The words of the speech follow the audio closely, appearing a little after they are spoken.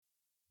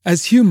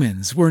As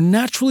humans, we're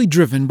naturally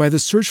driven by the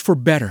search for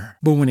better.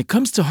 But when it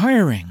comes to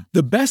hiring,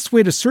 the best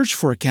way to search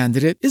for a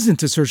candidate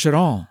isn't to search at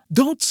all.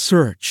 Don't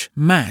search,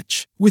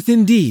 match with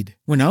Indeed.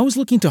 When I was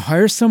looking to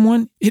hire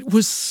someone, it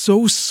was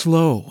so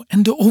slow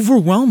and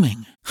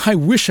overwhelming. I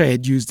wish I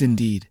had used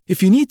Indeed.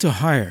 If you need to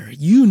hire,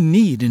 you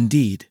need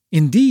Indeed.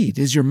 Indeed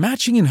is your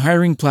matching and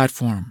hiring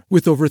platform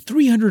with over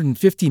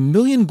 350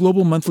 million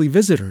global monthly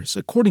visitors,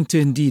 according to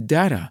Indeed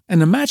data,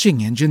 and a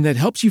matching engine that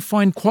helps you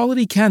find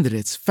quality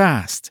candidates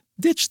fast.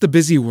 Ditch the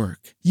busy work.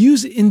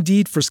 Use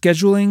Indeed for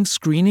scheduling,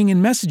 screening,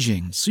 and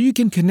messaging so you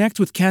can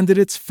connect with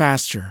candidates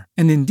faster.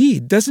 And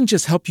Indeed doesn't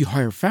just help you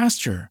hire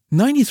faster.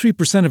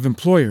 93% of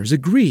employers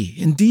agree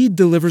Indeed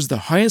delivers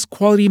the highest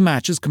quality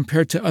matches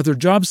compared to other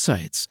job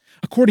sites,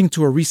 according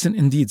to a recent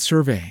Indeed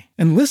survey.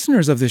 And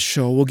listeners of this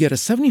show will get a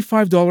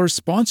 $75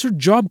 sponsored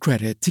job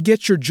credit to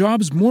get your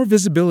jobs more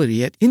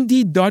visibility at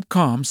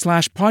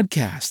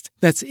Indeed.com/podcast.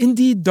 That's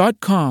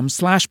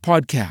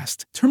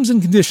Indeed.com/podcast. Terms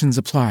and conditions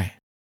apply.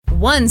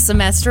 One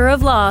semester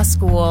of law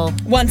school.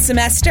 One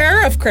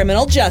semester of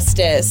criminal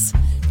justice.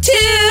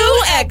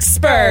 Two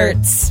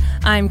experts.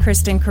 I'm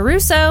Kristen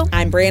Caruso.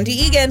 I'm Brandy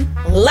Egan.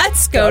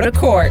 Let's go to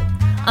court.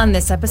 On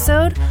this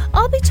episode,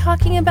 I'll be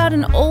talking about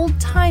an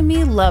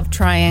old-timey love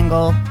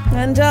triangle.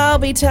 And I'll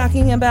be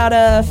talking about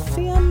a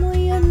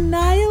family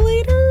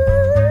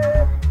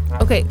annihilator.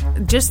 Okay,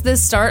 just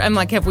this start, I'm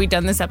like, have we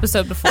done this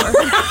episode before?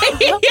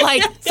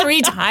 Like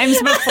 3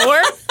 times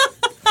before?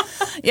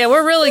 Yeah,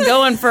 we're really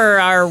going for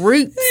our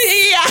roots,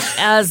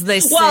 as they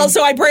say. Well,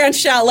 so I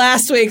branched out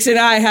last week, and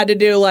I had to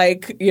do I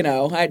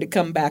had to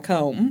come back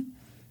home.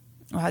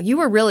 Wow, you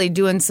were really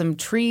doing some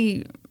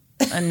tree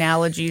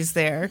analogies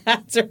there.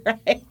 That's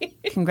right.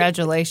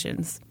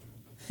 Congratulations.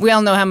 We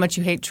all know how much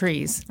you hate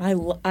trees.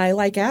 I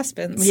like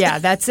aspens. Yeah,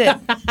 that's it.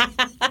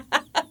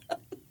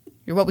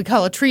 You're what we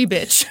call a tree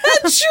bitch.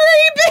 A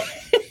tree bitch.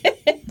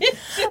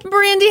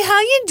 Brandy, how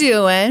you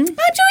doing? I'm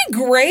doing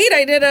great.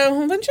 I did a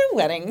whole bunch of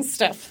wedding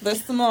stuff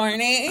this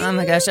morning. Oh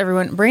my gosh,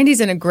 everyone.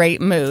 Brandy's in a great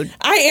mood.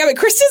 I am.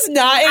 Krista's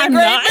not in a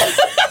great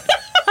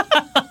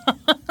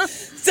mood.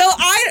 So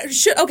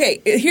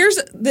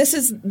this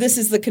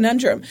is the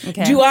conundrum.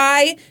 Okay. Do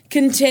I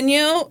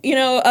continue,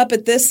 up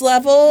at this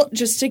level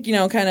just to,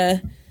 kind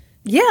of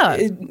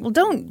well,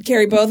 don't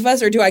carry both of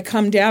us, or do I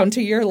come down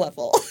to your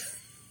level?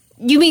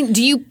 You mean,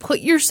 do you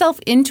put yourself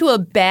into a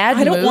bad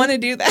mood? I don't want to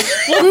do that.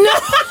 Well,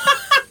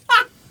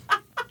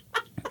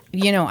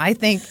 no. I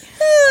think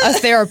a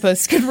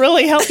therapist could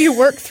really help you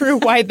work through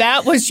why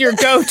that was your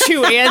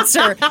go-to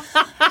answer.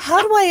 How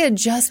do I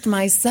adjust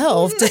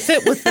myself to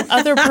fit with the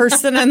other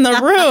person in the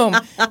room?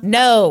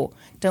 No,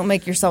 don't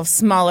make yourself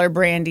smaller,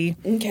 Brandy.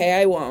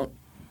 Okay, I won't.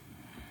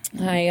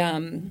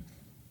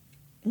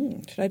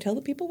 Should I tell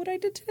the people what I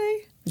did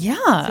today?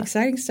 Yeah. It's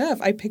exciting stuff.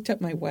 I picked up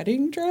my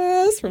wedding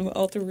dress from the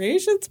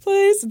alterations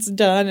place. It's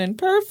done and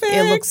perfect.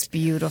 It looks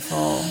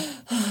beautiful.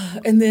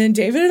 And then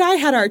David and I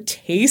had our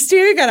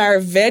tasting at our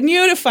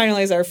venue to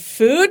finalize our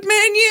food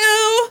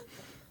menu.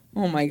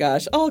 Oh my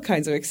gosh, all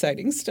kinds of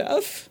exciting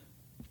stuff.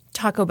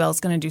 Taco Bell's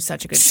going to do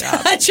such a good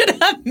job. Such an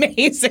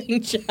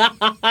amazing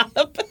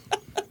job.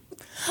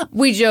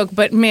 We joke,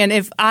 but man,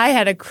 if I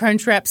had a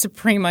Crunchwrap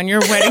Supreme on your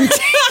wedding day,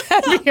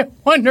 that'd be a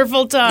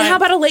wonderful time. How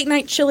about a late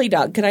night chili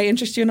dog? Could I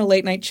interest you in a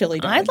late night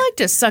chili dog? I'd like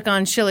to suck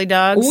on chili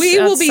dogs. We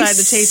will be outside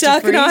the Tasty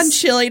sucking Freeze. on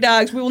chili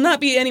dogs. We will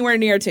not be anywhere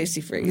near Tasty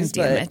Freeze.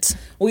 Damn but it.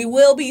 We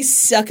will be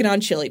sucking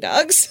on chili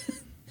dogs.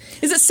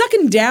 Is it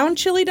sucking down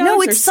chili dogs? No,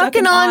 or it's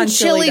sucking on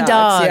chili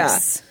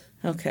dogs.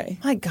 Yeah. Okay.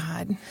 My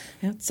God.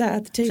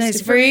 Outside the Tasty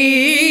Tasty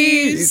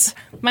Freeze.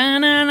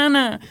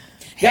 Ma-na-na-na.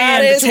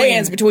 Got his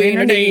hands between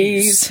her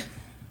knees.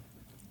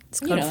 It's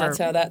code for that's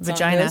how that song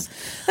vagina. goes.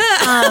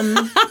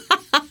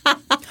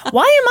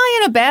 Why am I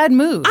in a bad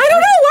mood? I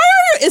don't know. Why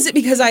are you? Is it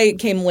because I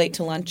came late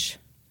to lunch?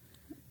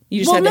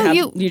 You just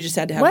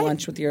had to have what?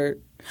 lunch with your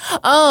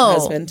Oh.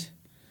 husband.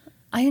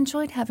 I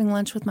enjoyed having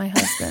lunch with my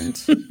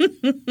husband.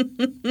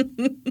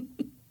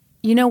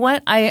 You know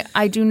what?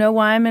 I do know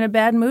why I'm in a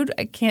bad mood.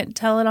 I can't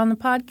tell it on the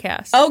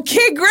podcast.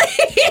 Okay, great.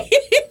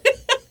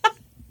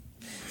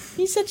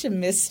 He's such a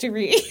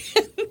mystery.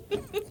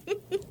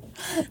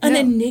 An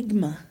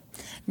enigma.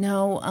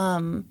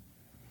 No,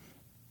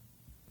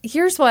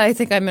 here's why I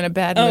think I'm in a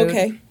bad mood.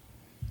 Okay.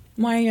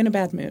 Why are you in a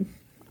bad mood?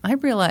 I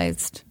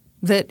realized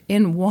that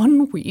in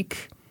 1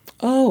 week,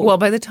 well,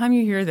 by the time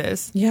you hear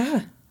this,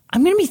 Yeah.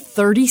 I'm going to be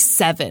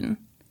 37.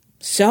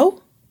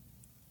 So?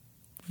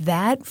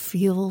 That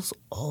feels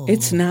old.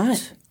 It's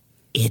not.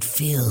 It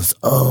feels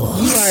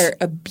old. You are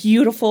a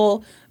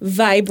beautiful,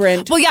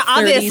 vibrant, Well, yeah,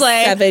 obviously.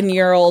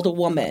 37-year-old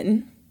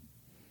woman.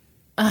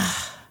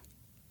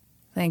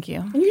 Thank you.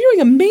 And you're doing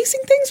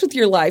amazing things with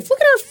your life.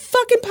 Look at our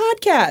fucking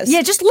podcast.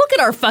 Yeah, just look at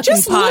our fucking podcast.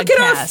 Just look at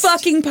our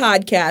fucking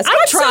podcast.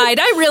 I tried.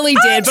 I really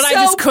did, but I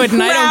just couldn't.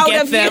 I don't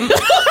get them.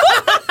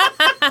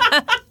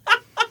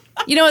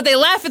 You know what? They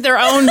laugh at their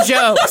own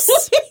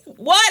jokes.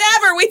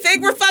 Whatever. We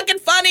think we're fucking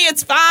funny.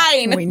 It's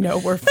fine. We know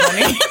we're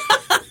funny.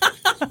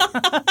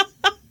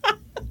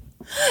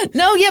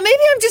 No, yeah, maybe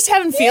I'm just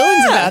having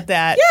feelings about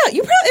that. Yeah,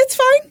 it's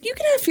fine. You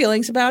can have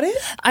feelings about it.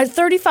 At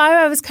 35,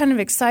 I was kind of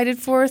excited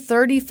for.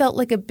 30 felt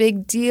like a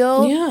big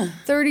deal. Yeah.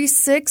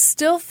 36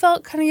 still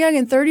felt kind of young,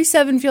 and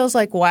 37 feels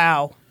like,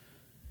 wow,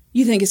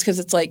 You think it's because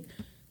it's like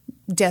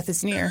death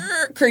is near.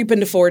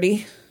 creeping to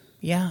 40.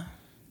 Yeah.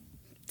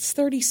 It's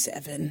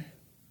 37.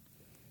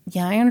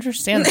 Yeah, I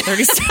understand that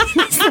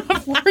 37 is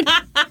not 40.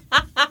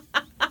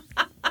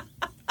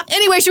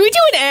 Anyway, should we do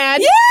an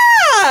ad?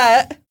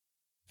 Yeah!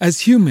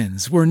 As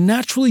humans, we're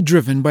naturally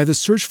driven by the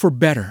search for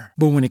better.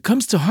 But when it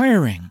comes to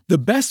hiring, the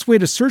best way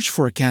to search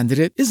for a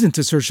candidate isn't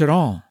to search at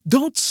all.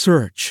 Don't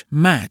search,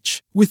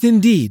 match with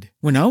Indeed.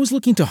 When I was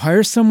looking to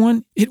hire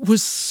someone, it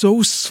was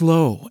so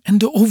slow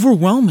and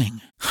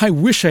overwhelming. I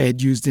wish I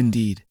had used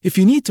Indeed. If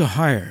you need to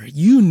hire,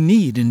 you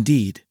need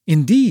Indeed.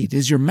 Indeed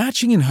is your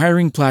matching and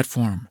hiring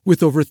platform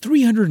with over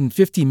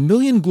 350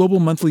 million global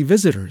monthly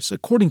visitors,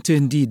 according to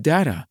Indeed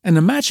data, and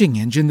a matching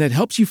engine that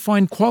helps you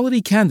find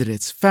quality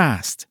candidates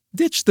fast.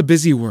 Ditch the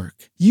busy work.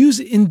 Use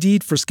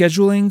Indeed for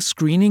scheduling,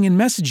 screening, and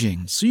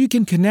messaging so you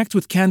can connect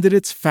with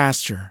candidates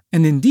faster.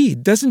 And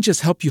Indeed doesn't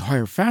just help you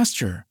hire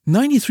faster.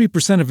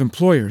 93% of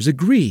employers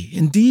agree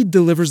Indeed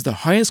delivers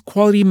the highest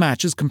quality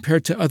matches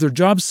compared to other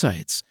job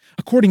sites,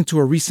 according to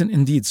a recent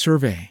Indeed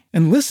survey.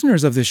 And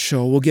listeners of this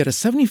show will get a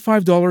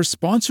 $75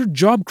 sponsored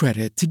job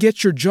credit to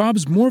get your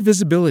jobs more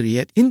visibility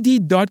at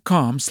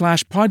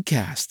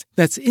Indeed.com/podcast.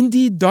 That's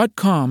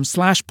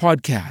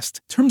Indeed.com/podcast.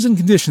 Terms and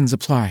conditions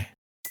apply.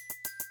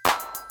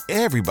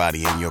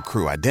 Everybody in your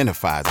crew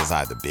identifies as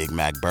either Big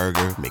Mac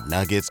Burger,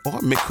 McNuggets, or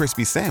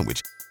McCrispy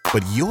Sandwich.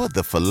 But you're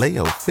the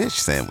Filet-O-Fish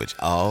Sandwich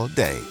all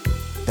day.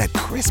 That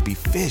crispy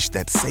fish,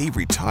 that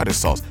savory tartar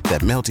sauce,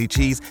 that melty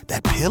cheese,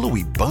 that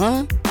pillowy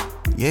bun.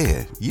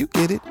 Yeah, you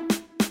get it.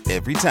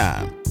 Every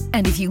time.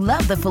 And if you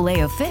love the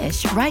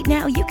Filet-O-Fish, right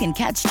now you can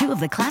catch two of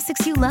the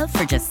classics you love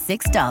for just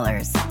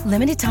 $6.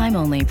 Limited time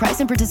only. Price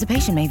and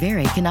participation may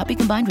vary. Cannot be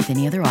combined with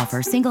any other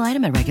offer. Single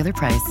item at regular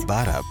price.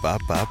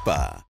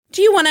 Ba-da-ba-ba-ba.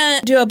 Do you want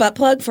to do a butt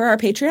plug for our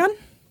Patreon?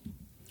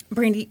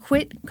 Brandy,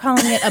 quit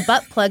calling it a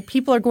butt plug.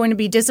 People are going to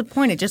be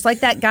disappointed, just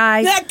like that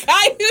guy. That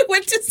guy who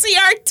went to see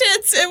our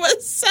tits and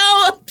was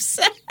so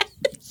upset.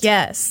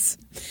 Yes.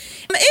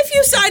 If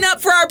you sign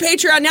up for our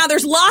Patreon now,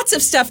 there's lots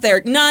of stuff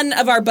there. None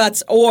of our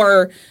butts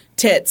or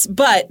tits,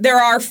 but there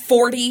are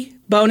 40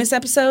 bonus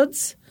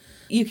episodes.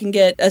 You can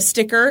get a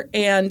sticker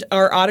and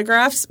our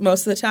autographs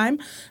most of the time.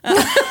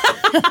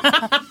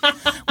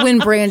 When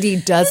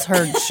Brandy does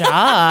her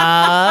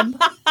job.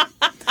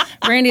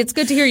 Brandy, it's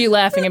good to hear you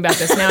laughing about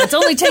this now. It's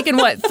only taken,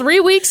 3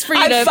 weeks for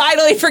you I've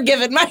finally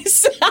forgiven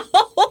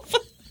myself.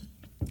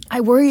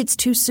 I worry it's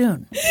too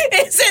soon.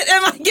 Is it?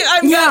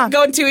 I'm not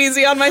going too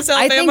easy on myself,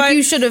 I think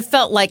you should have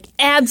felt like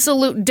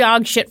absolute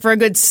dog shit for a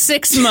good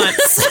 6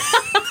 months.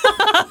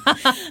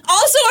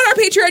 Also on our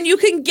Patreon, you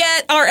can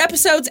get our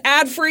episodes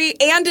ad-free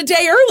and a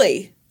day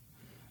early.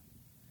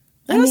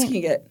 What else can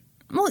you get?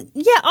 Well,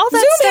 yeah, all that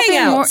Zoom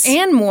stuff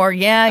and more.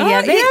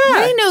 Yeah.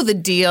 They know the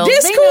deal.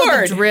 Discord. They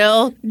know the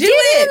drill. Get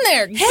in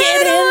there.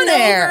 Head on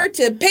over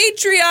to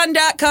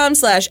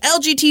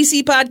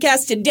patreon.com/LGTC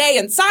podcast today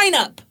and sign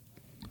up.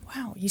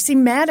 Wow, you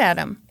seem mad at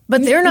them.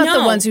 But they're not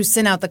the ones who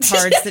sent out the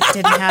cards that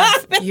didn't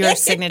have your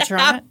signature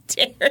on it.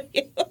 How dare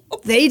you?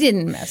 They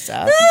didn't mess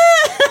up.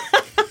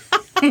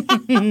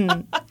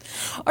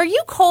 Are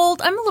you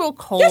cold? I'm a little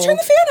cold. Yeah, turn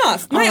the fan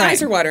off. My All right.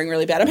 eyes are watering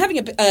really bad. I'm having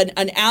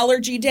an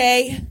allergy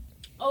day.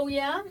 Oh,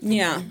 yeah?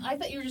 Yeah. I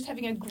thought you were just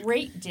having a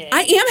great day.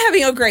 I am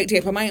having a great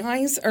day, but my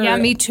eyes are... Yeah,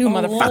 me too,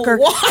 motherfucker.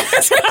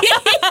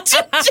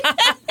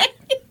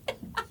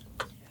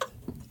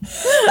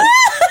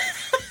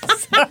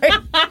 Sorry.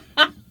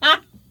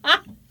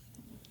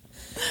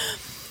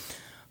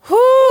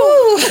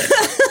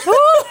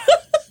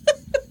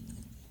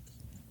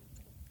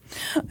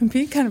 I'm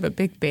being kind of a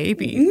big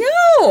baby.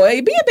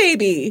 No, be a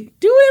baby.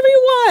 Do whatever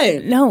you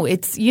want. No,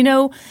 it's,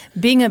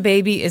 being a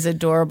baby is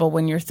adorable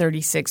when you're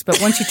 36,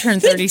 but once you turn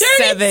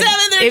 37,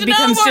 it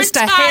becomes no more just a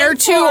time hair for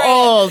too it.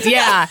 old.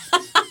 Yeah.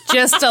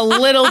 Just a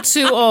little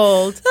too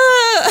old.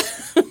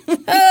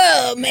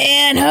 Oh,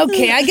 man.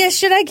 Okay, I guess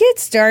should I get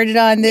started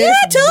on this?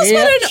 Yeah, tell us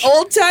about an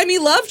old-timey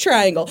love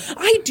triangle.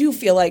 I do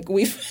feel like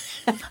we've...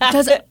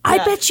 I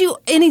bet you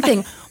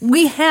anything.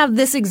 We have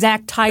this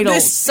exact title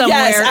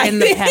somewhere in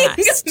the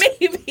past.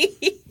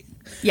 Maybe.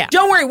 Yeah.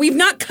 Don't worry, we've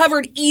not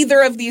covered either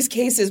of these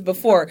cases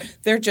before.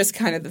 They're just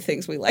kind of the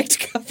things we like to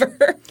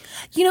cover.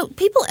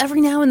 People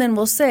every now and then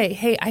will say,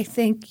 hey, I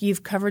think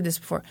you've covered this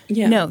before.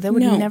 Yeah. No, that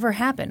would never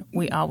happen,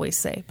 we always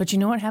say. But you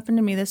know what happened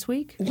to me this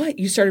week? What?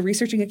 You started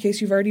researching a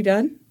case you've already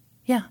done?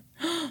 Yeah.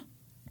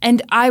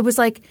 And I was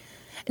like,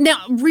 now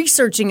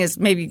researching is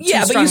maybe too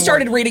but strong you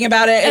started word. reading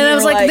about it. And I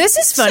was you were like, this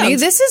is funny.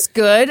 sounds- This is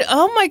good.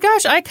 Oh my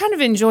gosh, I kind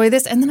of enjoy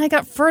this. And then I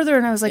got further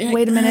and I was like,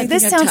 wait a I minute. think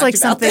This I've sounds talked like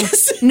about something.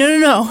 this.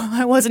 No.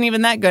 I wasn't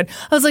even that good.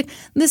 I was like,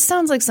 this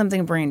sounds like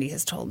something Brandy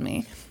has told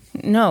me.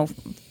 No,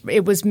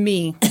 it was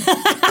me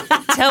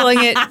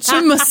telling it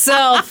to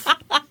myself.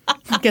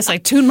 I guess I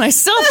tune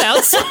myself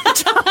out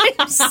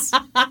sometimes.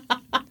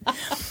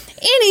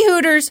 Any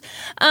Hooters,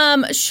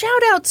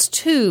 shout outs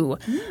to,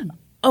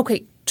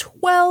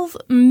 12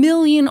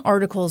 million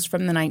articles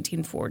from the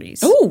 1940s.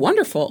 Oh,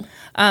 wonderful.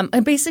 I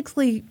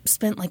basically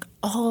spent like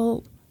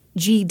all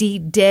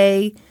GD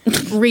day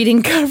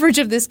reading coverage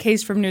of this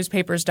case from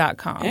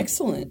newspapers.com.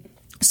 Excellent.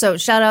 So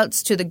shout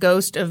outs to the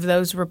ghost of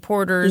those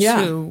reporters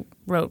who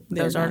wrote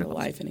those They're articles.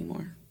 not alive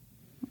anymore.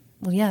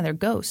 Well, yeah, they're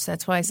ghosts.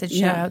 That's why I said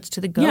shout outs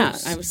to the Yeah,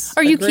 ghosts. I was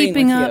Are you agreeing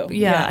keeping with up? you.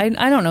 Yeah. Yeah.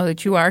 I don't know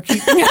that you are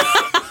keeping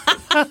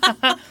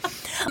up.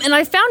 And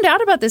I found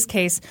out about this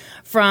case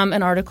from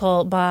an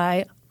article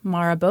by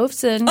Mara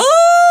Bovson.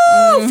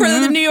 Oh, for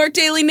the New York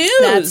Daily News.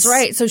 That's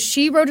right. So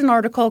she wrote an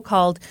article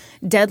called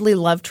Deadly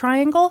Love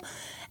Triangle,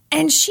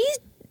 and she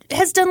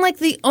has done like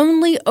the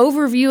only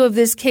overview of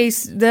this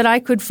case that I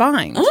could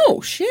find.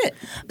 Oh, shit.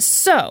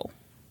 So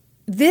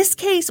this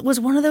case was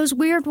one of those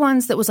weird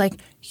ones that was like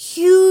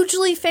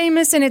hugely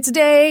famous in its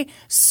day,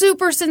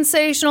 super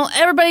sensational.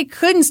 Everybody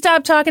couldn't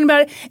stop talking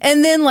about it.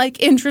 And then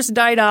like interest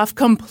died off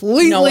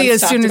completely No one's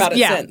as talked soon as about it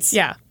since.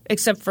 Yeah,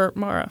 except for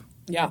Mara.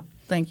 Yeah.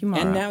 Thank you,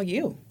 Mara. And now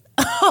you.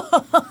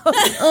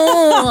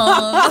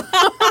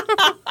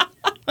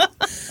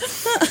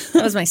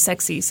 That was my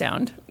sexy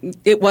sound.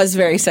 It was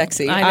very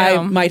sexy. I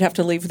know. I might have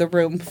to leave the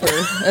room for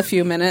a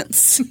few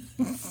minutes.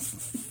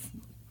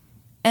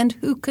 And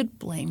who could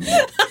blame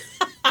you?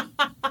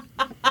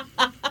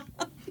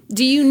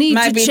 Do you need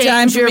Might to be change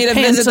time for your me to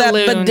visit that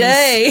pantaloons?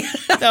 bidet.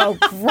 Oh,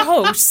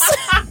 gross.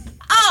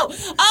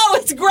 Oh,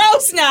 it's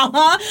gross now,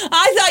 huh?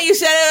 I thought you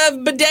said a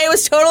bidet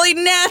was totally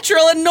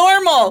natural and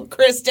normal,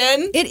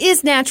 Kristen. It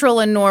is natural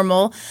and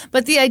normal,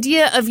 but the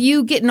idea of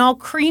you getting all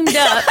creamed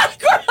up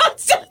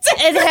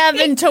and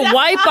having to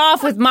wipe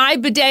off with my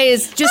bidet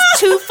is just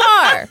too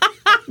far,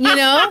 you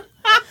know?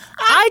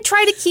 I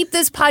try to keep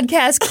this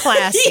podcast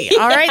classy,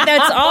 all right?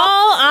 That's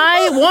all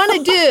I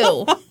want to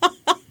do.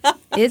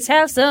 It's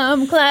have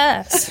some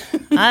class.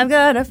 I've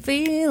got a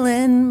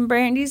feeling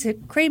Brandy's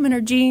cream in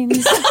her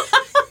jeans.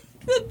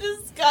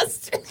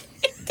 Disgusting.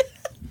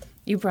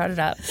 You brought it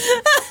up.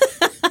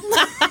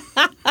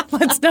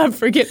 Let's not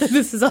forget that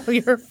this is all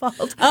your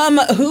fault.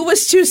 Who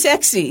was too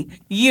sexy?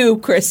 You,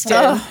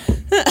 Kristen.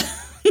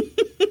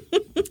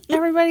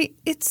 Everybody,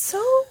 it's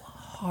so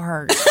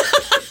hard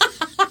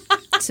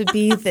to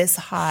be this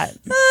hot.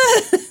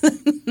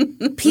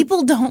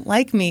 People don't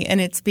like me, and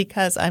it's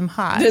because I'm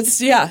hot.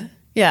 Yeah.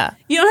 Yeah.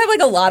 You don't have like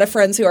a lot of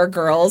friends who are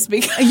girls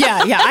because Yeah.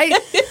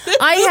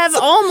 I have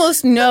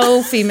almost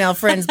no female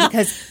friends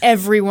because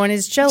everyone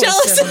is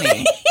jealous of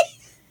me.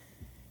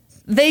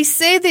 They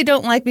say they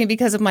don't like me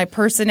because of my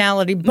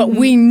personality, but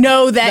we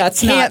know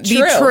that's can't not be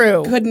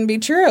true. Couldn't be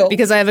true.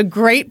 Because I have a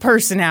great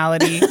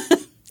personality.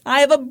 I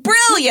have a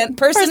brilliant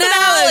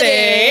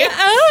personality.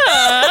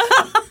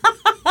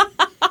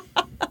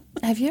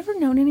 Have you ever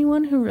known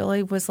anyone who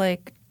really was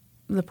like,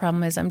 the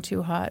problem is I'm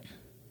too hot?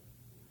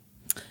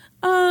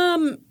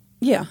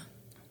 Yeah.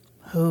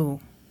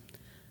 Who?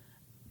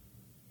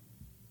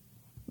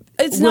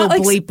 It's We'll not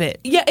like bleep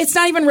it. Yeah, it's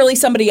not even really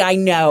somebody I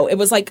know. It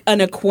was like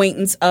an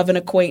acquaintance of an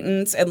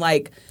acquaintance, and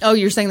like Oh,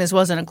 you're saying this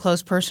wasn't a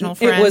close personal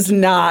friend? it was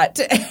not.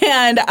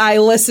 And I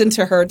listened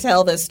to her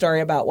tell this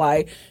story about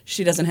why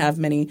she doesn't have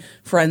many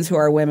friends who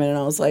are women, and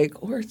I was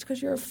like, or it's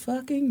because you're a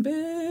fucking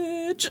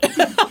bitch.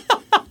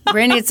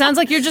 Brandy, it sounds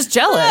like you're just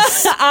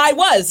jealous. I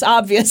was,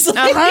 obviously.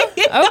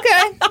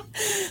 Okay.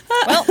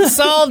 Well,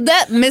 solved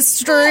that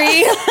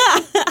mystery.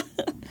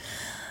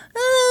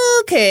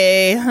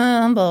 Okay.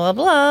 Blah, blah,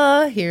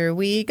 blah. Here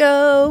we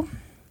go.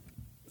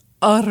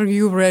 Are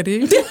you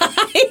ready?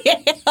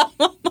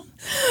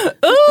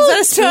 Oh, Is that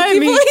a spooky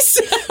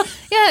voice?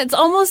 Yeah, it's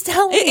almost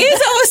Halloween. It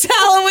is almost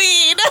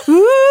Halloween.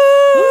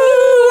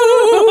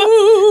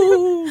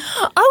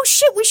 Oh,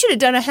 shit. We should have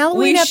done a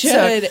Halloween We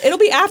episode. should. It'll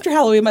be after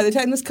Halloween by the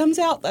time this comes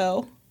out,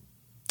 though.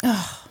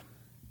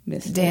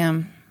 Missed it.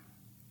 Damn.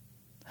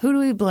 Who do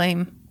we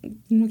blame?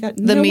 We got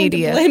The no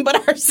media. one to blame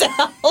but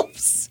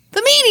ourselves.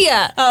 The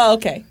media. Oh,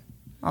 okay.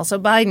 Also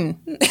Biden.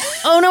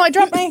 Oh no, I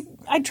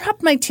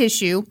dropped my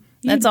tissue.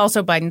 That's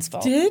also Biden's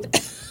fault. Did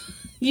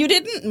you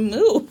didn't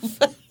move?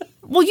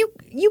 Well,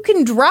 you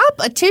can drop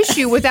a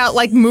tissue without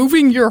like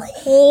moving your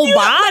whole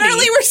body.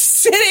 Literally, we're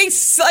sitting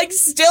like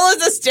still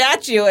as a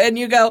statue, and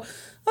you go,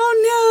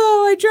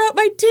 "Oh no, I dropped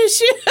my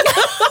tissue."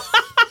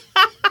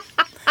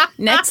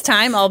 Next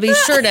time, I'll be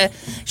sure to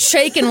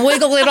shake and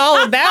wiggle it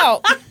all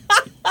about.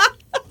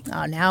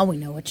 Oh, now we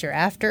know what you're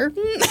after.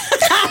 Yeah,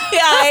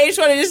 I just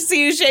wanted to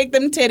see you shake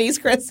them titties,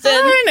 Kristen.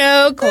 I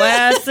know,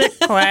 classic.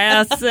 All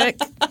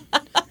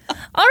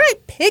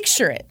right,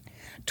 picture it.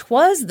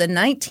 'Twas the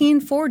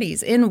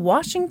 1940s in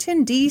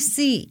Washington,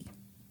 D.C.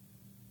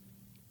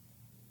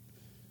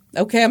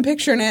 Okay, I'm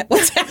picturing it.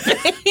 What's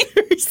happening?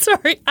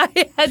 Sorry,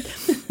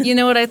 you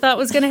know what I thought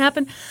was going to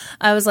happen?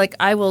 I was like,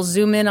 I will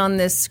zoom in on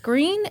this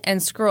screen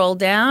and scroll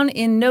down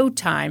in no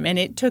time. And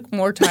it took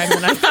more time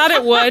than I thought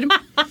it would.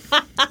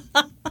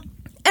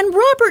 And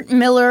Robert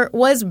Miller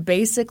was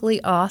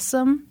basically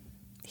awesome.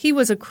 He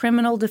was a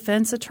criminal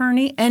defense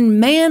attorney, and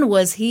man,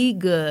 was he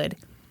good.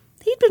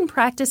 He'd been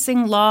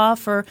practicing law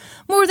for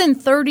more than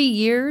 30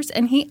 years,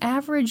 and he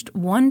averaged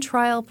 1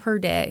 trial per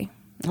day.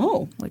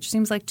 Oh. Which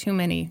seems like too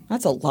many.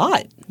 That's a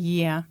lot.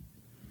 Yeah.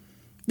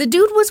 The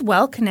dude was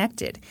well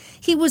connected.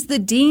 He was the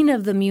dean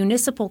of the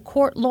municipal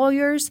court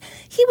lawyers.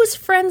 He was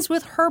friends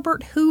with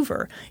Herbert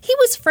Hoover. He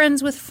was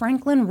friends with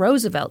Franklin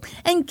Roosevelt.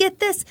 And get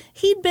this,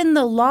 he'd been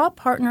the law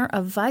partner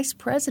of Vice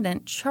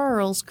President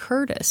Charles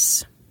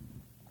Curtis.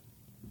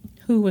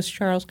 Who was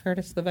Charles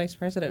Curtis the vice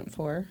president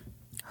for?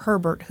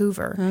 Herbert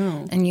Hoover.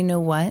 Oh. And you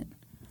know what?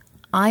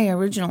 I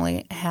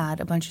originally had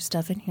a bunch of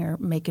stuff in here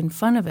making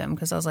fun of him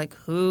because I was like,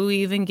 who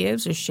even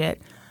gives a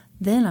shit?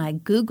 Then I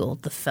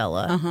Googled the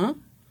fella. Uh-huh.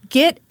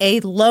 Get a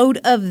load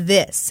of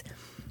this.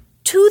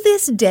 To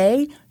this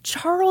day,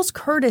 Charles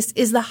Curtis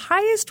is the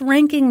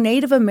highest-ranking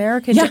Native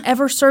American to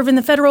ever serve in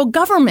the federal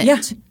government.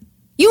 Yeah.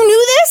 You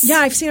knew this? Yeah,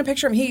 I've seen a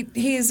picture of him.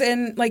 He's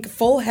in like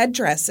full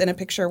headdress in a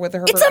picture with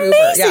Herbert It's Hoover.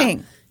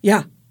 amazing.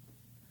 Yeah.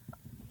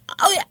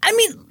 Oh, I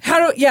mean,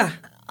 Yeah.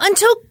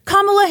 until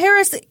Kamala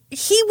Harris,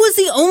 he was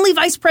the only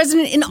vice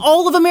president in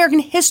all of American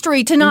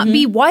history to not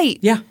be white.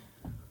 Yeah.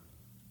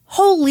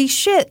 Holy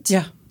shit.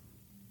 Yeah.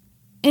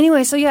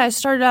 Anyway, so I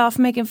started off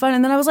making fun,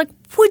 and then I was like,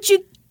 would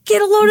you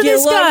get a load of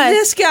this guy?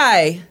 This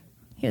guy.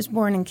 He was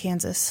born in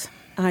Kansas.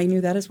 I knew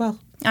that as well.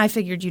 I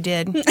figured you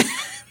did.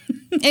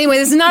 Anyway,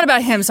 this is not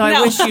about him, so I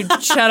wish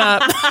you'd shut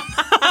up.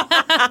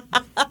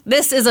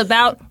 This is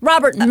about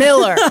Robert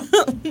Miller.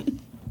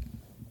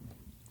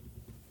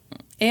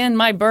 And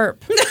my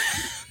burp.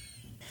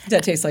 Does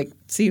that taste like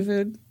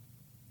seafood?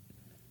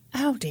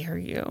 How dare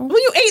you?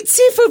 Well, you ate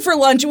seafood for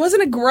lunch. It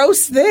wasn't a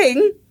gross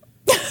thing.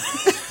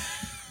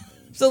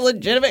 It's a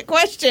legitimate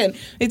question.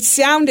 It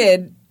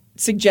sounded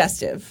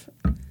suggestive.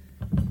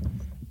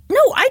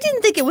 No, I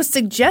didn't think it was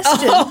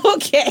suggestive. Oh,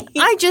 okay.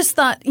 I just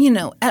thought,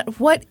 at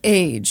what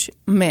age,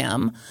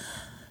 ma'am,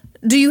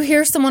 do you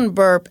hear someone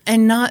burp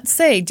and not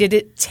say, did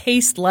it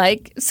taste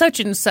like such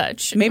and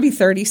such? Maybe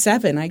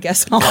 37, I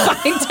guess I'll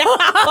find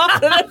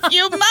out in a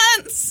few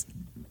months.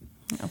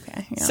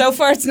 Okay. Yeah. So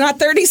far, it's not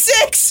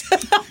 36.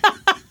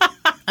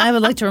 I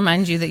would like to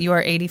remind you that you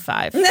are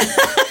 85.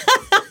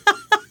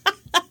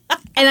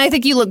 And I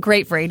think you look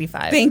great for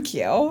 85. Thank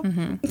you.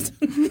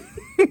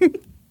 Mm-hmm.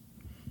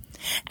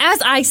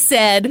 As I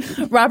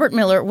said, Robert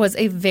Miller was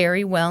a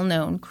very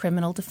well-known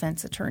criminal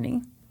defense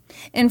attorney.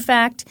 In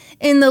fact,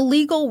 in the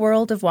legal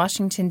world of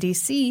Washington,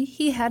 D.C.,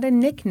 he had a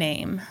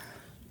nickname.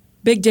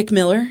 Big Dick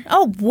Miller.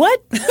 Oh,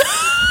 what?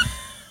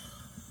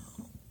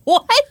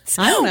 What?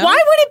 I don't know. Why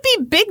would it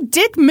be Big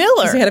Dick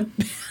Miller? He had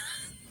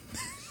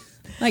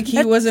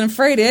he wasn't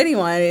afraid of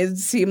anyone. It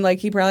seemed like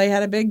he probably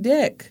had a big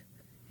dick.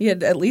 He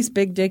had at least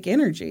big dick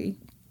energy.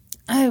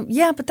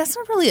 Yeah, but that's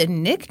not really a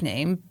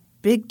nickname.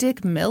 Big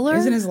Dick Miller?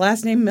 Isn't his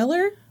last name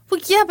Miller? Well,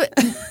 yeah, but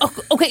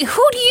okay,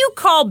 who do you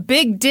call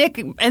Big Dick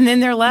and then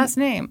their last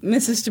name?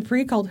 Mrs.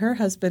 Dupree called her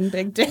husband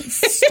Big Dick.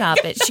 Stop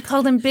it. She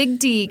called him Big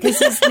D because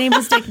his name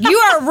was Dick. You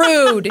are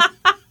rude.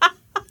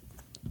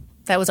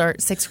 That was our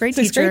sixth grade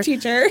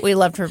teacher. We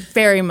loved her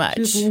very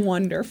much. She was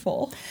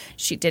wonderful.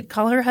 She did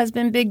call her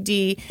husband Big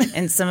D,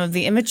 and some of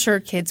the immature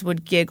kids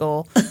would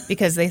giggle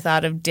because they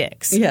thought of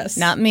dicks. Yes.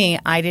 Not me.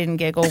 I didn't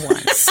giggle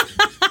once.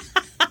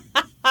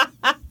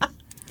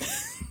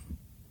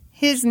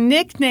 His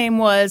nickname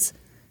was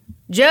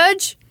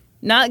Judge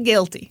Not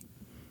Guilty.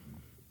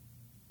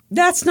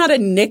 That's not a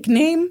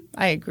nickname.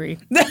 I agree.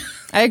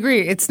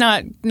 It's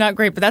not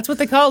great, but that's what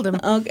they called him.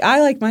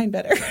 I like mine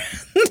better.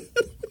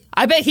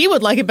 I bet he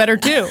would like it better,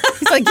 too.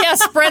 He's like, yeah,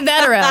 spread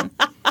that around.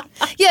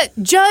 Yeah,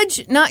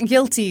 Judge Not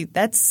Guilty,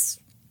 that's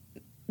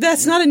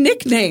not a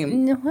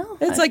nickname. Well,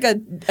 it's like a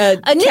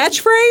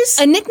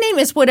catchphrase? A nickname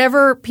is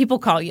whatever people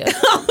call you.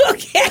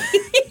 Okay.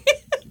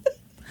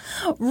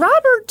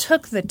 Robert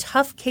took the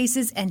tough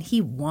cases and he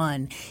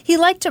won. He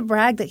liked to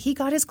brag that he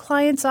got his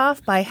clients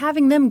off by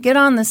having them get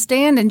on the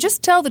stand and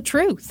just tell the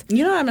truth.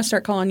 You know what I'm going to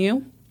start calling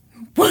you?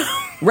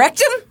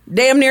 Wrecked him,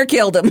 damn near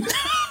killed him.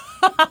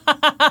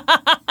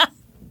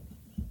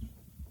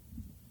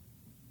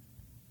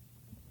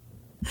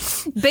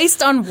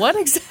 Based on what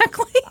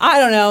exactly? I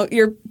don't know.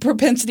 Your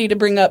propensity to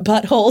bring up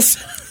buttholes.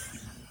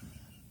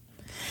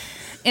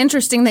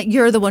 Interesting that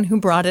you're the one who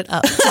brought it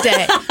up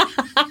today.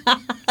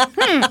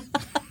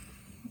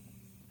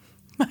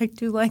 I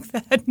do like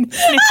that.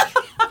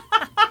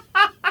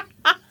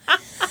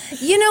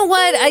 You know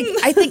what?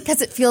 I think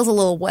because it feels a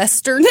little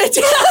Western.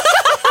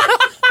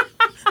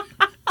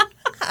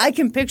 I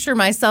can picture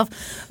myself,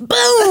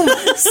 boom,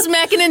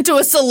 smacking into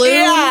a saloon,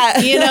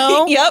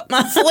 Yeah. Yep.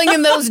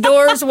 flinging those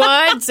doors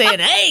wide, saying,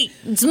 hey,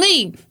 it's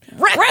me,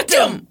 wrecked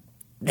him,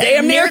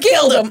 damn near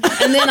killed him.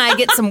 And then I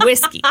get some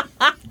whiskey.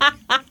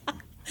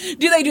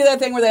 Do they do that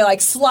thing where they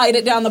like slide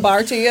it down the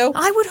bar to you?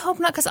 I would hope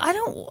not, because I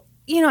don't,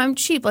 I'm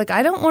cheap. Like,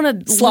 I don't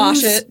want to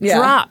Slosh lose it. Yeah.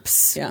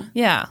 drops. Yeah.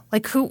 Yeah.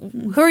 Like,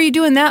 who are you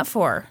doing that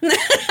for?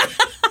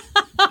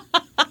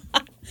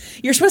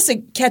 You're supposed to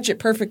catch it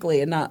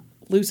perfectly and not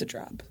lose a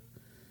drop.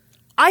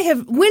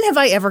 When have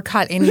I ever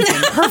caught anything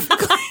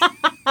perfectly?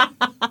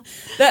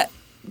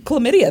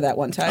 chlamydia that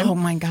one time. Oh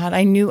my God.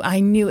 I knew.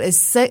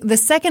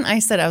 The second I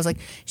said it, I was like,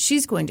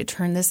 she's going to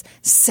turn this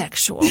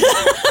sexual.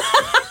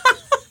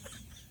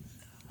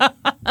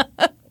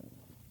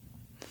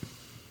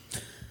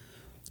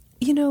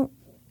 You know,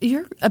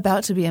 you're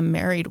about to be a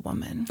married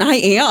woman. I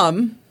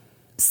am.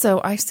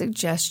 So I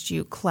suggest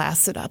you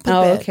class it up a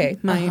Oh, bit. okay.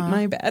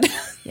 My bad.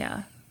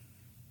 Yeah.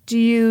 Do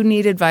you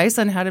need advice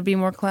on how to be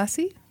more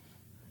classy?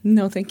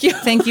 No, thank you.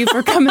 Thank you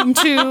for coming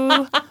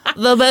to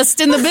the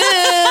best in the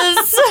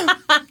biz.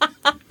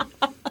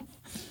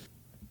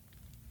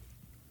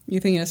 You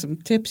thinking of some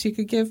tips you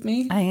could give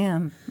me? I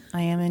am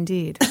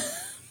indeed.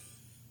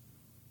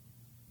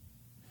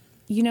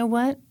 You know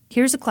what?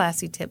 Here's a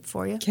classy tip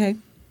for you. Okay.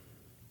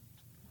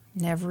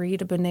 Never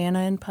eat a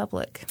banana in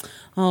public.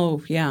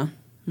 Oh, yeah.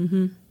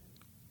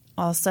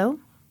 Also,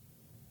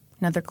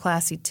 another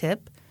classy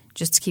tip,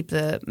 just to keep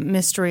the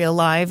mystery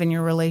alive in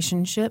your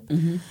relationship.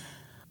 Mm-hmm.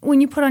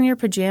 When you put on your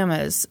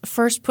pajamas,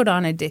 first put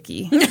on a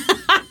dickie.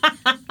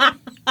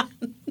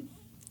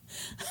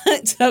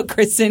 So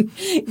Kristen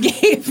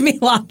gave me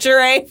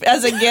lingerie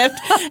as a gift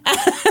at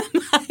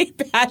my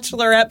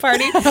bachelorette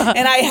party,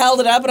 and I held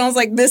it up and I was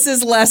like, this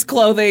is less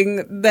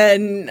clothing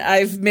than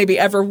I've maybe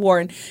ever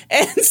worn.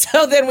 And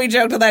so then we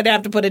joked that I'd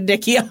have to put a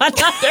dickie on under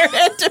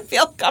it to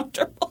feel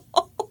comfortable.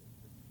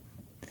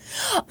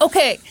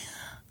 Okay.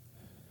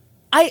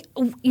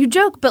 You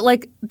joke, but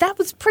like that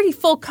was pretty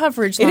full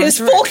coverage. It is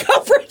full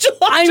coverage.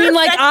 I mean,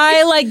 like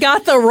I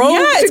got the robe.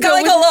 Yeah, it's got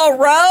like a little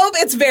robe.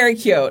 It's very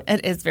cute.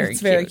 It is very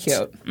cute. Very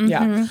cute. Mm-hmm.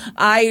 Yeah.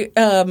 I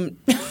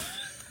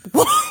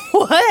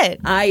What?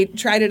 I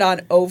tried it on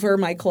over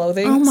my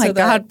clothing. Oh my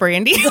God,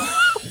 Brandy.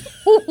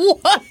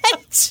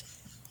 What?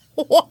 What?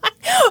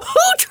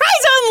 Who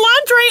tries on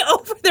lingerie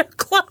over their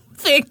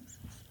clothing?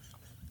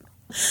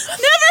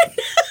 Never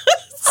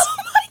knows. Oh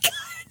my God.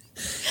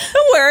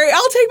 Don't worry.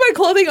 I'll take my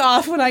clothing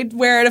off when I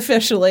wear it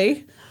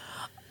officially.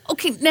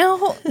 Okay, now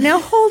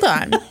hold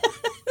on.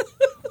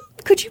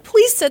 Could you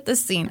please set the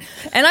scene?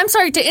 And I'm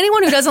sorry to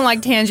anyone who doesn't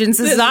like tangents.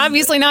 This is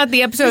obviously not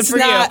the episode for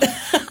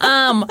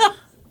you.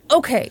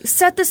 Okay,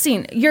 set the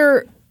scene.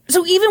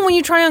 So even when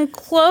you try on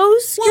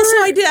clothes, so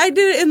I did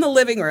it in the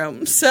living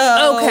room.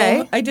 So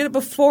okay. I did it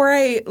before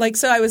I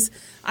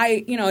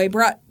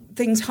brought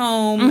things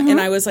home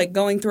and I was like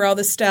going through all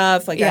this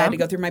stuff. Like I had to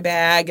go through my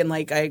bag and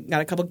like I got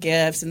a couple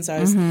gifts and so I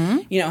was,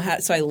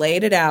 so I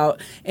laid it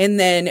out. And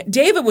then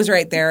David was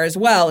right there as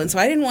well. And so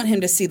I didn't want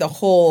him to see the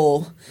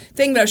whole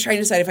thing, but I was trying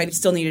to decide if I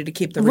still needed to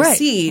keep the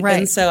receipt. Right.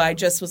 And so I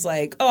just was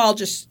like, oh, I'll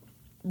just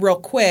real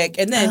quick.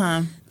 And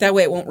then that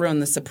way it won't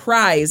ruin the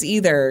surprise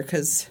either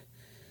because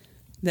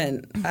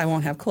then I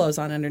won't have clothes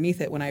on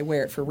underneath it when I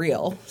wear it for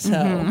real. So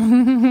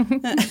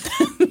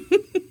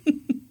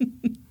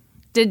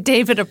did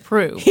David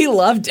approve? He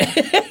loved it.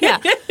 Yeah.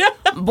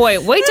 Boy,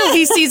 wait till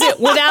he sees it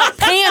without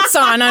pants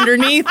on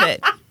underneath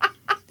it.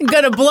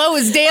 Gonna blow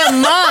his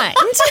damn mind.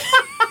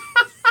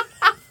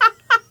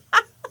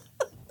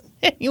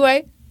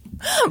 Anyway,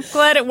 I'm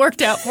glad it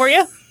worked out for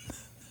you.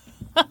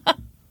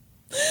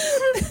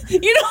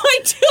 I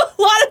do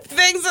a lot of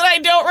things that I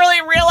don't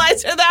really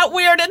realize are that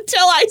weird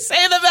until I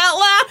say them out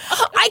loud.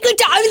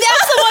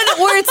 That's the one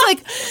where it's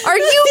like, are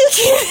you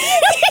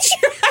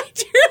kidding? I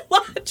do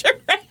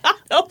lingerie on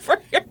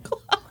over your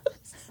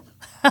clothes.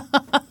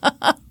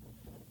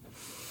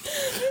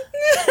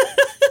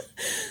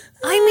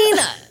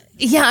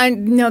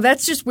 No,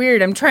 that's just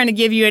weird. I'm trying to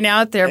give you an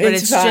out there, but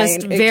it's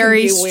just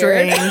very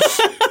strange.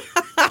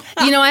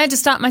 I had to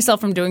stop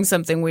myself from doing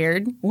something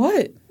weird.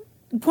 What?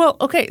 Well,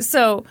 okay,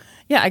 so,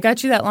 I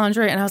got you that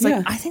lingerie, and I was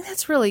like, I think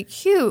that's really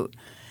cute.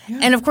 Yeah.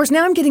 And, of course,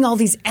 now I'm getting all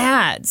these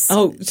ads.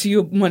 Oh, so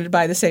you wanted to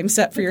buy the same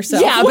set for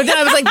yourself? Yeah, but then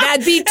I was like,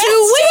 that'd be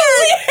too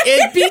weird.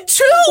 It'd be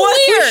too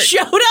weird. We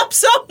showed up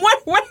somewhere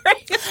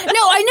wearing it. No,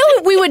 I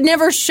know we would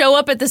never show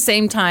up at the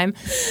same time,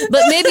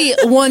 but maybe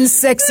one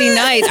sexy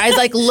night I'd,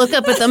 like, look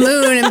up at the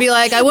moon and be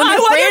like, I wonder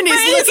if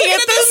Brandy's looking at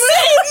the moon.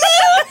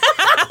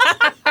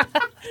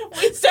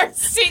 We start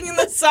singing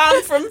the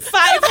song from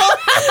Fievel.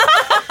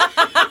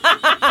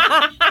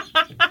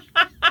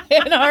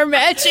 In our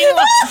matching lingerie.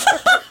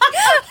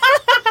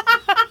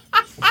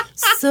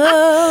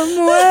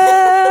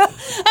 Somewhere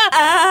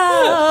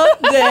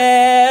out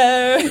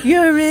there,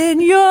 you're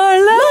in your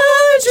lingerie.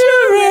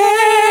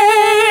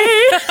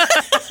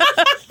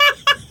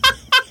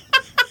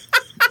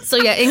 So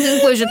in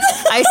conclusion,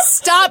 I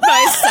stopped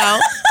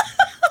myself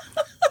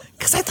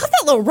because I thought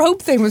that little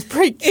rope thing was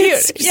pretty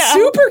cute. It's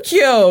super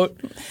cute.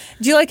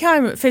 Do you like how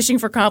I'm fishing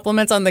for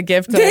compliments on the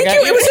gift? Thank you.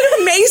 It was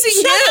an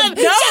amazing gift.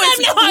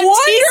 It's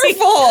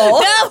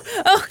wonderful. No.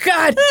 Oh,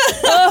 God.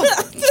 Oh,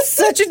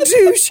 such a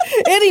douche.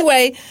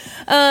 Anyway,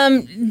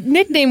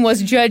 nickname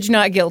was Judge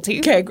Not Guilty.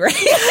 Okay, great.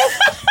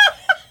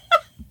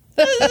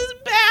 This is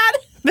bad.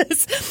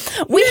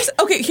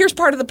 Here's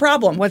part of the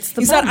problem. What's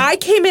the problem? That I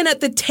came in at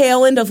the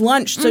tail end of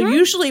lunch, so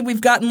usually we've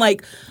gotten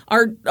like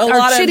our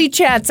chitty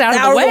chats out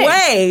of the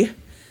way.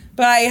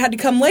 But I had to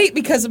come late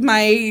because of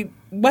my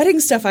wedding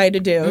stuff I had to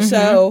do.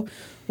 So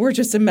We're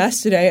just a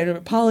mess today, and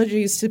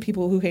apologies to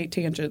people who hate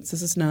tangents.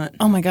 This is not.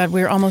 Oh my God,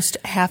 we're almost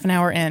half an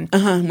hour in.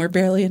 And we're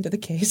barely into the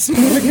case. We're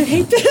going to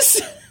hate this.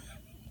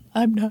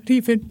 I'm not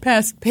even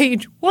past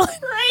page 1.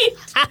 Right.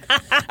 All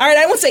right,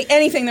 I won't say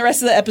anything the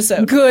rest of the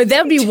episode. Good,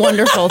 that would be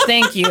wonderful.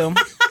 Thank you.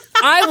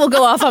 I will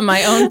go off on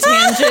my own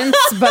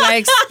tangents, but I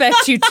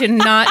expect you to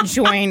not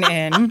join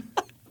in.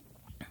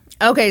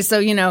 Okay, so,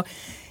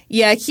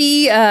 yeah,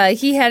 he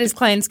had his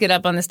clients get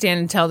up on the stand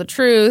and tell the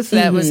truth.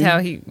 That was how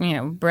he,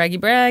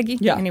 braggy.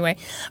 Yeah. Anyway,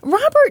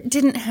 Robert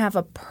didn't have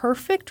a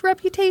perfect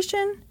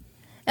reputation.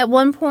 At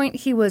one point,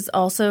 he was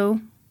also,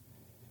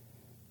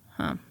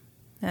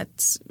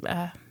 that's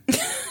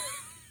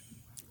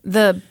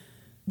the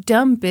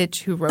dumb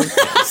bitch who wrote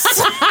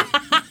this.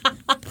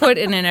 Put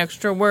in an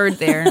extra word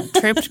there and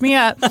tripped me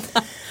up.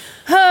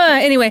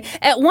 Anyway,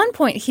 at one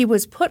point, he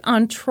was put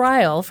on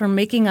trial for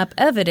making up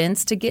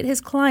evidence to get his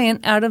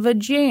client out of a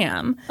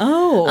jam.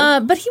 Oh.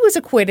 But he was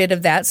acquitted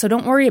of that, so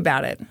don't worry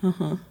about it.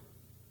 Uh-huh.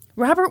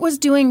 Robert was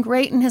doing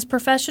great in his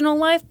professional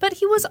life, but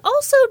he was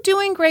also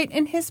doing great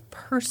in his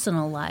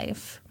personal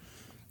life.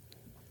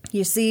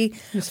 You see...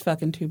 He was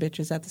fucking 2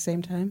 bitches at the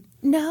same time?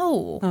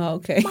 No. Oh,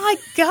 okay. My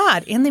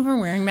God. And they were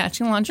wearing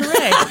matching lingerie.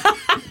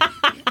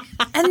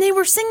 And they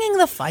were singing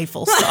the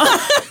Feifel song.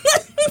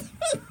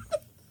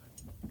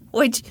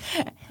 Which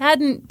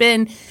hadn't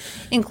been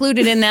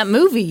included in that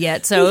movie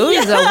yet, so it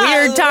was a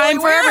weird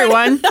time for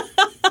everyone.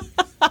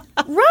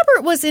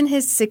 Robert was in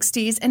his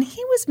 60s, and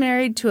he was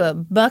married to a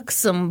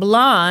buxom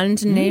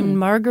blonde named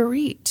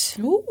Marguerite.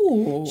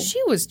 Ooh.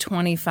 She was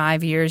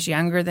 25 years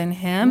younger than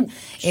him.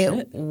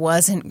 It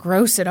wasn't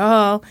gross at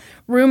all.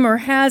 Rumor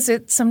has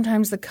it,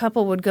 sometimes the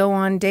couple would go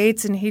on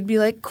dates, and he'd be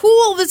like,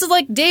 cool, this is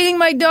like dating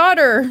my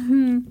daughter.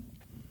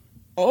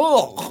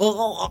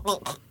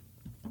 Oh.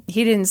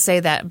 He didn't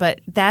say that,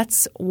 but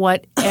that's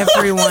what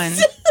everyone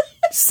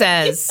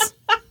says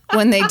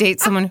when they date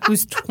someone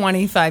who's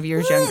 25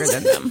 years younger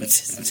than them.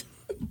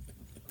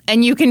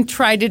 And you can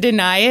try to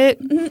deny it,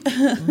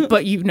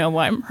 but you know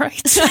I'm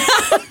right.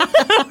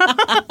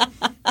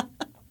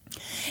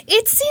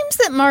 It seems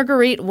that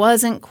Marguerite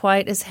wasn't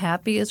quite as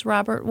happy as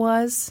Robert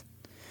was.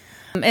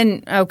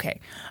 And, okay,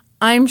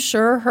 I'm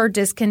sure her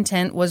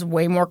discontent was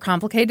way more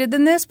complicated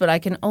than this, but I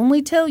can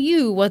only tell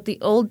you what the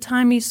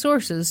old-timey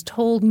sources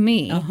told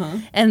me.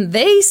 And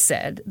they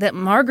said that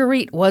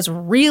Marguerite was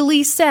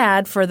really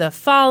sad for the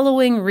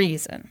following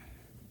reason.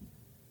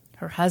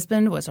 Her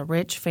husband was a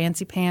rich,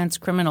 fancy-pants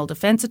criminal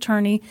defense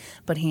attorney,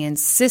 but he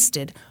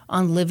insisted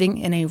on living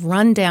in a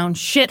rundown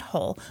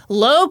shithole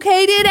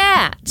located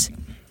at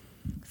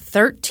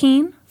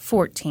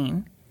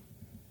 1314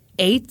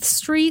 8th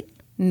Street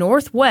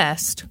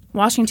Northwest,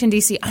 Washington,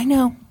 D.C. I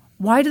know.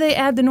 Why do they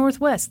add the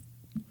Northwest?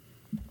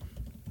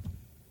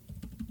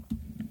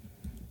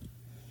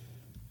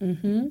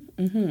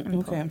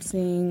 Okay, I'm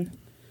seeing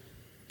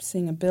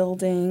a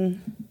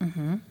building.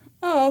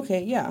 Oh,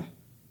 okay, yeah.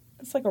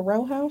 It's like a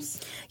row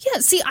house. Yeah,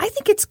 see, I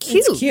think it's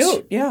cute. It's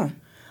cute, yeah.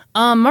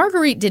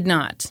 Marguerite did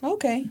not.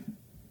 Okay.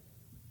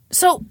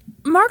 So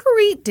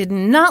Marguerite did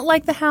not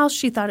like the house.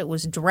 She thought it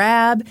was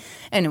drab,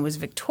 and it was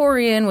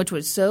Victorian, which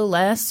was so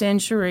last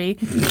century.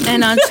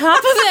 And on top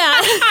of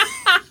that,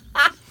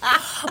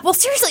 well,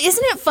 seriously,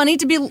 isn't it funny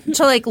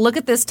to look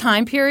at this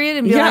time period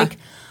and be like,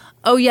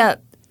 oh yeah,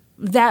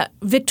 that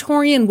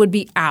Victorian would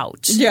be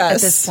out at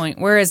this point.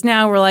 Whereas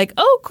now we're like,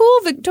 oh, cool,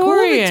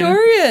 Victorian. Cool,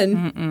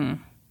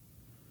 Victorian.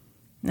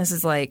 This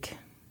is like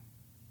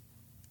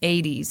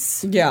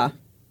 80s. Yeah.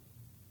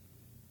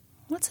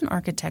 What's an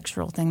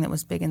architectural thing that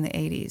was big in the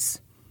 80s?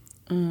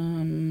 You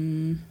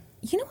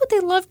know what they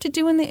loved to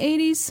do in the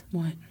 80s?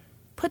 What?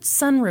 Put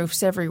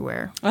sunroofs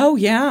everywhere. Oh,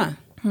 yeah.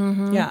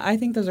 Yeah, I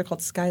think those are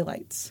called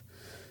skylights.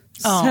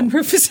 Oh.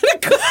 Sunroof is in a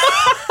car.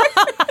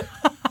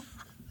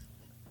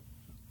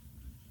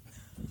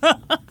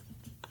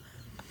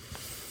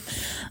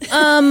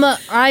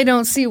 I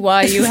don't see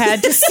why you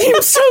had to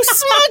seem so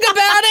smug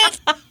about it.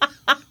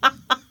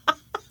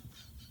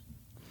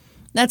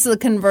 That's the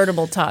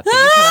convertible top that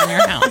you put on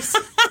your house.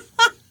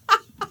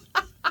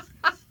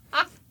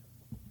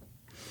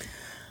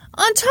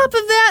 On top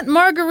of that,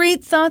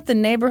 Marguerite thought the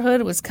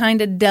neighborhood was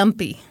kind of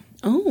dumpy.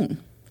 Oh.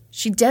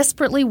 She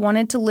desperately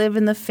wanted to live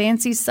in the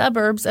fancy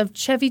suburbs of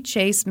Chevy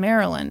Chase,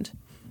 Maryland.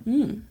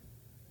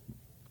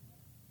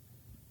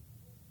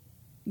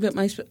 But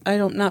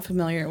I'm not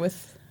familiar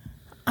with...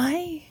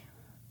 I'm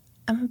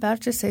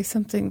about to say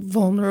something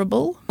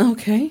vulnerable.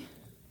 Okay.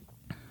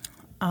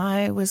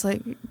 I was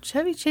like,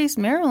 Chevy Chase,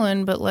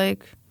 Maryland, but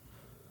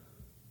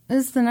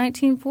it's the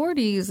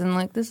 1940s,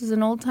 and this is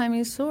an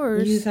old-timey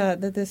source. You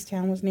thought that this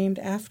town was named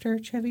after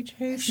Chevy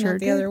Chase, Sure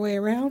not the did. other way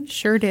around?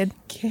 Sure did.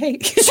 Okay.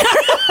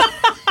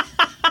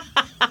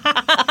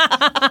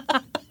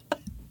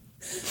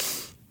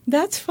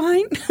 That's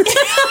fine.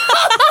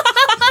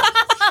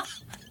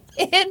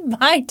 In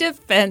my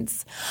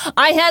defense,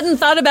 I hadn't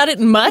thought about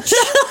it much.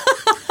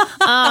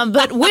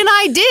 But when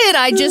I did,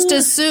 I just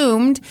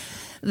assumed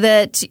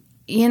that,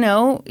 you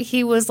know,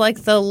 he was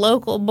like the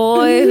local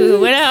boy who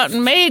went out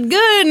and made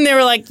good. And they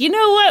were like, you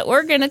know what?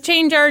 We're going to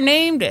change our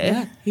name to...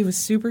 Yeah, he was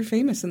super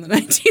famous in the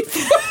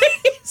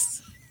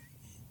 1940s.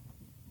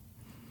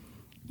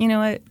 You know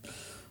what?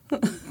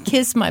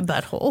 Kiss my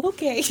butthole.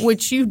 Okay.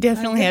 Which you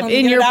definitely have Let me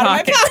in get your it out of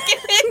pocket. my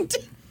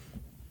pocket.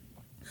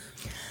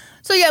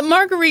 So, yeah,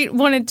 Marguerite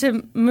wanted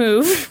to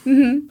move,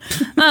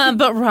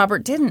 but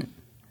Robert didn't.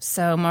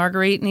 So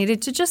Marguerite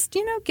needed to just,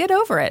 you know, get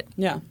over it.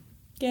 Yeah.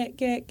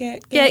 Get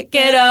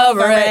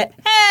over it.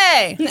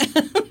 Hey!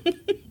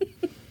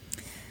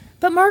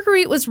 But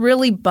Marguerite was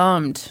really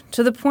bummed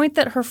to the point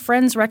that her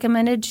friends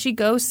recommended she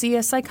go see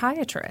a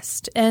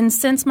psychiatrist. And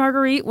since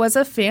Marguerite was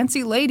a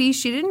fancy lady,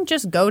 she didn't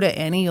just go to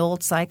any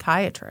old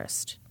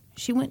psychiatrist.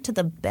 She went to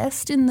the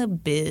best in the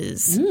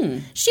biz.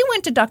 She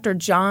went to Dr.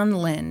 John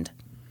Lind.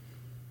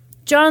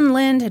 John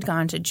Lind had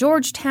gone to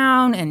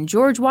Georgetown and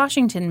George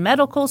Washington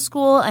Medical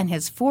School, and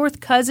his fourth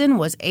cousin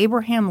was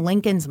Abraham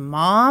Lincoln's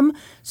mom.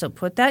 So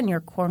put that in your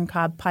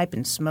corncob pipe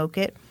and smoke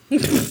it.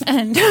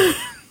 And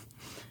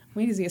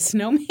wait, is he a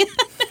snowman?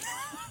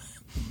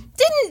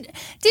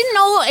 Didn't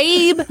old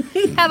Abe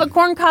have a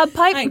corncob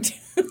pipe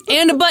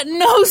and a button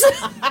nose?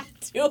 I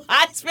do.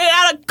 I spit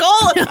out a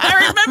coal if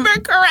I remember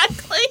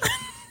correctly.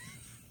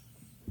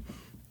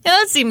 Yeah,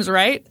 that seems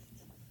right.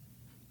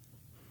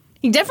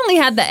 He definitely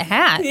had that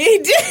hat. He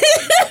did.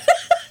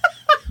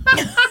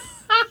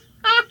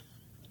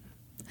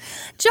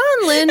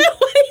 John Lind.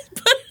 When he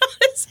put it on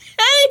his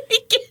head, he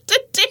get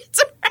to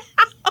dance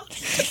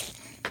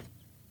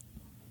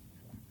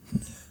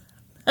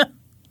around.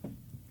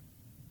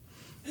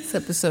 This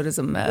episode is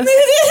a mess.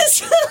 It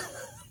is.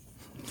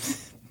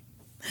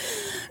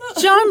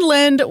 John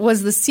Lind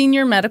was the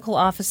senior medical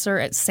officer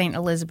at St.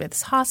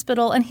 Elizabeth's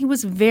Hospital, and he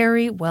was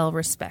very well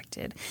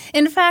respected.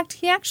 In fact,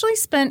 he actually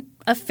spent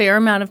a fair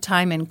amount of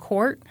time in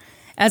court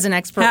as an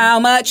expert. How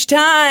much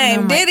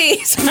time did he?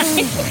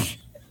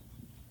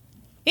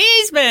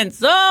 He spent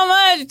so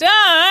much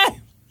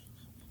time.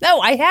 No,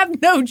 I have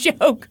no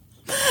joke.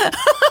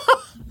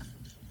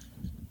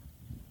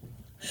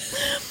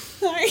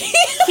 Sorry.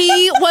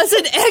 He was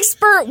an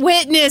expert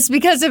witness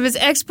because of his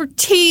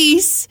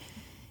expertise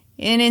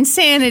in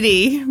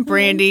insanity,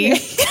 Brandy.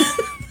 Okay.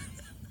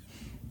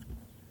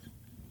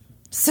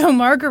 So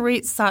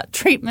Marguerite sought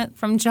treatment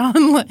from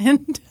John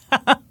Lind.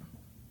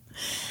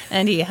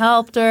 And he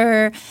helped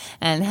her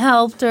and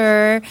helped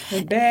her.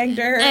 He begged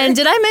her. And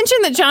did I mention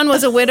that John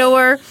was a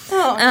widower?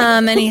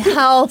 And he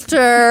helped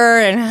her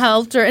and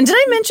helped her. And did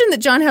I mention that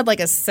John had like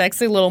a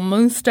sexy little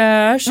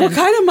mustache? What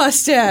kind of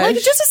mustache? Like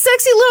just a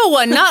sexy little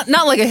one, not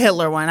like a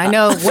Hitler one. I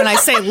know when I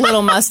say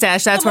little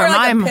mustache, that's more where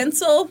like my a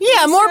pencil.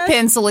 Yeah, more mustache?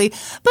 pencily,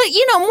 but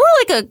you know, more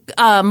like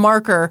a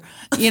marker.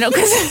 You know,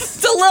 because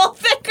It's a little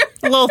thicker.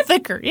 a little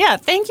thicker. Yeah,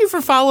 thank you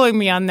for following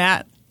me on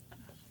that.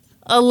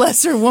 A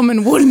lesser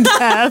woman wouldn't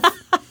have.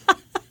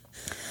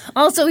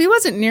 Also, he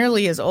wasn't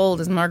nearly as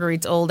old as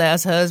Marguerite's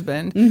old-ass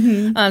husband.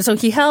 Mm-hmm. So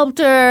he helped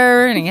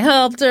her, and he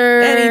helped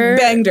her. And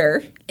he banged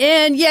her.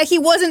 And, yeah, he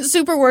wasn't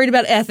super worried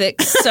about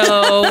ethics.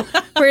 So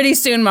pretty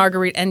soon,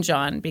 Marguerite and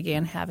John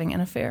began having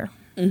an affair.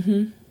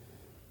 Mm-hmm.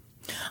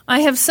 I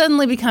have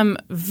suddenly become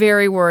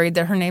very worried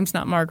that her name's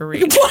not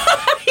Marguerite. Why?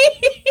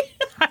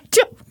 I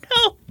don't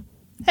know.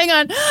 Hang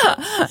on.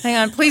 Hang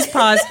on. Please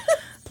pause.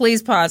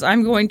 Please pause.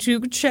 I'm going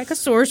to check a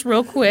source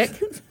real quick.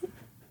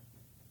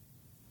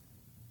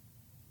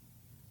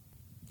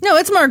 No,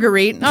 it's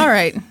Marguerite. All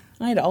right.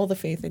 I had all the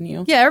faith in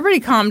you. Yeah, everybody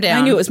calm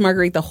down. I knew it was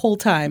Marguerite the whole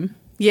time.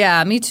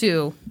 Yeah, me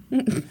too.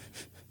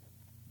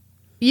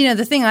 You know,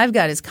 the thing I've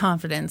got is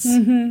confidence.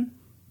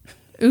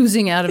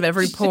 Oozing out of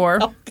every pore.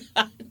 Oh,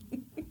 God.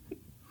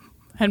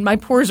 And my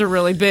pores are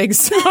really big,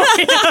 so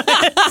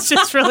it's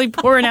just really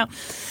pouring out.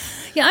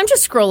 Yeah, I'm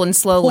just scrolling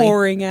slowly.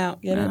 Pouring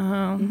out. Get it?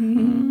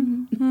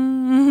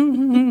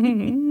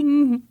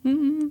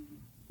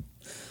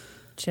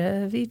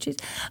 Chevy Chase.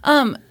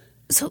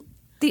 So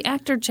the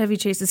actor Chevy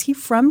Chase, is he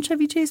from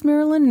Chevy Chase,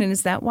 Maryland? And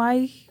is that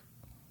why?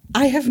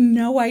 I have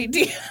no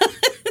idea.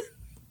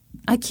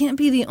 I can't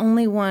be the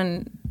only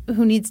one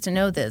who needs to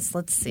know this.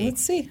 Let's see.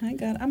 Let's see.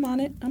 I'm on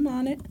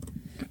it.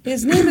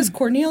 His name is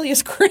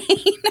Cornelius Crane.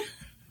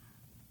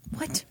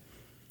 What?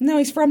 No,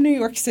 he's from New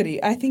York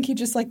City. I think he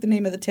just liked the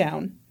name of the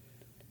town.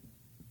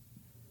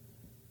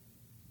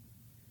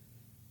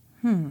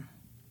 All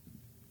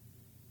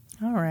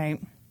right.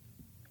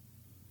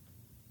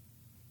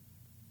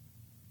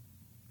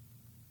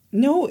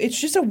 No, it's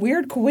just a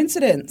weird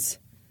coincidence.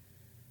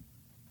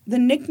 The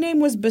nickname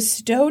was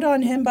bestowed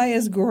on him by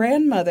his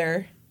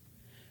grandmother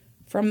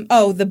from,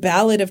 The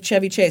Ballad of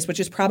Chevy Chase, which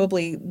is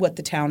probably what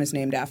the town is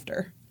named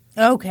after.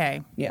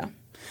 Okay. Yeah.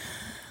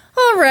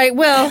 All right.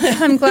 Well,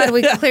 I'm glad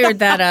we cleared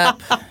that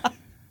up.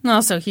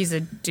 Also, he's a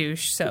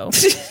douche, so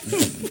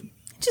I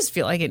just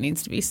feel like it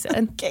needs to be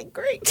said. Okay,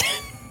 great.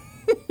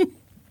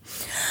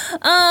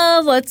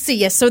 Let's see.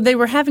 Yes, so they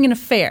were having an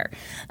affair,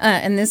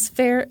 and this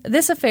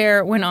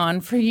affair went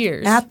on for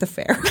years. At the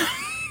fair.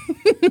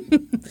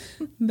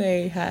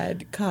 They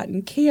had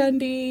cotton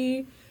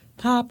candy,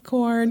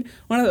 popcorn,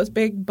 one of those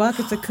big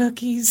buckets of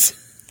cookies.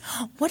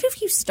 What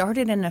if you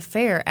started an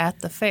affair at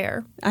the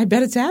fair? I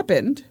bet it's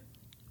happened.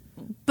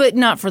 But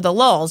not for the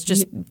lulz,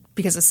 just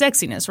because of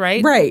sexiness,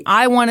 right? Right.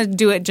 I want to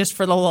do it just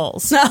for the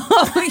lulz.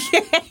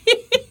 Okay.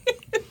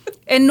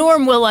 And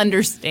Norm will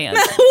understand.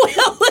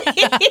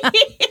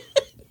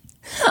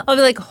 I'll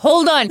be like,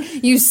 hold on,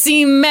 you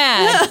seem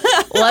mad.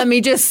 Let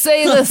me just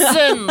say the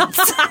sentence.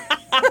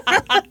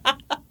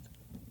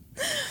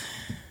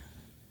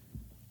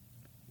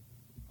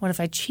 What if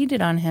I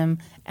cheated on him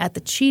at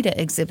the cheetah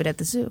exhibit at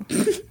the zoo?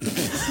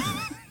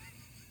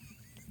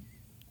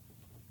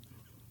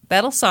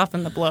 That'll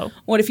soften the blow.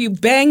 What if you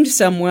banged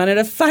someone at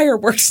a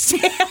fireworks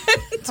stand?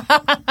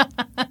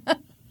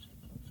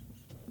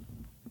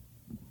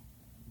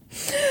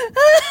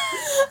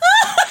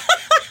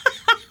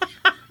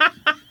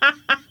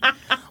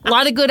 A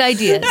lot of good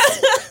ideas.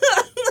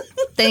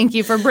 Thank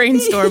you for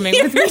brainstorming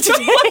with me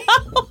today.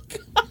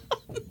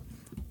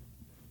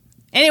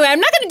 Anyway, I'm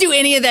not going to do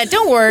any of that.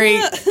 Don't worry.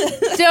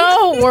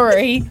 Don't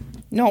worry.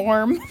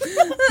 Norm.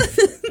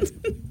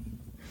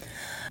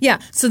 Yeah,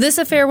 so this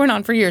affair went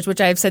on for years, which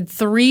I've said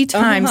 3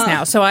 times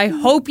now. So I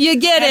hope you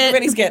get it.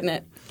 Everybody's getting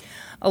it.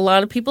 A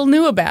lot of people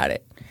knew about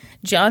it.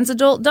 John's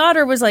adult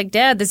daughter was like,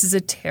 Dad, this is a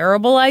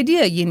terrible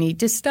idea. You need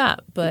to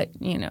stop. But,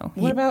 you know.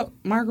 What about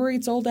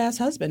Marguerite's old-ass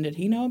husband? Did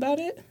he know about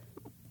it?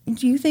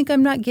 Do you think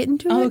I'm not getting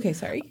to it? Oh, okay,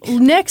 sorry.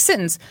 Next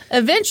sentence.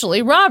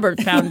 Eventually, Robert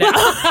found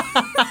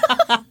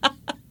out.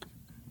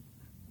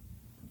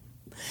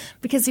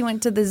 Because he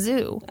went to the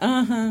zoo.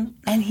 Uh-huh.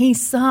 And he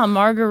saw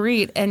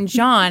Marguerite and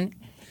John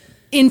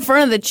in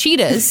front of the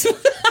cheetahs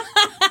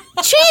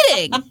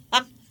cheating.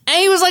 And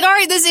he was like, all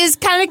right, this is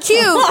kind of cute.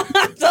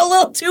 It's a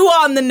little too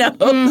on the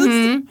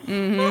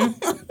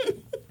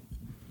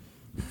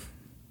nose.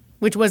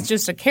 Which was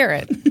just a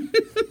carrot. I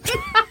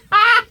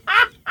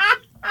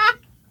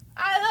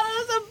thought it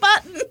was a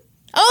button.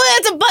 Oh,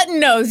 that's a button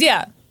nose,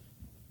 yeah.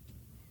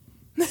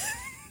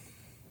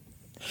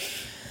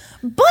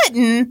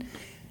 Button?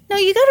 No,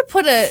 you got to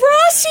put a...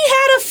 Frosty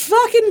had a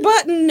fucking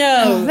button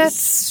nose. Oh, that's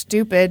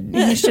stupid.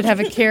 He should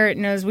have a carrot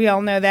nose. We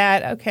all know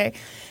that. Okay.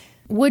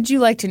 Would you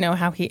like to know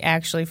how he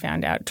actually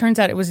found out? Turns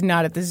out it was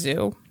not at the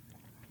zoo.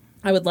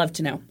 I would love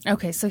to know.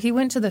 Okay, so he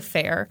went to the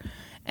fair,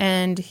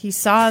 and he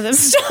saw them...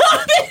 Stop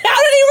it! How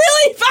did he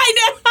really find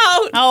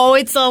out? Oh,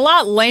 it's a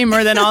lot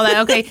lamer than all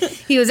that. Okay,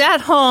 he was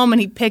at home, and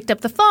he picked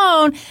up the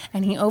phone,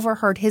 and he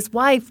overheard his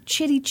wife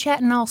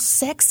chitty-chatting all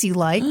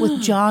sexy-like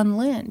with John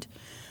Lind.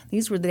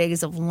 These were the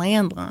days of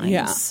landlines.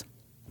 Yeah.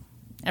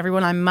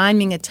 Everyone, I'm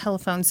miming a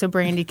telephone so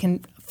Brandy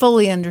can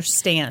fully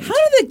understand. How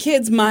do the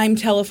kids mime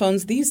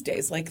telephones these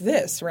days? Like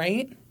this,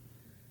 right?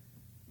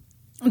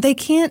 They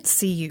can't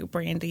see you,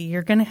 Brandy.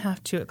 You're going to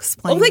have to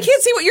explain. Oh, they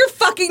can't see what you're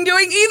fucking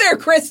doing either,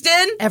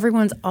 Kristen.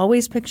 Everyone's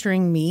always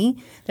picturing me.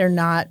 They're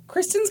not.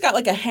 Kristen's got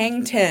like a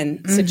hang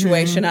 10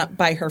 situation up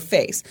by her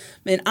face.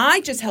 And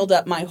I just held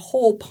up my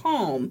whole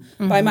palm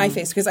by my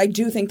face because I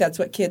do think that's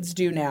what kids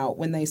do now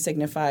when they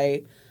signify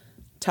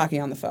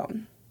talking on the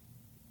phone.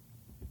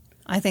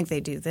 I think they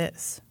do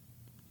this.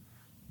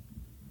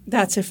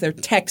 That's if they're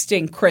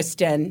texting,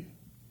 Kristen.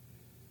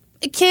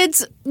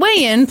 Kids,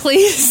 weigh in,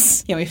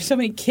 please. Yeah, we have so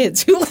many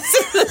kids who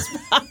listen to this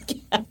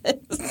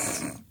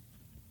podcast.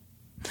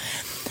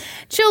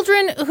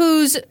 Children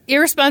whose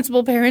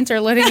irresponsible parents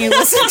are letting you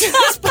listen to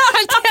this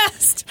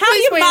podcast. How do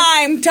you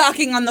mime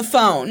talking on the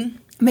phone?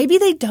 Maybe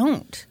they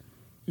don't.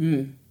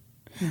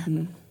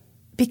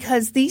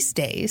 Because these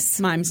days...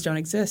 Mimes don't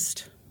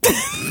exist.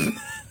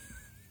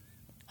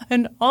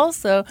 And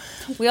also,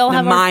 we all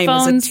have our mime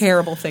phones... is a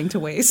terrible thing to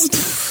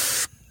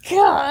waste.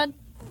 God.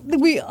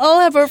 We all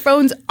have our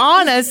phones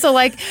on us, so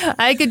like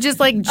I could just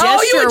like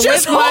gesture you would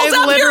just with my hold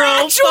up literal your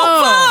actual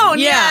phone.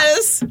 Yeah.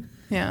 Yes.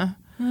 Yeah.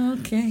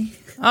 Okay.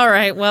 All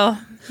right.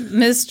 Well,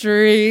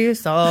 mystery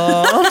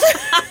solved.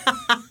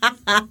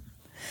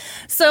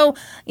 So,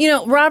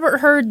 Robert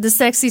heard the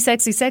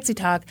sexy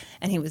talk,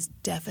 and he was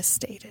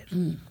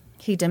devastated.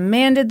 He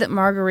demanded that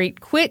Marguerite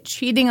quit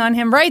cheating on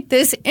him right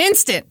this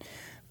instant.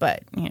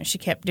 But, she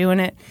kept doing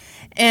it.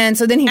 And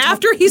so then he...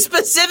 After he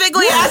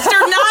specifically asked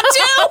her not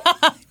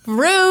to?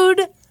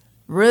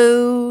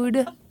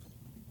 Rude.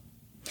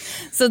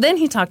 So then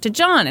he talked to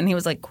John, and he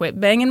was like, quit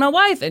banging my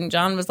wife. And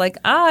John was like,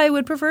 I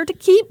would prefer to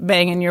keep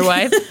banging your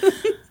wife.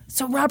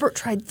 So Robert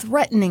tried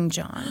threatening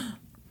John.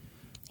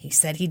 He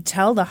said he'd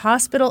tell the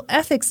hospital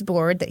ethics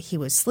board that he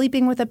was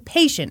sleeping with a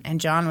patient.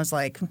 And John was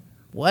like,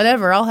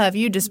 whatever, I'll have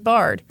you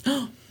disbarred.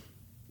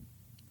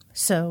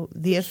 So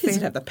the affair... He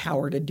doesn't have the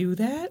power to do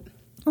that.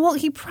 Well,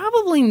 he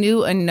probably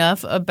knew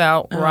enough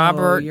about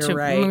Robert you're to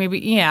right. maybe.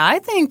 Yeah, I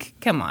think.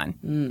 Come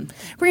on,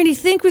 Brandy,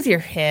 think with your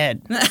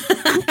head.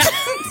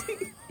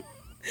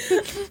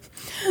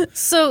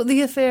 So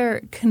the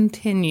affair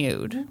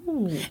continued,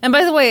 and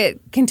by the way,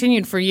 it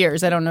continued for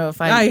years. I don't know if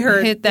I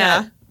hit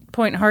that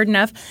point hard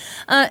enough.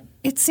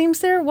 It seems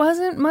there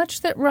wasn't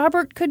much that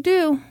Robert could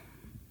do.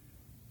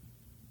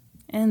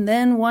 And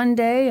then one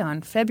day,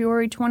 on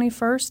February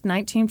 21st,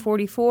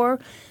 1944.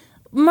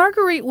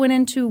 Marguerite went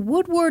into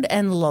Woodward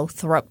and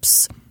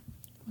Lothrop's.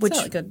 Which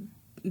is that like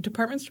a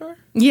department store?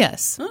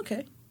 Yes.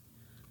 Okay.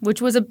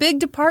 which was a big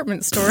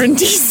department store in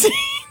D.C.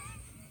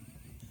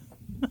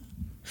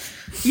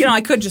 You know,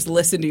 I could just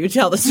listen to you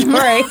tell the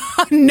story.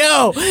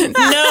 No,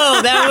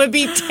 that would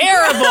be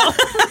terrible.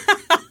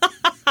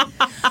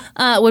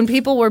 When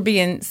people were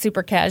being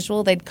super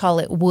casual, they'd call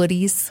it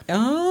Woody's.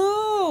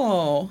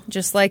 Oh.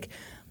 Just like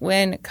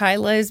when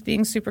Kyla is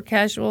being super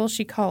casual,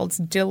 she calls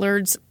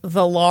Dillard's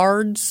the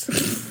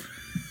Lards.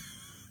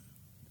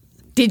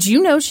 Did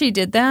you know she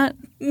did that?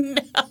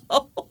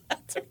 No,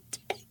 that's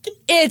ridiculous.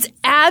 It's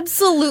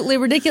absolutely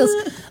ridiculous.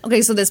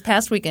 Okay, so this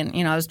past weekend,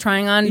 I was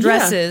trying on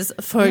dresses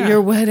for your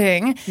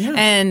wedding,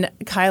 and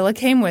Kyla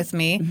came with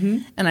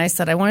me, and I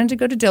said I wanted to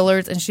go to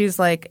Dillard's, and she's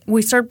like,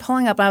 we started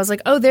pulling up, and I was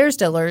like, oh, there's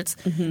Dillard's,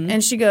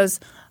 and she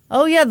goes,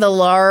 oh, yeah, the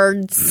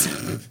Lards.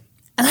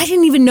 And I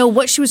didn't even know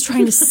what she was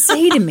trying to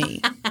say to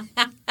me.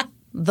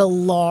 The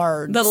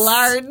Lards. The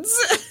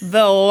Lards.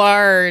 The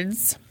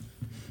Lards.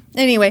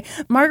 Anyway,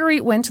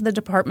 Marguerite went to the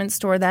department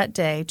store that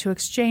day to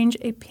exchange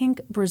a pink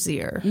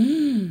brassiere.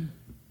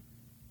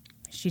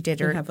 She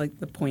did her. Have like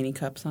the pointy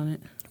cups on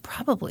it.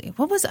 Probably.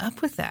 What was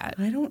up with that?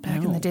 I don't know.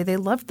 Back in the day, they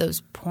loved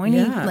those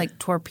pointy, like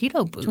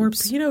torpedo boobs.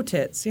 Torpedo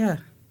tits, yeah.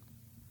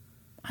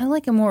 I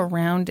like a more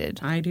rounded.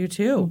 I do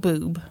too.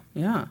 Boob.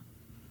 Yeah.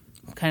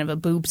 I'm kind of a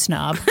boob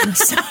snob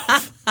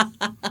myself.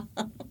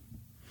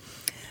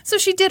 So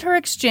she did her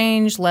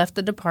exchange, left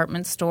the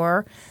department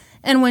store.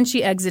 And when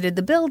she exited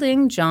the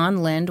building, John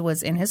Lind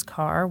was in his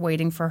car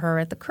waiting for her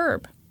at the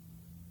curb.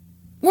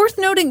 Worth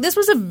noting, this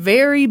was a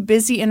very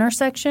busy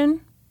intersection.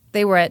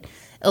 They were at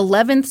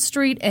 11th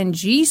Street and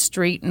G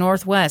Street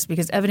Northwest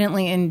because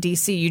evidently in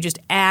D.C. you just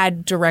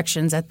add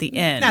directions at the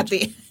end. At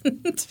the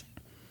end.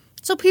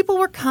 So people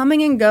were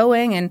coming and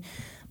going, and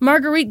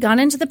Marguerite got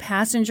into the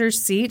passenger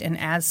seat, and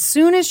as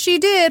soon as she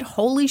did,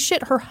 holy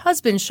shit, her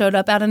husband showed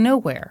up out of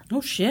nowhere.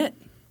 Oh, shit.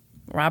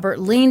 Robert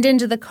leaned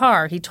into the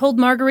car. He told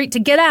Marguerite to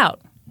get out.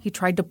 He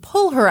tried to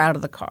pull her out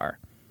of the car.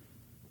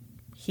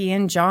 He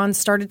and John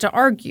started to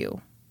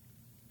argue.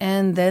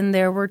 And then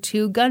there were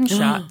 2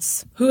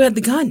 gunshots. Who had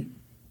the gun?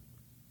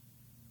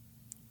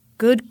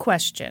 Good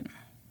question.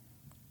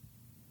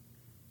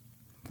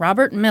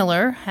 Robert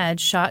Miller had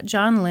shot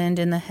John Lind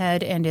in the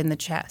head and in the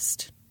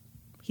chest.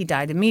 He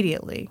died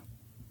immediately.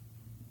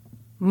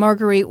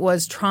 Marguerite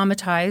was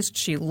traumatized.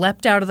 She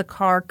leapt out of the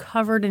car,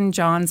 covered in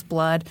John's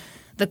blood.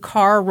 The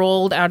car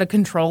rolled out of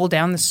control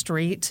down the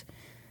street.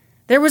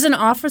 There was an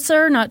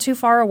officer not too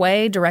far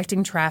away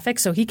directing traffic,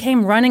 so he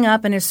came running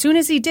up, and as soon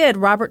as he did,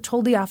 Robert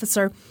told the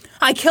officer,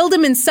 I killed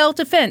him in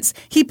self-defense.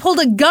 He pulled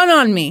a gun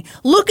on me.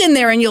 Look in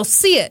there and you'll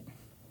see it.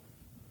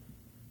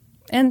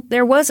 And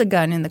there was a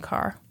gun in the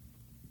car.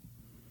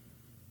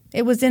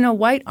 It was in a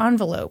white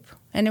envelope,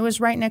 and it was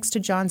right next to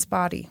John's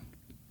body.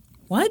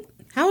 What?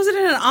 How is it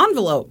in an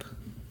envelope?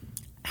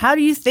 How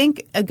do you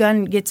think a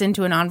gun gets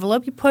into an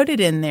envelope? You put it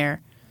in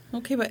there.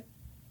 Okay, but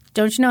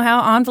don't you know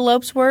how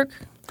envelopes work?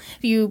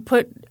 You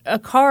put a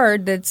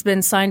card that's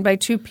been signed by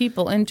 2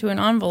 people into an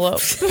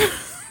envelope.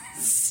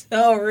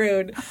 So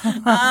rude.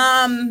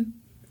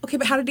 Okay,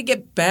 but how did it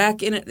get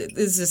back in it?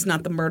 Is this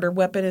not the murder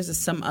weapon? Is this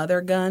some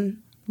other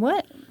gun?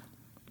 What?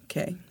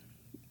 Okay.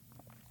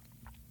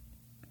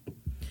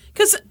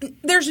 Because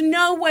there's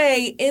no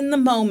way in the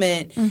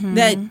moment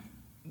that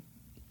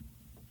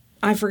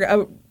I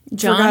forgot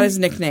his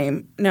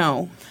nickname.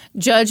 No.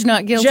 Judge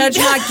not guilty. Judge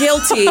not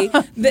guilty.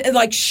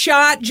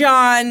 Shot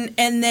John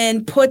and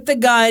then put the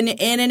gun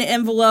in an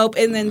envelope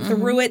and then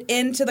threw it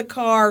into the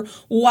car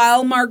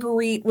while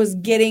Marguerite was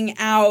getting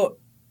out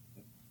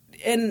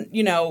in,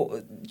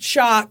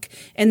 shock,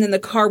 and then the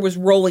car was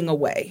rolling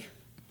away.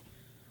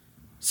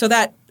 So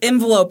that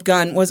envelope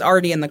gun was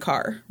already in the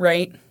car,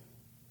 right?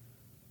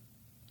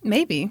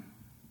 Maybe.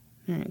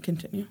 All right,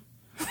 continue.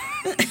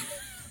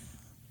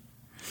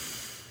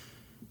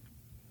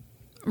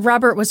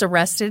 Robert was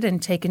arrested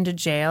and taken to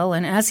jail,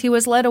 and as he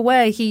was led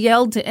away, he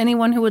yelled to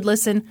anyone who would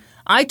listen,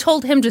 I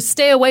told him to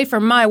stay away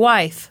from my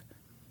wife.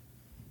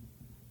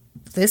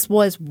 This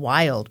was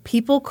wild.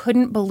 People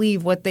couldn't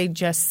believe what they'd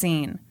just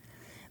seen.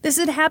 This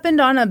had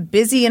happened on a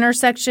busy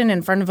intersection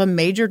in front of a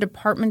major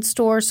department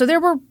store, so there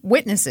were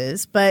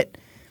witnesses, but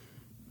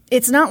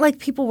it's not like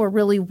people were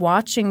really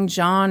watching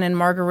John and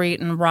Marguerite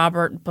and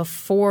Robert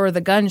before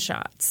the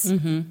gunshots.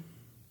 Mm-hmm.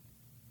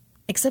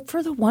 Except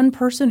for the one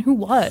person who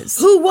was.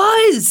 Who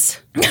was?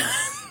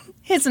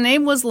 His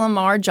name was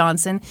Lamar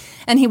Johnson,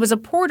 and he was a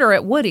porter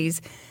at Woody's,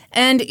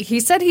 and he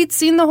said he'd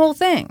seen the whole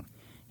thing.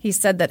 He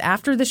said that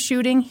after the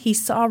shooting, he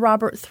saw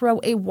Robert throw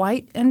a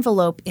white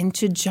envelope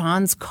into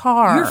John's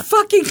car. You're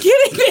fucking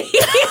kidding me.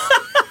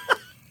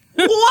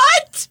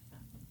 What?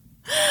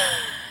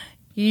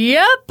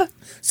 Yep.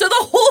 So the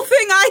whole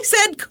thing I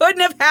said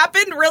couldn't have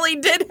happened really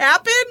did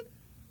happen?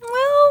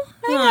 Well,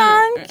 hang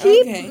on.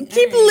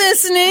 Keep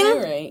listening.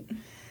 All right.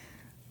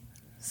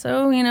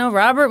 So,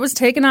 Robert was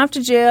taken off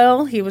to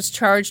jail. He was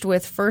charged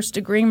with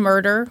first-degree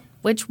murder,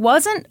 which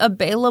wasn't a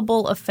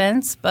bailable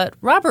offense, but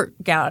Robert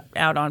got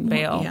out on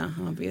bail. Yeah,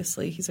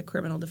 obviously. He's a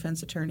criminal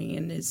defense attorney,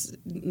 and his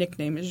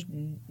nickname is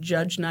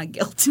Judge Not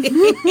Guilty.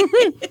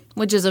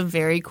 Which is a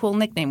very cool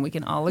nickname. We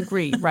can all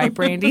agree. Right,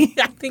 Brandy?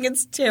 I think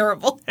it's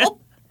terrible.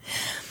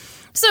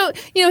 So,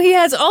 he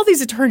has all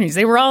these attorneys.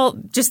 They were all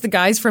just the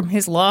guys from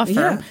his law firm.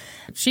 Yeah.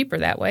 Cheaper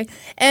that way.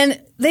 And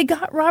they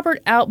got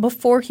Robert out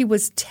before he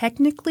was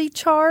technically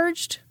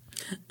charged.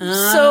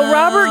 So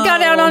Robert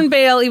got out on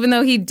bail, even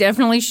though he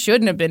definitely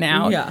shouldn't have been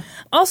out. Yeah.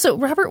 Also,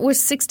 Robert was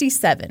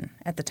 67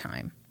 at the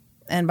time.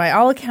 And by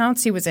all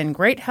accounts, he was in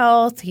great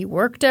health. He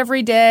worked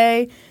every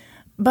day.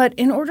 But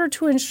in order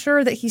to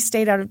ensure that he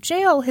stayed out of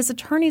jail, his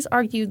attorneys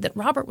argued that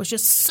Robert was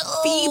just so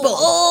Feeble.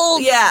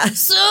 old, Yeah.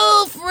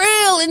 so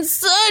frail, in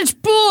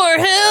such poor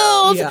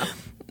health, Yeah.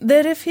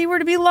 that if he were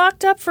to be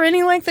locked up for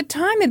any length of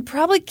time, it'd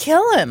probably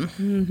kill him.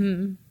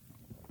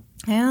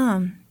 Mm-hmm.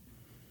 Yeah.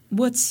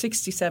 What's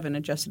 67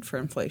 adjusted for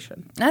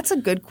inflation? That's a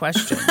good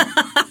question.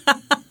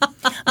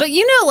 But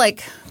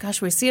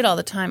gosh, we see it all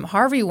the time.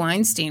 Harvey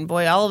Weinstein,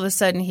 boy, all of a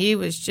sudden he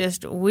was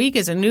just weak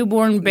as a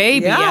newborn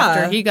baby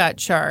after he got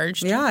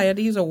charged. Yeah, I had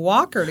to use a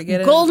walker to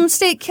get Golden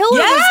State Killer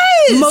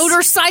was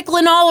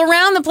motorcycling all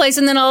around the place,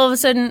 and then all of a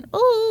sudden,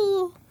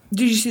 ooh.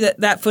 Did you see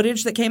that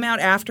footage that came out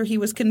after he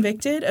was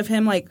convicted of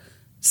him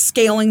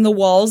scaling the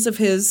walls of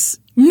his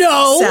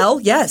cell?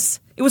 Yes.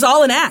 It was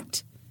all an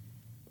act.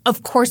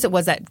 Of course it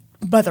was that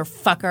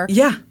motherfucker.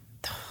 Yeah.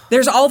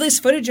 There's all this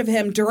footage of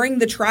him during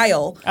the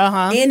trial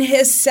in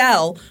his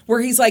cell where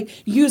he's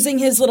using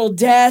his little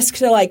desk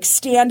to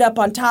stand up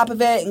on top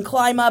of it and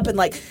climb up and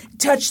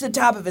touch the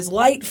top of his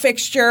light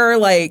fixture.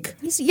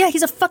 He's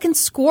a fucking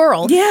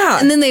squirrel. Yeah.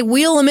 And then they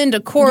wheel him into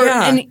court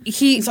and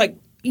he's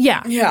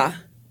yeah. Yeah.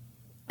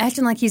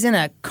 Acting like he's in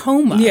a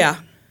coma. Yeah.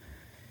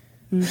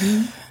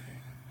 Mm-hmm.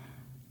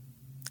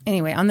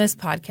 Anyway, on this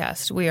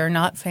podcast, we are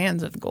not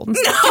fans of the Golden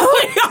State. No,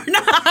 we are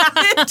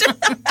not.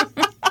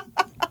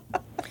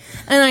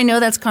 And I know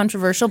that's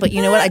controversial, but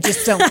you know what? I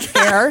just don't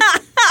care.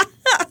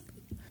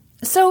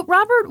 So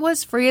Robert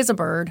was free as a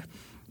bird,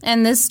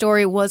 and this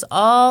story was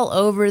all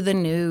over the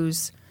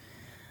news.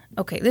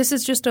 Okay, this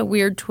is just a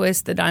weird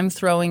twist that I'm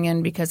throwing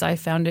in because I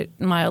found it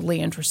mildly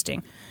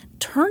interesting.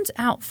 Turns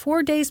out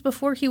 4 days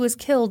before he was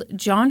killed,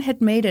 John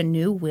had made a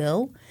new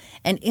will,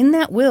 and in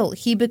that will,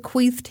 he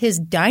bequeathed his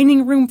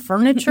dining room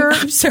furniture.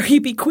 I'm sorry, he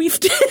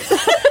bequeathed it.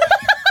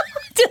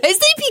 Did I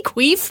say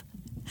bequeath?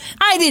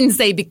 I didn't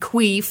say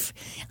bequeath.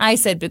 I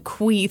said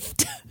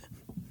bequeathed.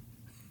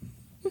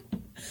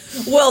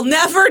 We'll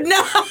never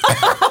know.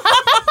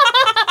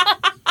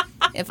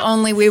 If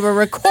only we were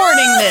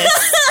recording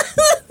this.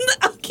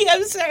 Okay,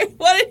 I'm sorry.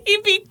 What did he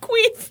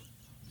bequeath?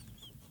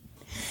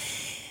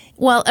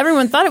 Well,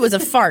 everyone thought it was a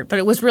fart, but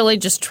it was really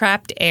just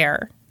trapped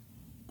air.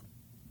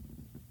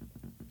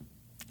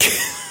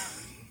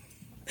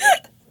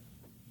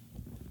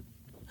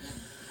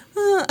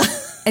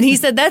 And he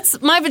said,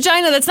 "That's my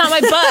vagina, that's not my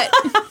butt."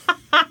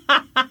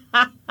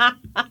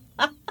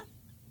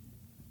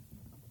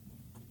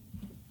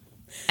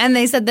 And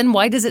they said, "Then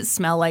why does it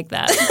smell like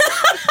that?"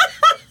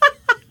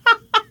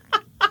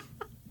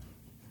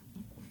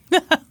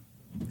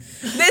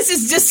 This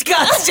is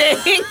disgusting.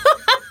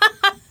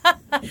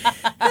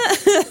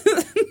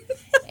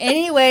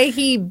 Anyway,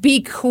 he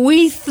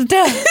bequeathed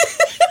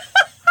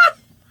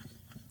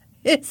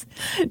his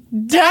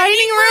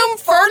dining room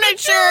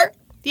furniture.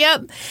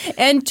 Yep.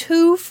 And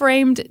 2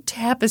 framed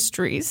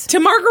tapestries. To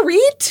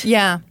Marguerite?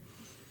 Yeah.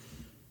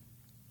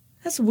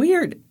 That's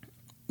weird.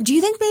 Do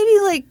you think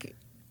maybe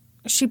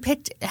she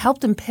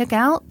helped him pick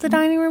out the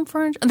dining room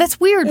furniture?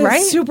 That's weird,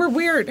 right? It's super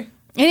weird.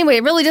 Anyway,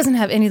 it really doesn't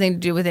have anything to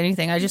do with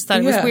anything. I just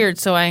thought it was weird,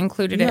 so I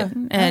included it.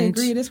 And I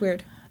agree. It is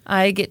weird.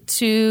 I get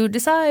to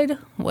decide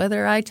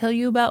whether I tell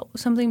you about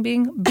something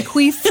being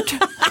bequeathed.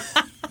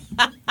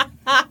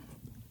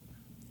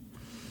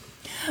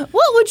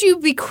 What would you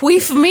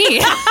bequeath me?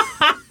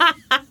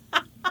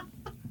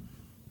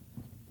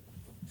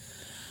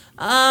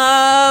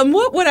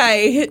 What would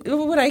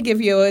I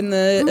give you in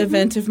the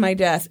event of my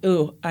death?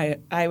 Ooh,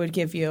 I would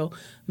give you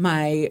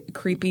my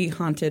creepy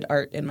haunted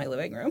art in my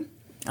living room.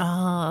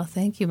 Oh,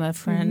 thank you, my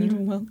friend.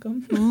 You're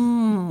welcome.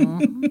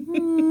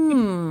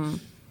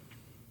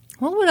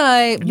 What would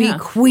I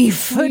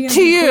bequeath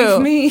to you?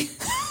 Me.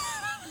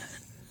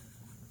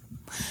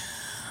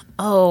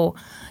 Oh,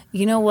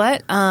 you know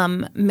what?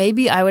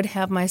 Maybe I would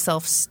have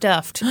myself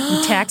stuffed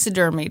and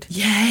taxidermied.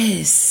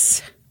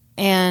 Yes.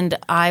 And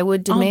I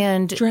would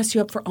demand... I'll dress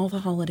you up for all the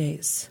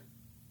holidays.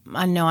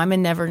 No, I'm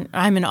an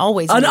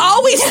always An nude.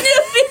 always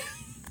nude.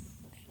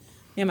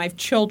 And I have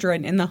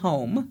children in the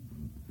home.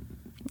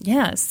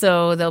 Yeah,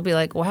 so they'll be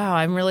like, wow,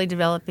 I'm really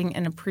developing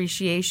an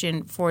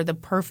appreciation for the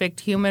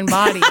perfect human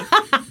body.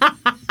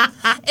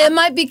 It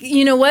might be,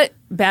 you know what?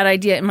 Bad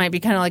idea. It might be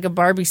kind of like a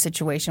Barbie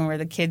situation where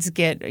the kids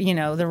get,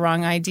 the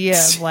wrong idea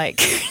of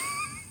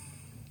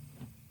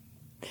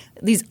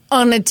these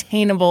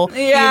unattainable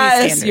beauty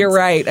standards. You're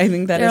right. I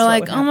think They're is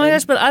like, what would oh my happen.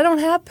 gosh, but I don't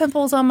have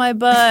pimples on my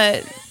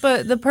butt.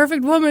 But the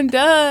perfect woman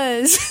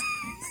does.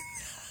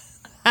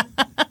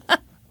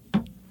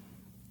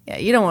 Yeah,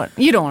 you don't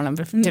want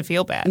them to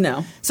feel bad.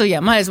 No. So yeah,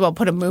 might as well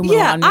put a moo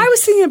Yeah, on. I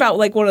was thinking about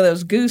like one of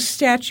those goose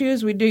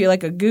statues. We do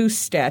like a goose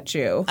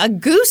statue. A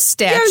goose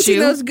statue. You ever seen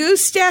those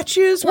goose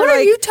statues? What where, are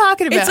like, you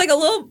talking about? It's like a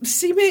little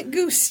cement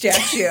goose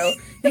statue.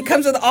 It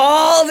comes with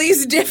all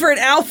these different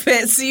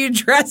outfits, so you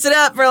dress it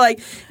up for like,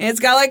 and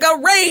it's got like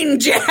a rain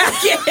jacket,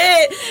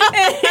 and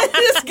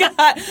it's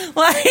got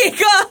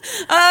like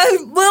a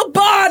little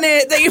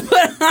bonnet that you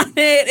put on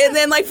it, and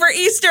then like for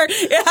Easter,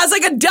 it has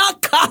like a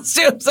duck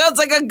costume, so it's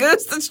like a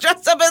goose that's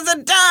dressed up as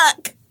a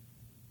duck.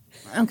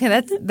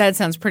 Okay, that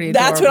sounds pretty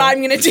adorable. That's what I'm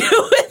going to do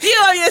with you.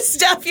 I'm going to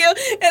stuff you, and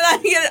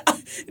I'm going to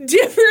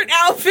different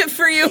outfit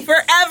for you for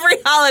every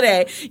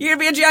holiday. You're going to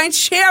be a giant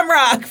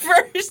shamrock for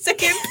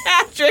St.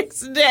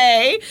 Patrick's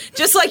Day,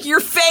 just like your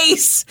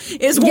face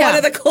is one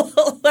of the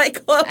clothes.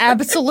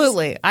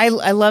 Absolutely. I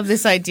love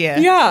this idea.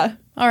 Yeah.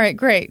 All right,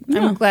 great.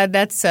 Yeah. I'm glad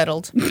that's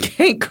settled.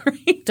 Okay,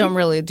 great. Don't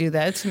really do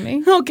that to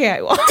me. Okay,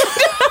 I won't.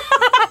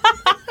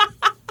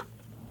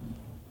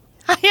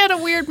 I had a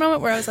weird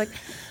moment where I was like,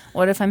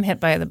 what if I'm hit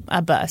by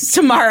a bus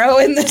tomorrow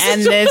and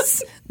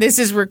this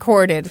is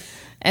recorded,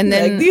 and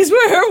then like, these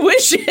were her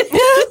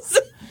wishes.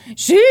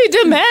 She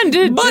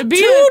demanded but to be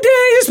 2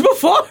 days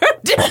before her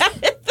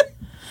death.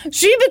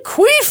 She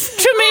bequeathed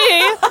to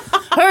me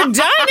her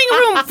dining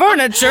room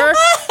furniture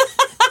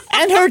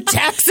and her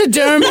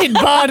taxidermied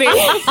body.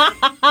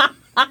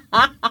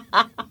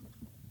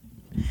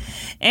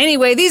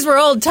 Anyway, these were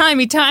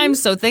old-timey times,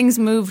 so things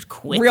moved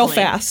quickly. Real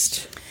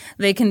fast.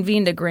 They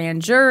convened a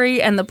grand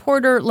jury, and the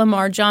porter,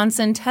 Lamar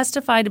Johnson,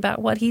 testified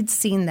about what he'd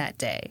seen that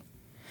day.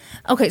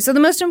 Okay, so the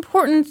most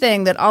important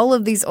thing that all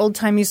of these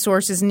old-timey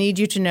sources need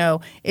you to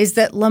know is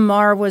that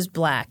Lamar was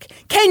black.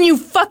 Can you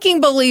fucking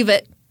believe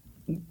it?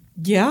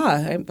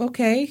 Yeah,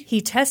 okay.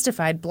 He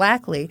testified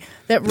blackly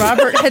that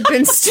Robert had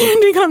been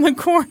standing on the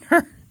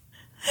corner,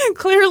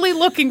 clearly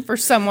looking for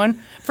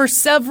someone for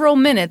several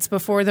minutes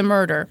before the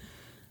murder.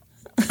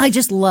 I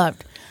just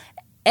loved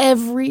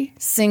every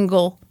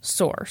single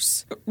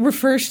source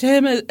refers to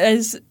him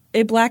as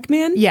a black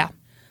man? Yeah.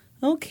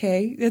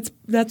 Okay.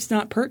 That's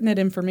not pertinent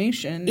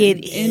information in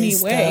any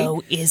way.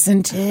 Though,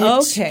 isn't it?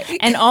 Okay.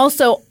 And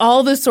also,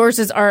 all the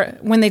sources are,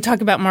 when they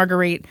talk about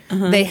Marguerite,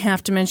 they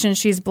have to mention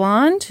she's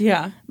blonde.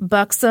 Yeah.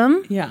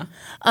 Buxom. Yeah.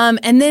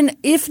 And then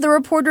if the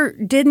reporter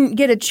didn't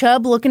get a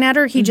chub looking at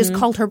her, he just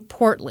called her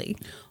portly.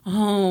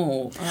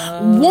 Oh.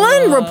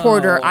 One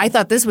reporter, I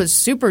thought this was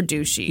super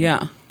douchey.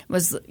 Yeah.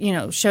 Was,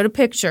 showed a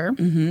picture.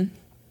 Mm-hmm.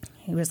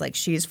 He was like,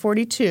 she's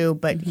 42,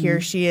 but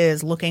here she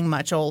is looking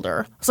much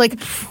older. I was like,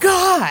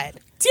 God.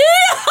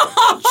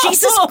 Damn!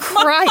 Jesus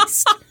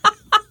Christ.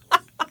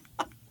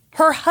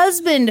 Her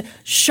husband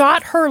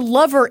shot her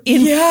lover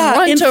in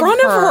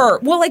front of her.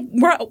 Well, like,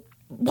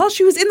 while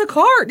she was in the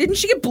car. Didn't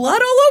she get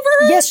blood all over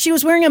her? Yes, she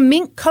was wearing a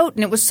mink coat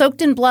and it was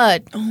soaked in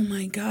blood. Oh,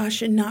 my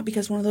gosh. And not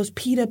because one of those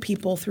PETA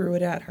people threw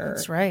it at her.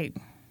 That's right.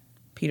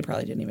 PETA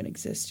probably didn't even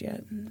exist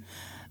yet.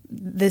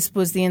 This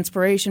was the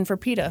inspiration for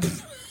PETA.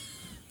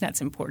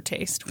 That's in poor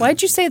taste.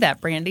 Why'd you say that,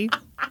 Brandy?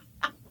 But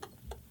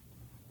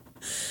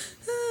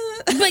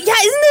yeah,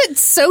 isn't it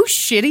so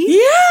shitty?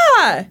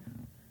 Yeah.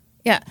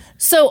 Yeah.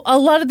 So a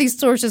lot of these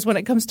sources, when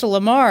it comes to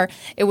Lamar,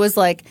 it was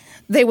like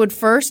they would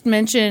first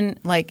mention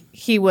like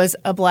he was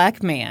a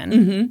black man.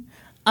 Mm-hmm.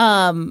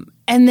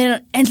 And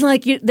then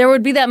there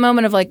would be that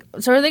moment of like,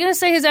 so are they going to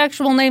say his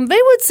actual name? They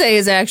would say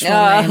his actual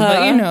name,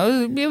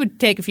 but it would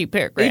take a few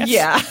paragraphs.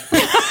 Yeah.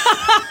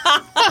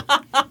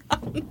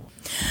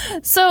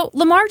 So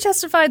Lamar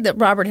testified that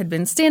Robert had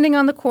been standing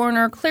on the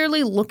corner,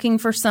 clearly looking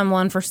for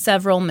someone for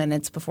several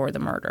minutes before the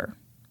murder.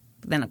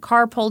 Then a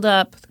car pulled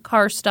up, the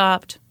car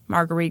stopped,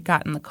 Marguerite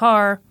got in the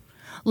car.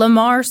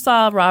 Lamar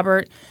saw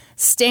Robert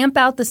stamp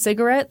out the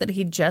cigarette that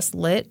he'd just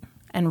lit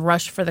and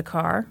rush for the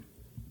car.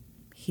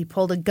 He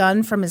pulled a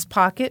gun from his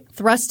pocket,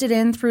 thrust it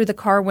in through the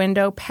car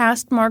window,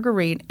 past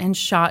Marguerite, and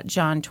shot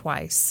John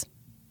twice.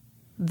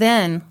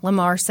 Then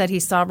Lamar said he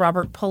saw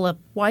Robert pull a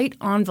white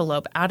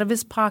envelope out of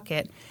his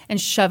pocket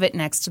and shove it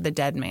next to the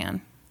dead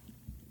man.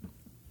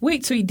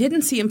 Wait, so he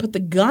didn't see him put the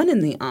gun in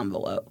the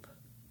envelope?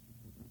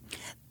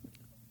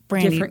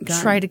 Brandy,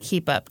 try to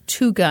keep up.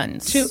 2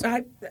 guns.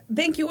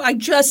 Thank you. I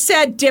just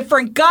said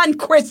different gun,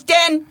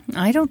 Kristen.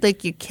 I don't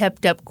think you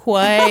kept up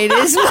quite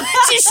as much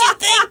as you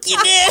think you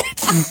did.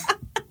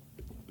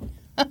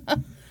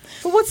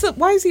 But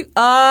why is he?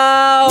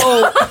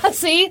 Oh.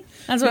 See?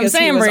 That's what because I'm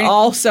saying, he was Brandy.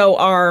 also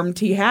armed.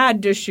 He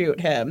had to shoot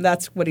him.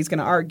 That's what he's going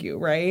to argue,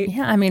 right?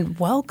 Yeah, I mean,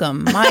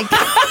 welcome. My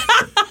God.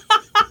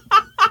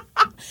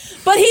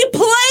 But he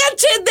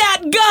planted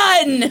that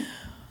gun.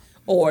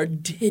 Or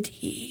did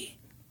he?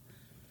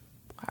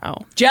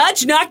 Wow.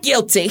 Judge, not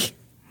guilty.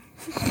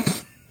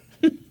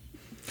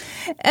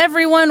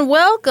 Everyone,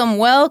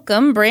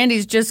 welcome.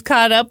 Brandy's just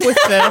caught up with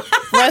the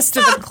rest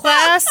of the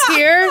class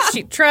here.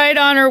 She tried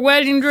on her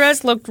wedding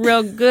dress, looked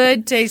real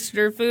good, tasted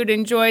her food,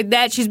 enjoyed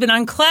that. She's been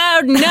on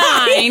cloud 9.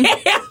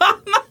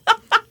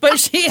 But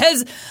she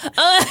has,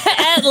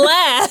 at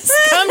last,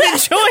 come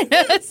to join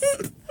us.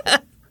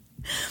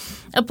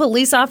 A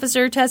police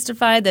officer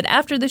testified that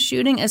after the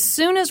shooting, as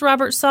soon as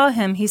Robert saw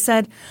him, he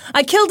said,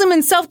 "I killed him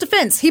in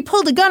self-defense. He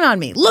pulled a gun on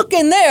me. Look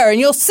in there and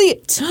you'll see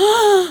it."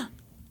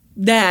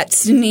 That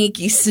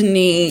sneaky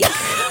sneak.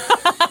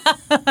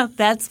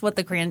 That's what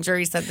the grand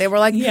jury said. They were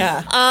like,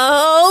 Yeah.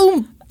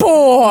 "Oh,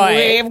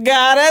 boy. We've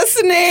got a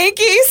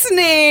sneaky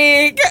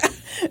sneak.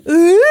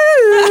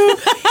 Ooh."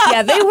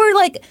 Yeah, they were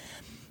like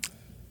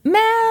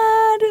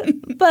mad,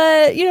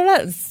 but,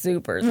 not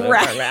super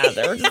mad.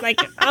 They were just like,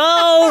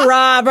 "Oh,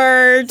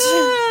 Robert."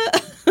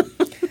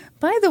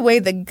 By the way,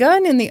 the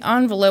gun in the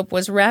envelope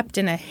was wrapped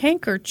in a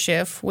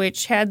handkerchief,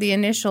 which had the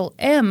initial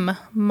M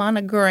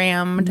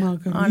monogrammed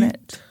on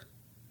it.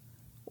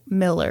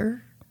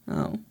 Miller.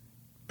 Oh.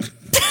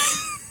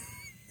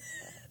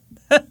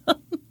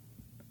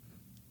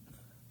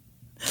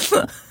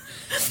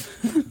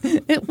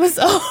 It was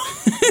all...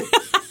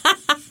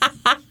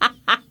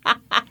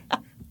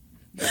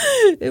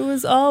 It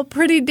was all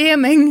pretty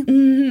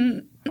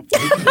damning.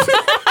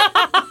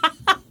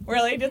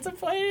 Really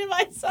disappointed in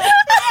myself.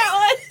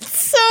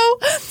 So,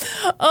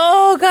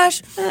 oh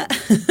gosh.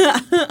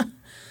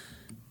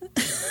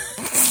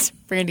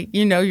 Brandy,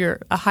 you're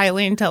a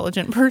highly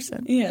intelligent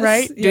person, Yes,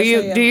 right? yes, Do you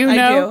I am. do you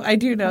know? I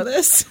do know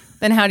this.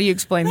 Then how do you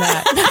explain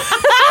that?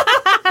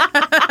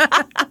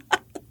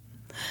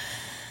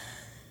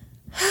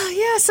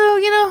 Yeah, so,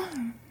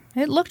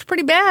 it looked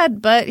pretty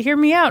bad, but hear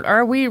me out.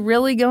 Are we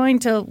really going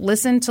to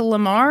listen to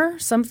Lamar?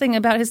 Something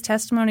about his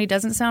testimony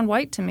doesn't sound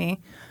white to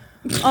me.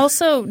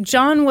 Also,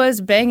 John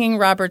was banging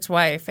Robert's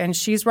wife, and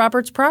she's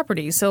Robert's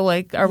property. So,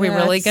 are we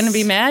really going to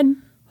be mad?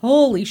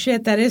 Holy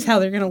shit, that is how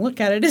they're going to look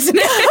at it, isn't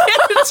it?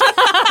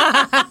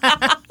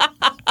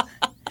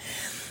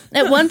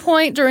 At one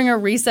point during a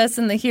recess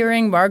in the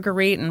hearing,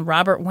 Marguerite and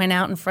Robert went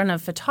out in front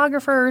of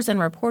photographers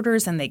and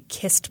reporters, and they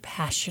kissed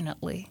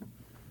passionately.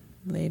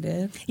 They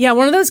did. Yeah,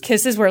 one of those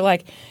kisses where,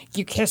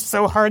 you kiss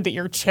so hard that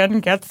your chin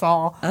gets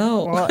all...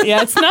 Oh. Well,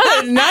 yeah, it's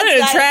not an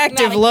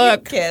attractive not a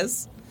look. cute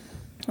kiss.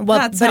 Well,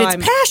 That's but how it's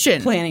I'm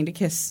passion. Planning to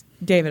kiss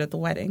David at the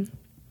wedding.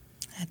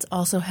 That's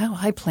also how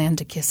I plan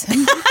to kiss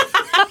him.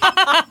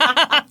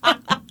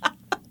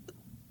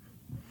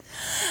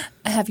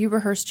 Have you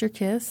rehearsed your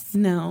kiss?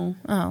 No.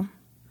 Oh.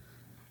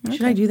 Okay.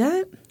 Should I do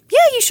that?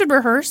 Yeah, you should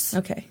rehearse.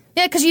 Okay.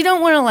 Yeah, because you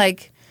don't want to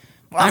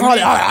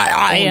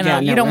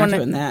you don't want to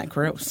doing that.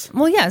 Gross.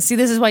 Well, yeah. See,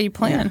 this is why you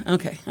plan. Yeah.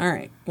 Okay. All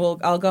right. Well,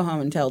 I'll go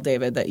home and tell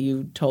David that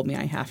you told me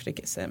I have to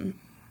kiss him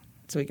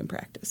so we can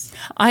practice.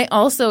 I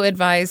also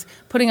advise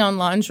putting on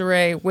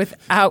lingerie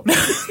without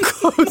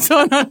clothes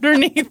on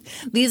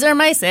underneath. These are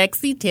my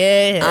sexy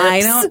tits.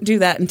 I don't do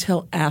that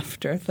until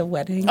after the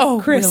wedding.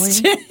 Oh,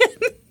 Kristen. really?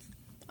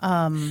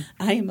 I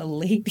am a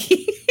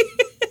lady.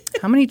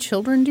 How many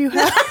children do you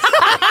have?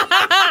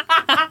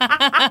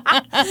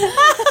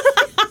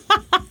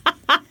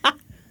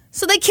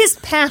 So they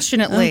kissed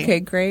passionately. Okay,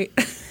 great.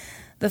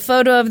 The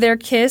photo of their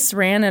kiss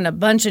ran in a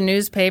bunch of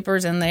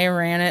newspapers, and they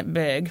ran it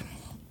big.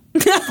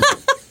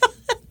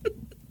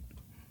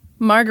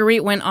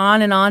 Marguerite went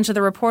on and on to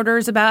the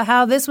reporters about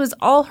how this was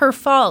all her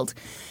fault.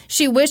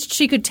 She wished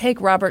she could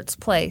take Robert's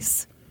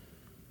place.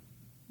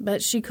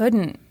 But she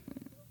couldn't.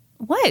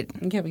 What?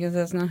 Yeah, because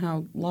that's not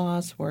how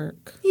laws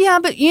work. Yeah,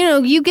 but,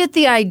 you get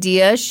the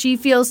idea. She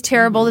feels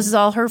terrible. This is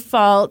all her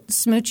fault.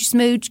 Smoochy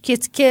smooch,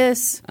 kiss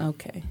kiss.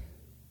 Okay.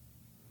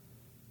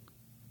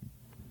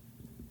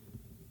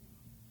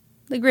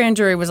 The grand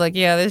jury was like,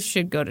 yeah, this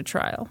should go to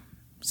trial.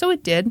 So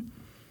it did.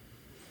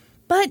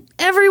 But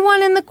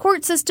everyone in the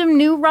court system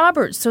knew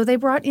Robert, so they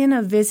brought in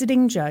a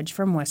visiting judge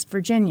from West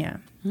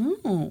Virginia.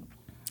 Oh.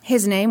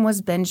 His name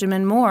was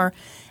Benjamin Moore,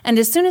 and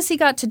as soon as he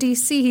got to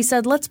D.C., he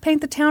said, let's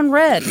paint the town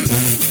red.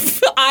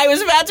 I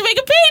was about to make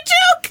a paint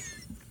joke.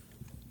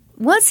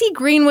 Was he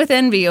green with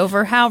envy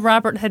over how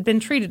Robert had been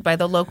treated by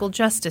the local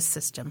justice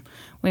system?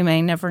 We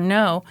may never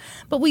know.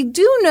 But we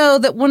do know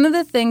that one of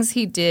the things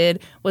he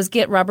did was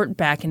get Robert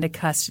back into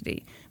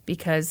custody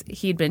because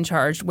he'd been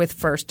charged with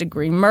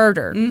first-degree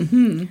murder.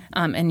 Mm-hmm.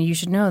 And you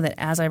should know that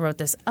as I wrote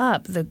this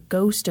up, the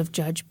ghost of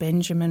Judge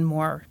Benjamin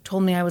Moore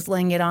told me I was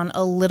laying it on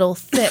a little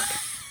thick.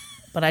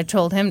 But I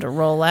told him to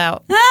roll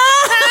out.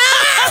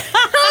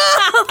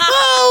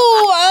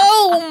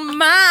 Oh,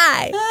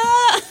 my.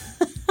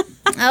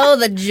 Oh,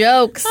 the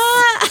jokes.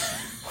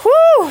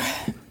 Whew.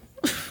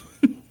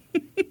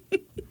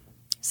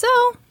 So,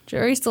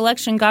 jury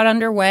selection got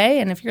underway,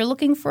 and if you're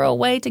looking for a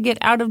way to get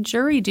out of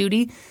jury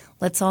duty,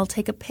 let's all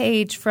take a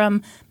page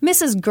from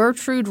Mrs.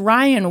 Gertrude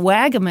Ryan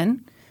Wagaman,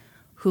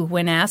 who,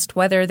 when asked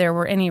whether there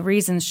were any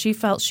reasons she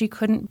felt she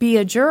couldn't be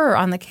a juror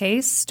on the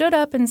case, stood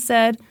up and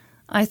said,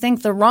 I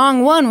think the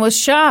wrong one was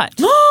shot.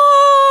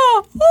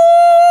 Oh,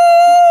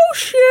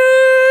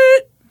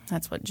 shit.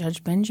 That's what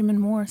Judge Benjamin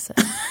Moore said.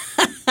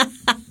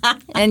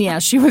 And yeah,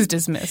 she was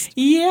dismissed.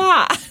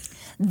 Yeah.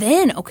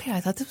 Then, okay, I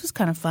thought this was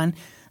kind of fun.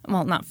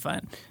 Well, not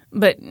fun,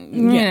 but,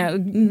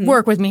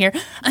 work with me here.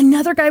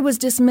 Another guy was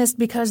dismissed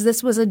because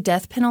this was a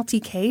death penalty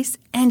case,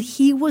 and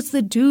he was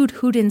the dude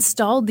who'd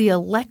installed the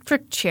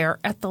electric chair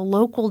at the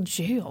local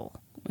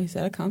jail. Is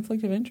that a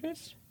conflict of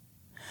interest?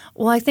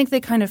 Well, I think they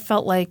kind of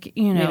felt like,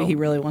 Maybe he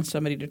really wants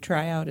somebody to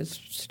try out his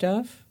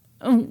stuff.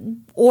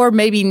 Or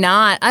maybe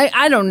not.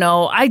 I don't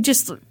know.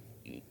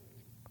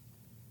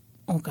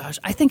 Oh, gosh.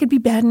 I think it'd be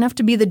bad enough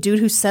to be the dude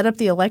who set up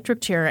the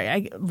electric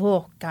chair.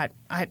 Oh, God.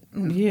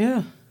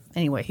 Yeah.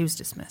 Anyway, he was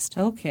dismissed.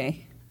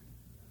 Okay.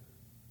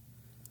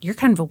 You're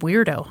kind of a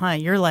weirdo, huh?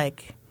 You're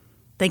like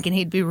thinking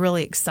he'd be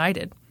really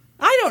excited.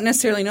 I don't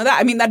necessarily know that.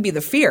 I mean, that'd be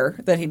the fear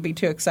that he'd be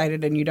too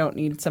excited and you don't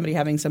need somebody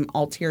having some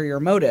ulterior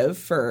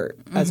motive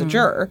as a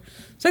juror.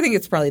 So I think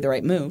it's probably the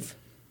right move.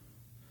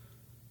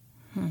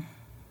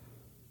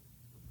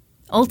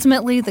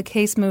 Ultimately, the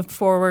case moved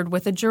forward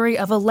with a jury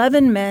of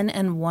 11 men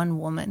and 1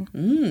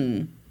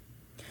 woman.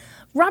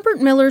 Robert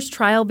Miller's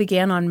trial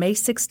began on May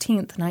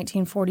 16th,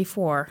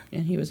 1944.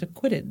 And he was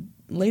acquitted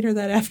later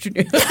that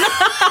afternoon.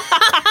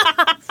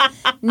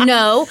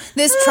 No,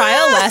 this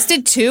trial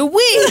lasted 2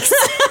 weeks.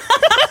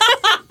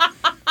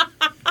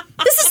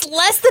 This is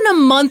less than a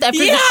month after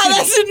the shooting.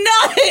 That's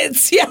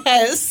nuts.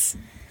 Yes.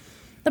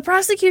 The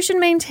prosecution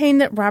maintained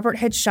that Robert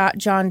had shot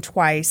John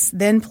twice,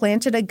 then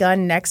planted a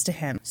gun next to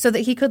him so that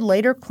he could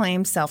later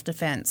claim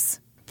self-defense.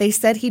 They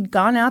said he'd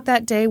gone out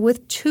that day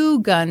with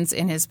 2 guns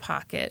in his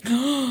pocket.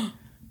 And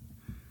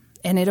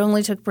it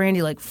only took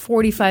Brandy like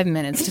 45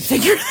 minutes to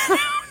figure it out.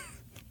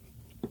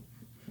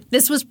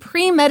 This was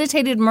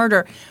premeditated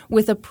murder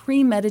with a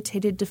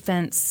premeditated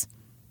defense.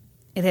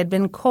 It had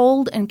been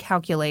cold and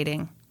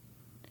calculating.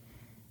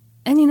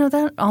 And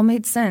that all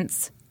made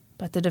sense.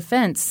 But the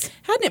defense...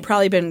 Hadn't it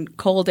probably been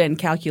cold and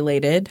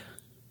calculated?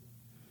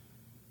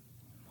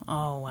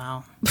 Oh,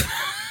 wow.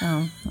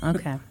 Oh,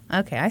 okay.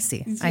 Okay, I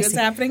see. See what's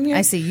happening here?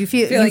 I see. You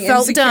felt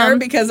insecure dumb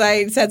because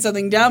I said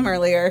something dumb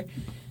earlier.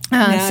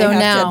 Now I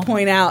have to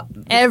point out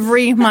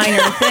every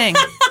minor thing.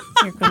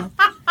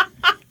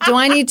 Do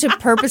I need to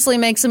purposely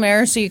make some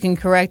errors so you can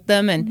correct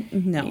them and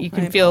you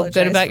can feel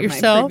good about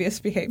yourself? My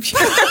previous behavior.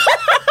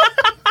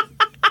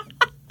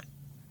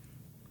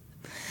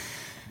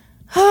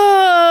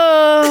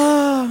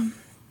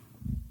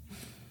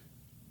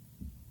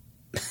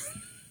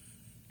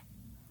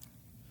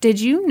 Did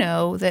you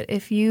know that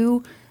if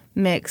you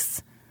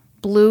mix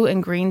blue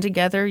and green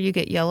together, you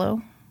get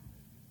yellow?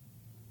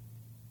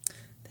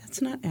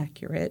 That's not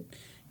accurate.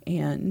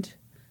 And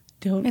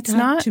don't It's talk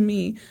not? to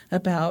me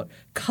about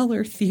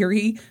color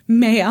theory,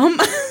 ma'am.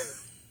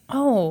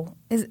 Oh,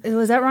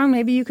 was that wrong?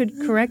 Maybe you could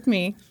correct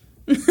me.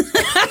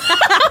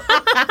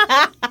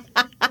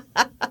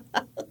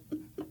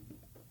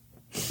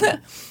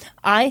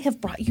 I have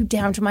brought you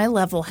down to my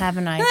level,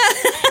 haven't I?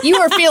 You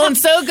were feeling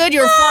so good,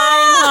 you were flying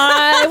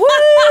high. Woo!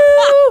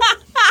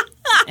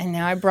 And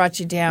now I brought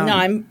you down. No,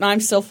 I'm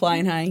still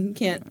flying high.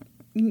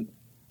 You're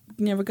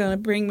never gonna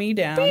bring me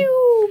down.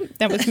 Pew!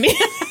 That was me.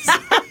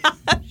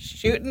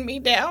 Shooting me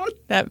down.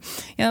 That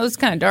was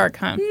kind of dark,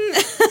 huh?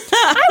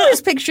 I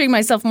was picturing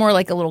myself more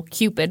like a little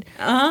Cupid.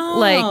 Oh.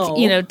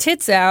 Like,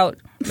 tits out,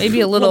 maybe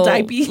a little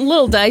diaper.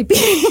 Little diaper.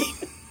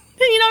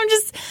 I'm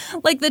just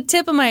like the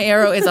tip of my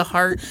arrow is a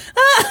heart.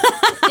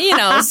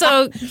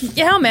 So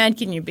how mad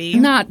can you be?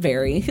 Not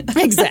very.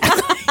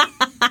 Exactly.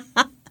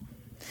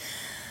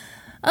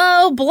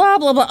 Oh, blah,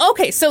 blah, blah.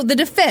 Okay, so the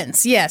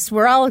defense. Yes,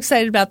 we're all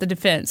excited about the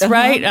defense,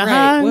 right?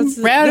 Right. What's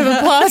the- Round of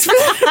applause for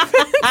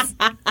the defense.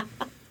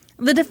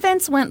 The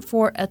defense went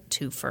for a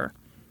twofer.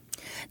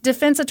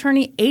 Defense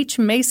attorney H.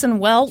 Mason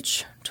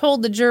Welch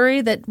told the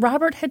jury that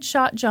Robert had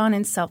shot John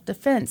in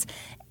self-defense.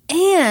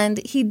 And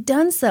he'd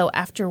done so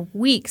after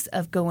weeks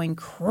of going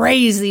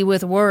crazy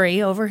with worry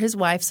over his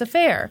wife's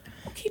affair.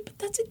 Okay, but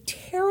that's a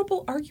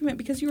terrible argument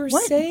because you were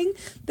saying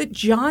that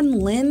John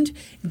Lind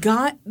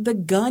got the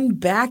gun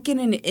back in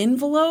an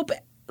envelope.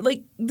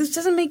 Like, this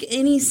doesn't make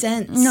any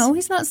sense. No,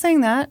 he's not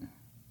saying that.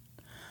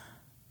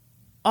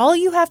 All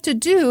you have to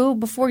do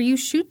before you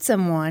shoot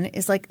someone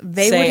is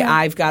say,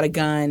 I've got a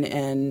gun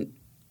and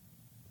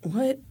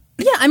what?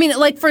 Yeah, I mean,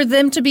 for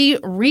them to be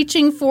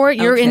reaching for it,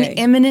 you're in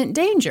imminent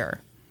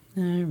danger.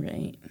 All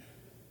right.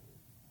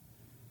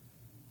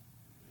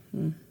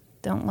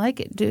 Don't like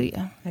it, do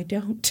you? I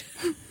don't.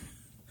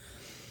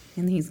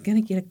 And he's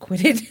going to get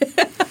acquitted.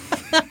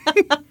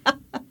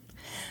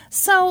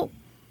 So,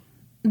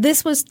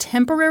 this was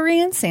temporary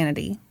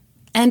insanity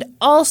and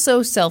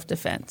also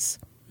self-defense.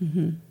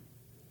 Mm-hmm.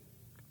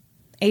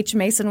 H.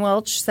 Mason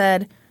Welch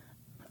said,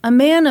 "A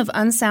man of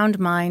unsound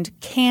mind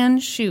can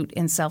shoot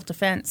in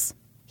self-defense.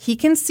 He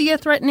can see a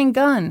threatening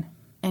gun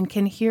and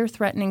can hear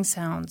threatening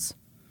sounds.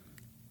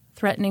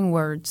 Threatening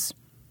words."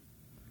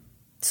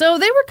 So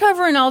they were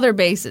covering all their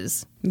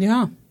bases.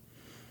 Yeah.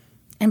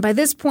 And by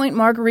this point,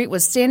 Marguerite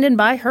was standing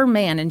by her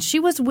man, and she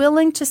was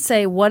willing to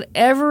say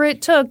whatever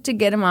it took to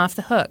get him off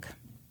the hook.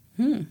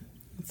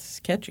 That's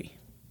sketchy.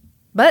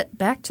 But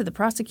back to the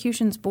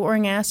prosecution's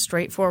boring-ass,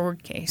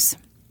 straightforward case.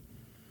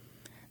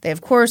 They, of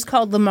course,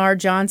 called Lamar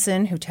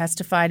Johnson, who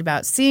testified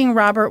about seeing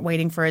Robert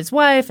waiting for his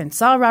wife and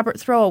saw Robert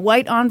throw a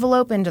white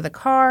envelope into the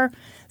car.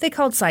 They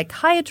called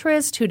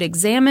psychiatrists who'd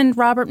examined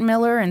Robert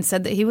Miller and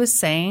said that he was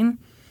sane.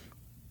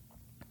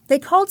 They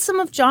called some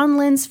of John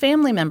Lynn's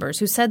family members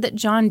who said that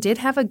John did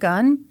have a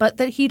gun, but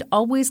that he'd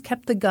always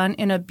kept the gun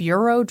in a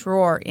bureau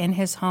drawer in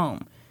his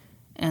home.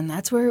 And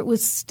that's where it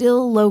was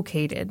still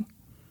located.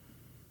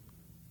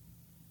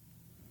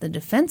 The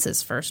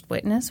defense's first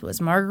witness was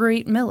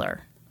Marguerite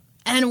Miller.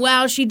 And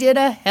wow, she did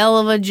a hell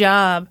of a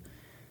job.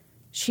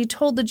 She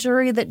told the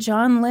jury that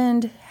John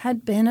Lynn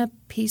had been a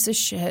piece of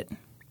shit.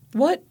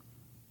 What?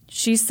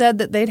 She said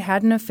that they'd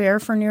had an affair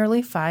for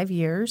nearly 5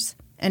 years,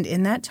 and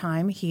in that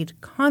time he'd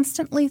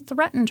constantly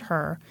threatened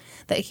her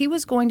that he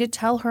was going to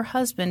tell her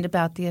husband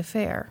about the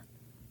affair.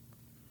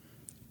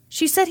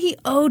 She said he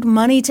owed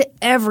money to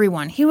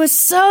everyone. He was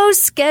so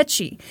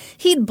sketchy.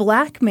 He'd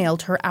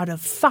blackmailed her out of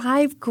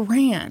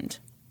 $5,000.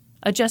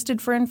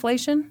 Adjusted for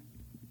inflation,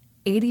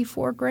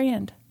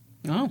 $84,000.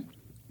 Oh.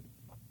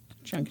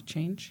 Chunk of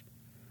change.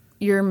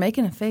 You're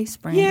making a face,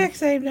 Brandon. Yeah,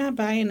 because I'm not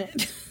buying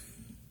it.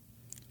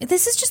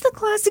 This is just a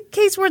classic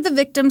case where the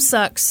victim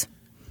sucks.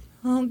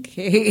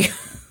 Okay.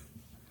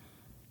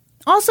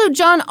 Also,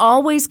 John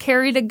always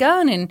carried a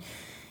gun, and,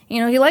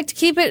 he liked to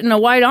keep it in a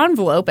white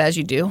envelope, as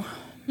you do.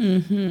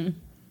 Mm-hmm.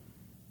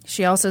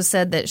 She also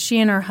said that she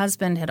and her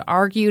husband had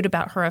argued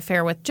about her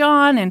affair with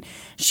John, and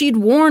she'd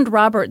warned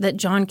Robert that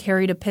John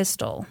carried a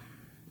pistol.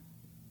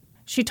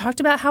 She talked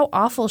about how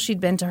awful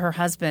she'd been to her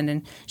husband,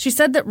 and she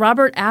said that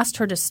Robert asked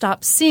her to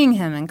stop seeing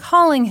him and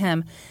calling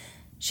him.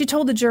 She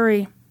told the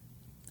jury,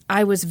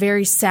 "I was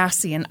very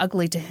sassy and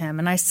ugly to him,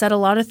 and I said a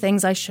lot of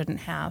things I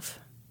shouldn't have."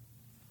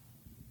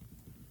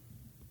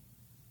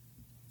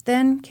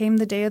 Then came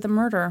the day of the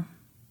murder.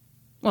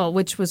 Well,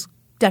 which was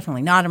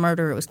definitely not a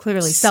murder. It was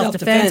clearly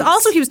self-defense.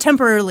 Also, he was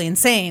temporarily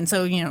insane,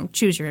 so,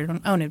 choose your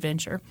own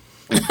adventure.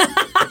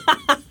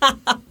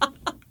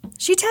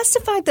 She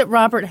testified that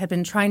Robert had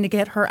been trying to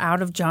get her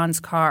out of John's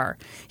car.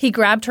 He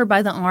grabbed her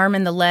by the arm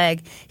and the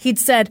leg. He'd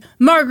said,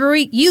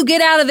 "Marguerite, you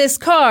get out of this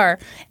car."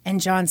 And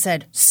John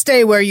said,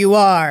 "Stay where you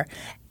are."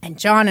 And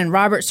John and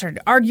Robert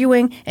started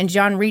arguing, and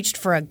John reached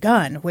for a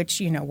gun,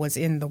 which, was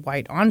in the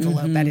white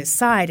envelope at his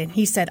side. And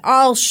he said,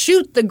 "I'll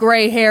shoot the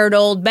gray-haired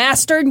old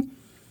bastard."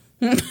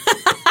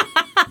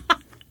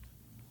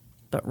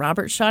 But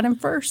Robert shot him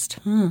first.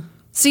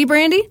 See,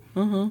 Brandy?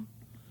 Mm-hmm.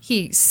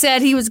 He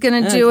said he was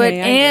going to do it,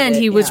 and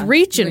he was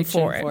reaching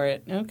for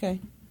it. Okay.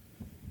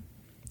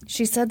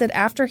 She said that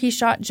after he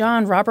shot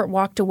John, Robert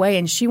walked away,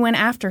 and she went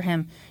after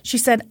him. She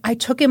said, "I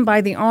took him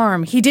by the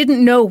arm. He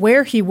didn't know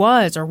where he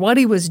was or what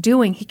he was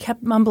doing. He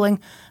kept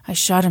mumbling, 'I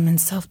shot him in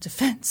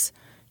self-defense.'"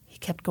 He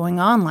kept going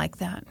on like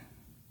that.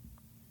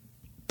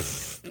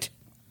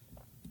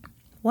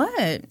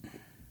 What?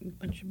 A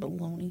bunch of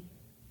baloney.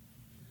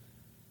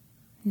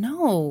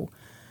 No.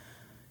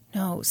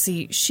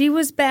 See, she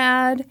was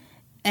bad,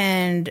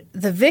 and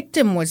the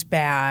victim was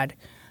bad.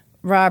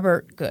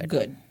 Robert, good.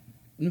 Good.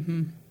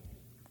 Mm-hmm.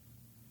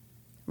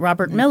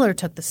 Robert Miller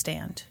took the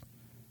stand.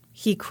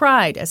 He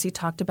cried as he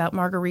talked about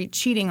Marguerite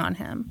cheating on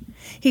him.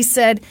 He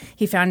said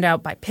he found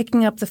out by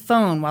picking up the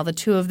phone while the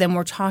two of them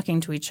were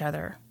talking to each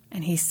other,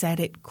 and he said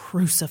it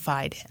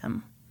crucified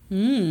him.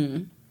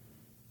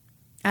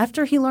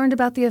 After he learned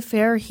about the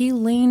affair, he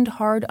leaned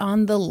hard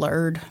on the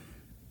Lord.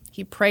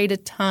 He prayed a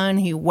ton.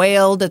 He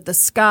wailed at the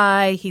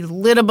sky. He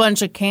lit a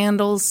bunch of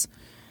candles.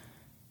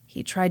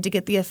 He tried to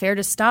get the affair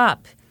to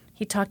stop.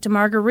 He talked to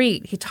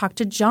Marguerite. He talked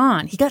to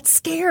John. He got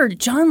scared.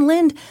 John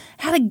Lind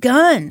had a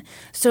gun.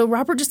 So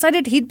Robert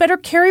decided he'd better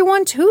carry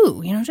one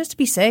too, just to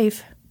be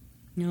safe.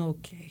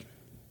 Okay.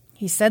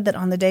 He said that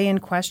on the day in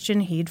question,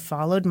 he'd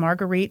followed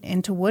Marguerite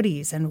into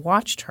Woody's and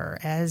watched her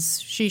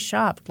as she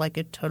shopped like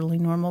a totally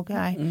normal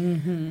guy.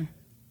 Mm-hmm.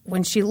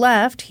 When she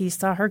left, he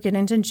saw her get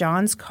into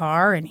John's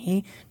car, and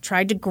he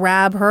tried to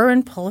grab her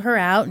and pull her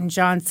out, and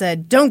John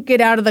said, "Don't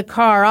get out of the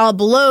car. I'll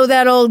blow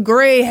that old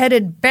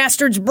gray-headed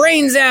bastard's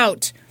brains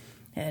out."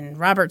 And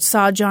Robert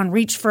saw John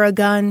reach for a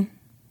gun,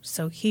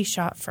 so he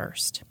shot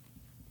first.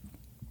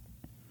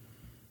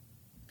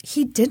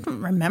 He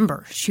didn't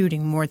remember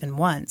shooting more than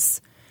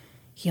once.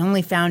 He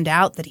only found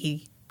out that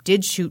he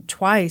did shoot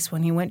twice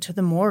when he went to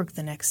the morgue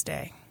the next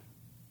day.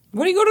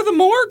 What do you go to the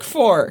morgue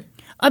for?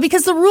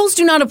 Because the rules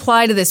do not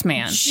apply to this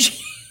man.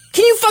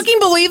 Can you fucking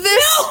believe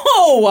this?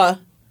 No!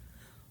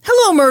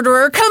 Hello,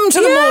 murderer. Come to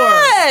the morgue.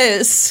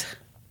 Yes!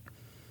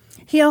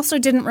 He also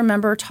didn't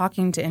remember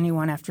talking to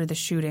anyone after the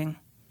shooting.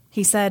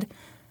 He said,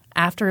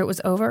 after it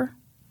was over,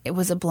 it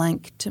was a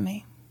blank to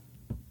me.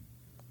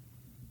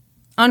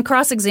 On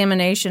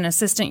cross-examination,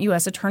 Assistant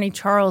U.S. Attorney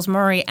Charles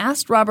Murray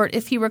asked Robert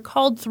if he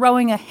recalled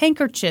throwing a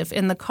handkerchief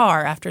in the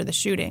car after the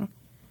shooting.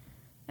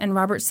 And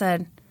Robert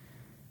said,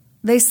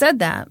 "They said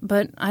that,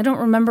 but I don't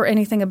remember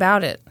anything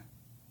about it.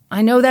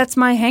 I know that's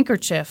my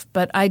handkerchief,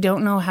 but I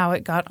don't know how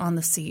it got on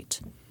the seat."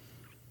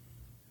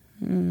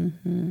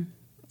 Mm-hmm.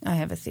 I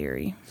have a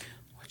theory.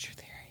 What's your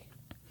theory?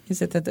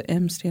 Is it that the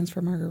M stands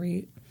for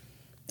Marguerite?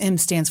 M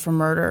stands for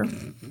murder.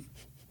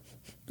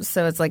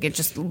 So it's like it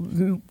just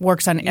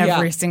works on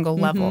every single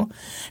level.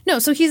 Mm-hmm. No,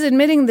 so he's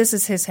admitting this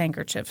is his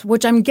handkerchief,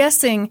 which I'm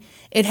guessing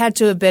it had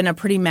to have been a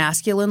pretty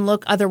masculine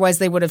look. Otherwise,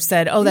 they would have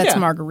said, "Oh, that's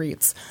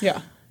Marguerite's."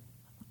 Yeah.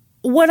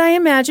 What I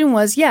imagine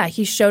was,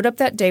 he showed up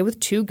that day with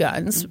 2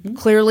 guns,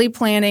 clearly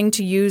planning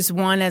to use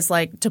one as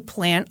to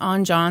plant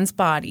on John's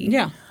body.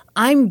 Yeah.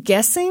 I'm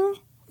guessing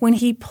when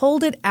he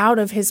pulled it out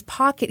of his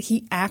pocket,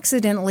 he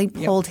accidentally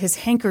pulled his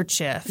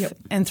handkerchief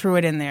and threw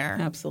it in there.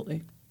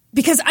 Absolutely.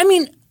 Because,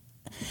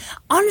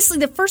 honestly,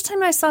 the first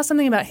time I saw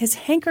something about his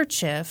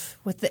handkerchief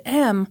with the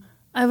M,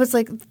 I was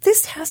like,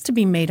 this has to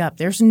be made up.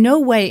 There's no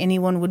way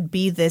anyone would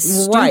be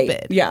this stupid.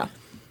 Right. Yeah.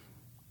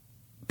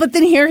 But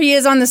then here he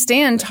is on the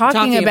stand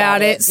talking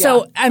about it.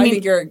 So, I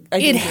think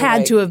it had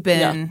right. to have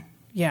been.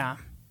 Yeah.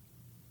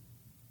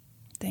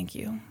 Thank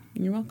you.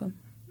 You're welcome.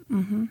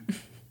 Mm-hmm.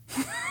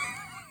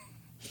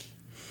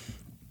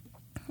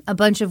 A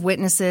bunch of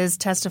witnesses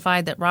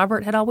testified that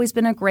Robert had always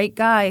been a great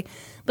guy,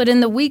 but in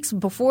the weeks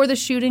before the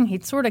shooting,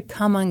 he'd sort of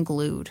come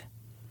unglued.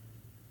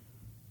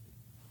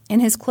 In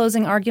his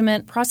closing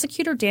argument,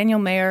 prosecutor Daniel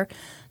Mayer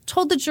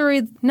told the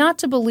jury not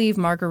to believe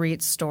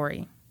Marguerite's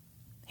story.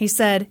 He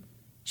said,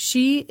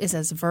 "She is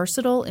as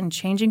versatile in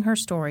changing her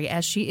story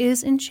as she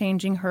is in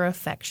changing her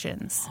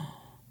affections."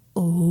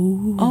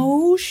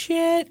 Oh,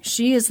 shit.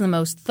 She is the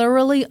most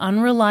thoroughly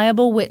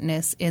unreliable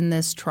witness in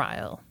this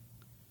trial.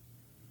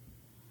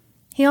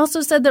 He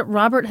also said that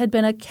Robert had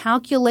been a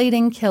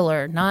calculating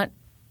killer, not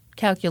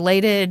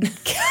calculating.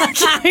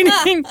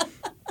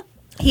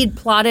 He'd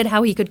plotted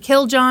how he could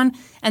kill John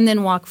and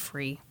then walk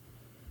free.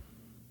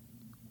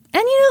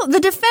 And, the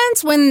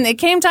defense, when it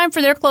came time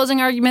for their closing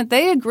argument,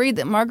 they agreed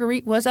that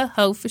Marguerite was a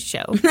hoe for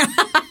show.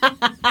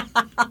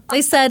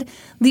 They said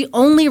the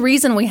only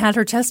reason we had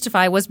her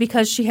testify was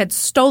because she had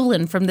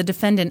stolen from the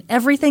defendant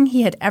everything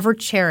he had ever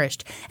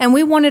cherished, and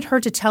we wanted her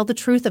to tell the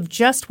truth of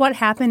just what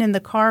happened in the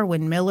car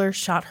when Miller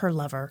shot her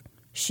lover.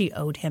 She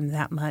owed him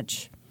that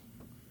much.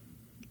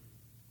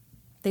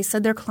 They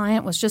said their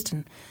client was just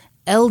an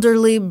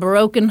elderly,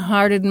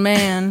 broken-hearted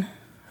man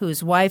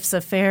whose wife's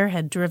affair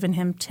had driven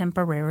him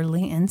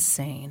temporarily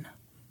insane.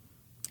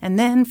 And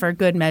then, for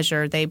good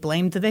measure, they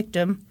blamed the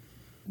victim.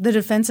 The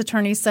defense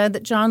attorney said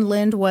that John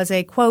Lind was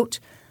a, quote,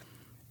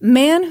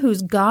 man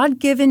whose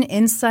God-given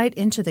insight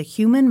into the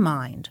human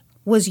mind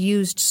was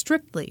used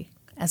strictly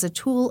as a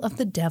tool of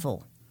the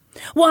devil.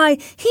 Why,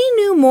 he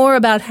knew more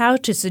about how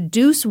to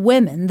seduce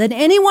women than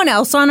anyone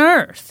else on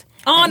earth.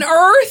 On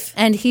Earth?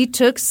 And he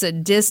took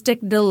sadistic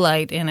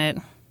delight in it.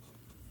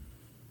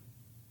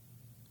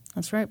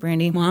 That's right,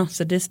 Brandy. Wow,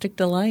 sadistic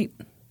delight.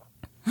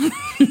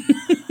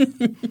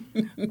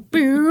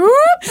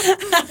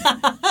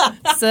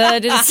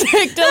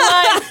 Sadistic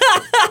delight.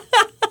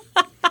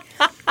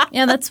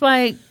 Yeah, that's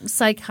why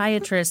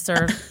psychiatrists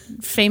are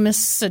famous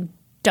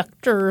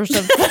seductors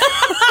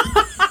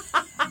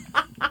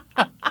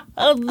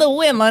of the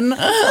women.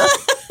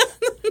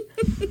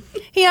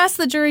 He asked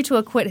the jury to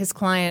acquit his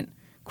client,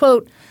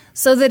 quote,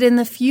 so that in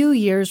the few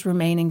years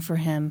remaining for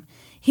him,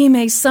 he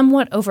may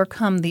somewhat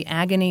overcome the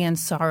agony and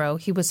sorrow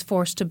he was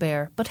forced to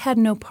bear, but had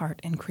no part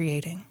in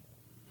creating.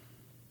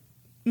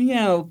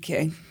 Yeah,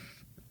 okay.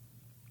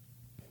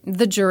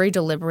 The jury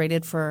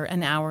deliberated for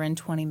an hour and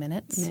 20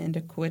 minutes. And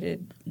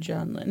acquitted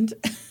John Lind.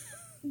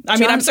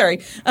 I'm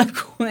sorry.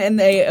 And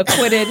they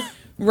acquitted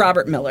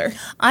Robert Miller.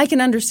 I can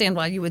understand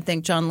why you would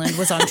think John Lind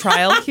was on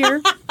trial here.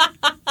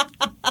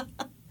 Can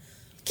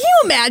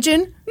you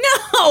imagine?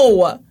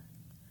 No!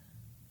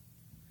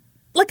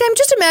 I'm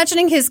just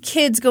imagining his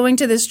kids going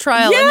to this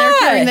trial and they're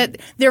hearing that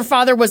their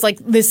father was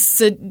this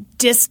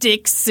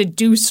sadistic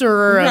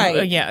seducer.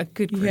 Right.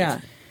 Good grief. Yeah.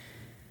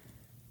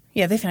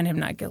 Yeah, they found him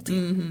not guilty.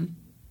 Mm-hmm.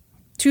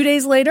 2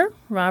 days later,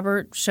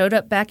 Robert showed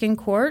up back in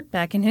court,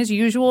 back in his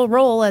usual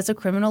role as a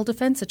criminal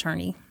defense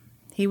attorney.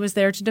 He was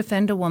there to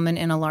defend a woman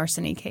in a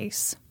larceny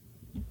case.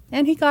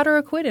 And he got her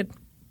acquitted.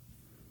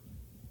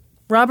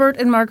 Robert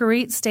and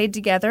Marguerite stayed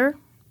together.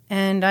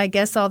 And I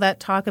guess all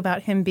that talk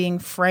about him being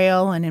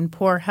frail and in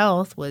poor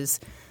health was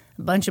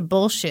a bunch of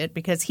bullshit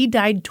because he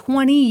died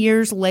 20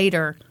 years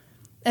later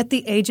at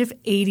the age of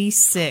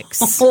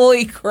 86.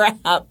 Holy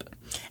crap.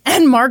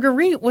 And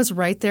Marguerite was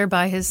right there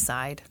by his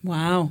side.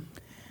 Wow.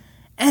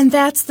 And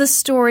that's the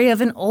story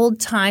of an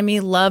old-timey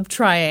love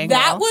triangle.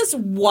 That was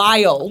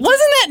wild.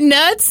 Wasn't that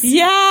nuts?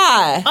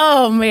 Yeah.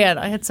 Oh, man.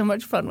 I had so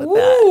much fun with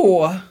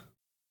Ooh. that.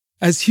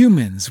 As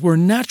humans, we're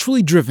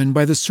naturally driven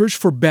by the search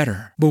for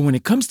better. But when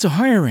it comes to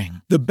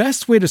hiring, the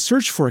best way to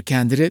search for a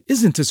candidate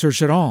isn't to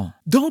search at all.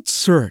 Don't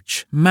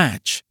search,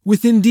 match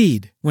with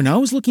Indeed. When I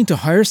was looking to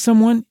hire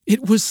someone,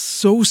 it was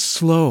so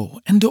slow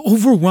and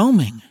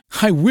overwhelming.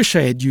 I wish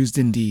I had used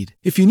Indeed.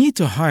 If you need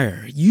to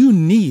hire, you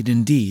need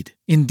Indeed.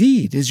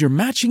 Indeed is your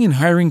matching and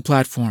hiring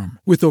platform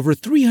with over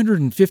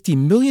 350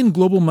 million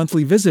global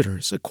monthly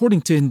visitors,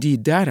 according to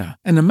Indeed data,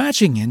 and a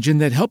matching engine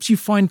that helps you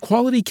find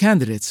quality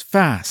candidates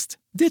fast.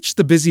 Ditch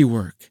the busy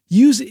work.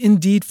 Use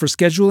Indeed for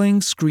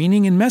scheduling,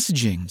 screening, and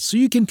messaging so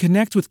you can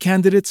connect with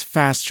candidates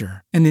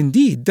faster. And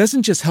Indeed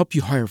doesn't just help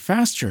you hire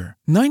faster.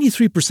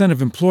 93%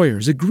 of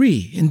employers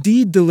agree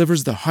Indeed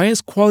delivers the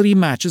highest quality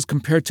matches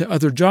compared to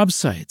other job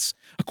sites.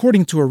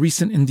 according to a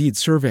recent Indeed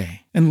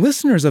survey. And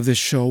listeners of this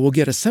show will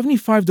get a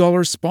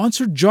 $75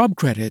 sponsored job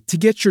credit to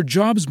get your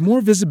jobs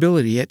more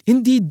visibility at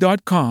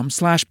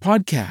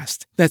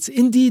Indeed.com/podcast. That's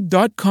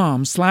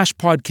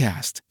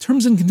Indeed.com/podcast.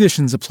 Terms and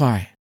conditions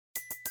apply.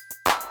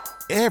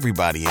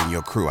 Everybody in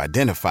your crew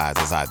identifies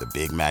as either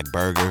Big Mac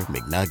Burger,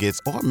 McNuggets,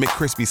 or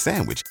McCrispy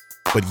Sandwich.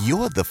 But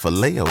you're the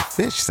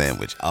Filet-O-Fish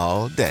Sandwich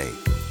all day.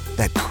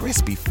 That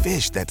crispy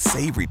fish, that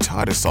savory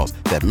tartar sauce,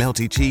 that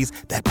melty cheese,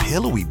 that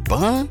pillowy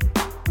bun.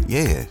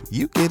 Yeah,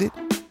 you get it.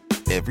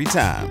 Every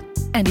time.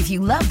 And if you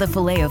love the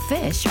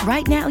Filet-O-Fish,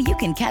 right now you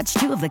can catch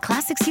two of the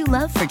classics you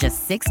love for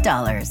just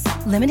 $6.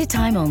 Limited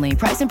time only.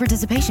 Price and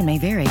participation may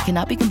vary.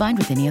 Cannot be combined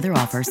with any other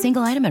offer.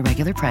 Single item at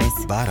regular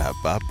price.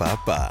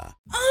 Ba-da-ba-ba-ba.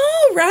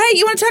 All right.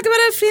 You want to talk about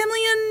a family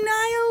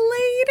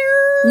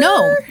annihilator?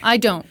 No, I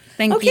don't.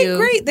 Thank you. Okay,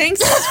 great.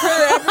 Thanks for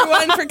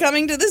everyone for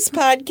coming to this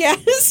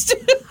podcast.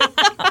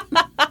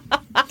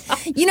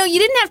 You know, you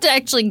didn't have to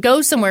actually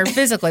go somewhere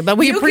physically, but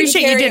we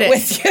appreciate you did it.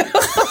 With you.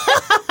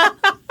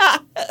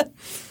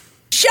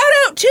 Shout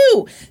out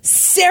to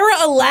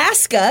Sarah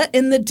Alaska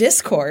in the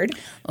Discord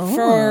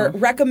for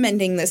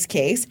recommending this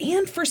case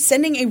and for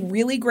sending a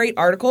really great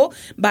article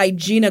by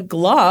Gina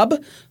Glob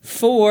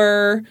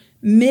for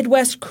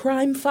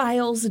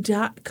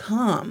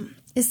MidwestCrimeFiles.com.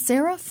 Is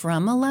Sarah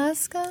from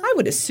Alaska? I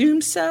would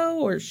assume so,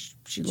 or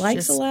she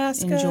likes just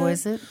Alaska.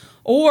 enjoys it.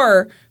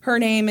 Or her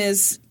name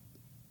is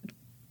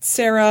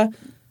Sarah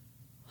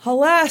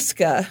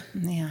Alaska.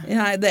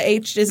 Yeah. The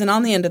H isn't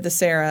on the end of the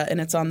Sarah, and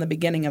it's on the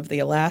beginning of the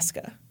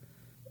Alaska.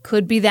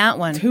 Could be that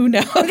one. Who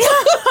knows?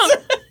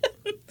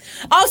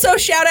 Also,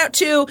 shout out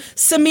to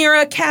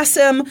Samira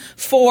Kasim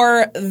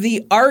for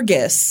the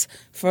Argus,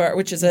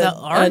 which is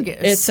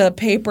it's a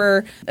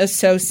paper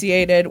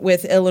associated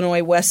with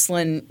Illinois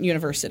Wesleyan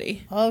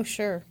University. Oh,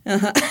 sure.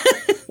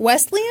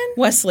 Wesleyan?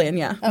 Wesleyan,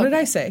 yeah. What did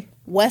I say?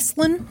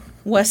 Wesleyan?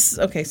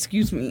 Okay,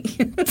 excuse me.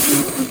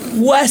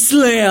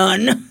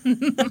 Wesleyan.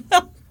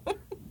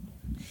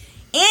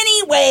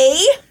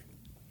 Anyway.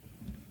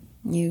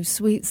 You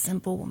sweet,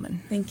 simple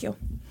woman. Thank you.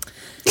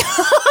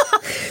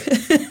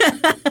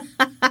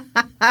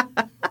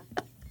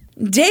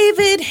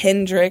 David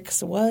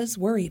Hendricks was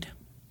worried.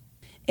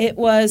 It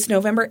was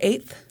November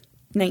 8th,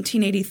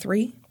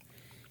 1983,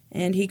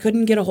 and he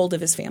couldn't get a hold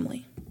of his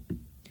family.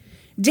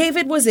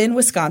 David was in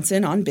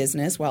Wisconsin on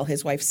business while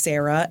his wife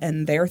Sarah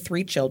and their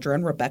 3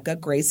 children, Rebecca,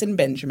 Grace, and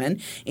Benjamin,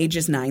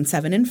 ages 9,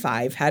 7, and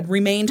 5, had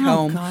remained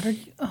home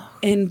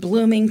in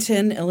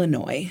Bloomington,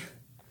 Illinois.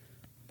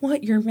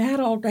 What, you're mad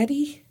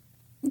already?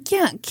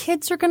 Yeah,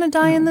 kids are going to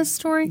die in this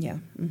story? Yeah.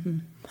 Mm-hmm.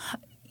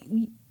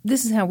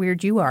 This is how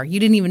weird you are. You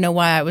didn't even know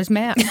why I was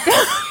mad.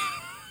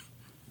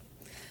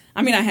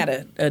 I mean, I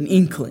had an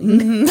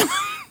inkling.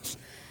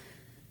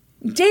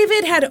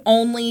 David had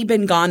only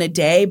been gone a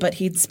day, but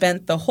he'd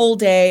spent the whole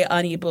day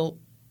unable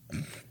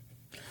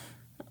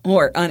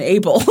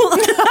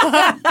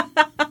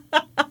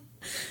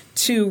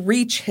to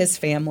reach his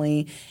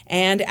family.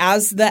 And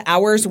as the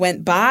hours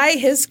went by,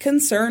 his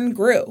concern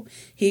grew.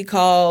 He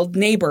called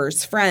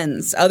neighbors,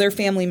 friends, other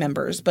family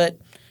members, but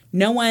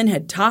no one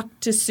had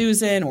talked to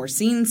Susan or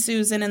seen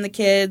Susan and the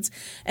kids.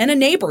 And a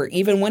neighbor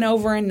even went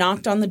over and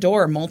knocked on the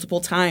door multiple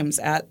times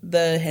at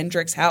the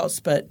Hendricks house,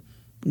 but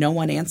no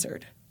one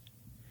answered.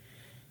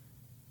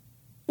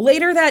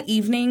 Later that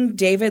evening,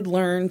 David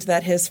learned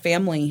that his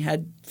family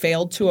had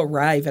failed to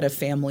arrive at a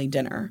family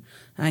dinner.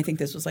 And I think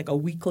this was like a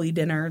weekly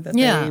dinner that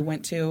they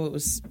went to. It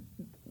was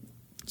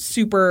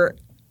super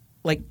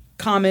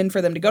common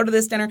for them to go to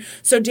this dinner.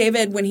 So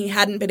David, when he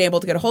hadn't been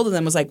able to get a hold of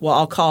them, was like, well,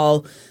 I'll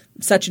call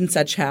such and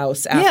such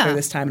house after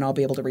this time and I'll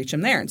be able to reach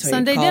him there. And so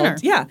Sunday dinner.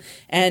 Yeah.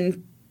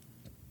 And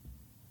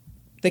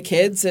the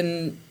kids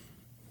and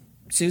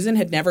Susan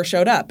had never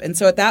showed up. And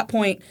so at that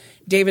point,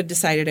 David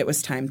decided it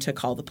was time to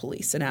call the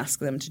police and ask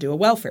them to do a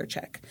welfare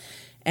check.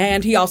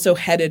 And he also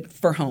headed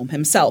for home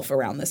himself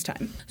around this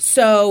time.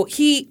 So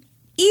he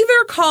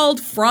either called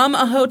from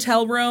a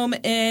hotel room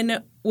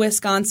in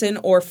Wisconsin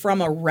or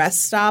from a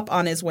rest stop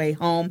on his way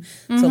home.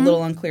 It's a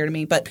little unclear to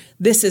me, but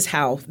this is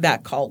how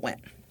that call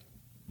went.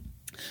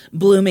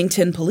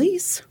 Bloomington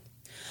Police.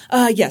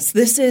 Yes,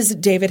 this is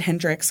David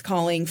Hendricks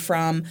calling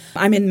from,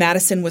 I'm in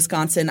Madison,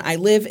 Wisconsin. I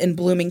live in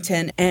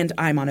Bloomington, and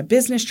I'm on a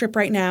business trip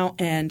right now,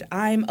 and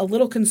I'm a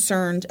little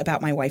concerned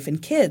about my wife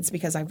and kids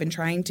because I've been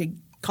trying to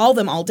call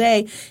them all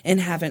day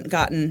and haven't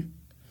gotten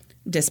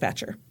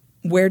dispatcher.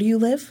 Where do you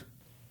live?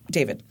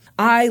 David.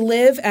 I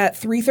live at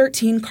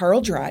 313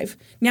 Carl Drive.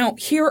 Now,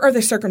 here are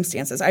the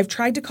circumstances. I've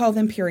tried to call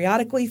them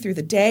periodically through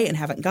the day and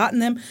haven't gotten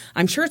them.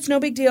 I'm sure it's no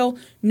big deal,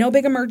 no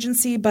big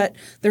emergency, but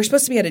they're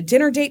supposed to be at a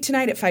dinner date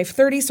tonight at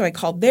 5:30, so I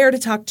called there to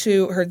talk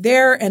to her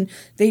there, and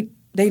they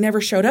never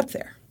showed up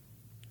there.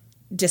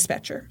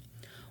 Dispatcher.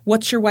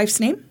 What's your wife's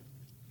name?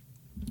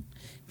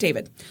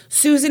 David,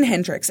 Susan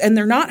Hendricks, and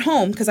they're not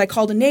home because I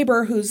called a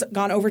neighbor who's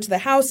gone over to the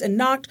house and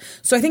knocked.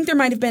 So I think there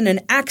might have been an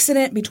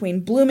accident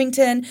between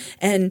Bloomington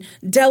and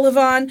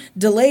Delavon.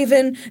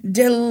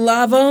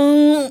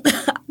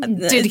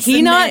 Did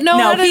he not know?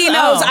 No, he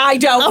knows. I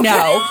don't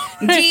know.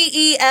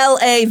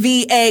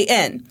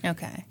 Delavan.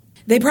 Okay.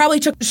 They probably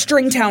took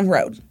Stringtown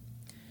Road.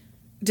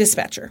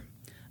 Dispatcher.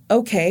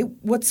 Okay,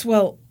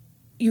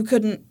 you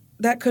couldn't,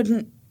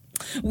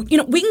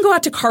 we can go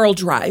out to Carl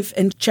Drive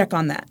and check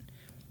on that.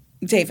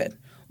 David.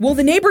 Well,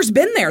 the neighbor's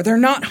been there. They're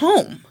not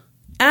home.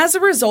 As a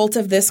result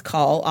of this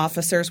call,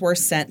 officers were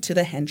sent to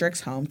the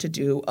Hendricks home to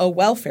do a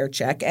welfare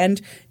check,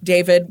 and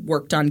David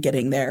worked on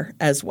getting there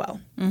as well.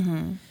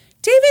 Mm-hmm.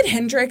 David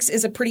Hendricks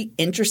is a pretty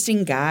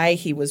interesting guy.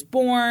 He was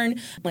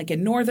born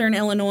in northern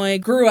Illinois,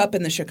 grew up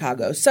in the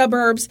Chicago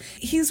suburbs.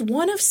 He's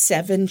one of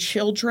 7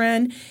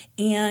 children,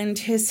 and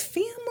his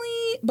family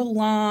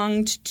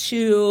belonged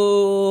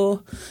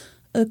to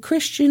a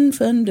Christian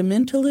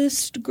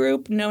fundamentalist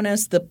group known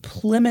as the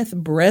Plymouth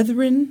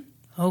Brethren.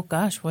 Oh,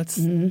 gosh, what's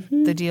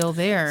the deal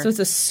there? So it's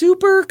a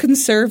super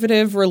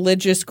conservative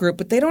religious group,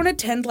 but they don't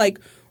attend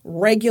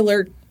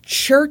regular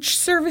church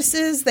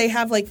services. They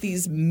have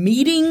these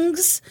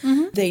meetings.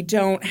 Mm-hmm. They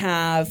don't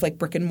have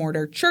brick and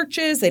mortar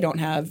churches. They don't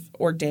have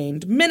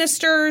ordained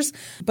ministers,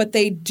 but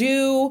they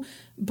do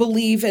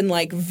believe in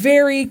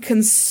very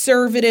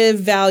conservative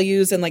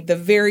values and the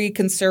very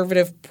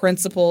conservative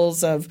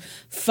principles of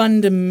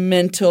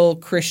fundamental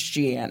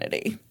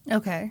Christianity.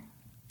 Okay.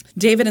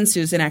 David and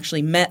Susan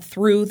actually met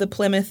through the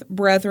Plymouth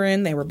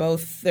Brethren.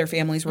 Their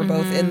families were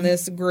both in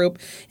this group,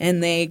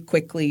 and they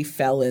quickly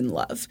fell in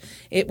love.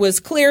 It was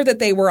clear that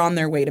they were on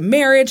their way to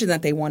marriage and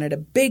that they wanted a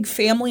big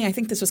family. I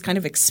think this was kind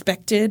of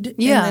expected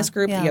in this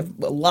group. Yeah. You have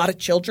a lot of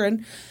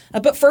children.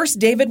 But first,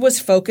 David was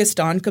focused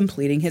on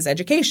completing his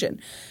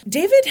education.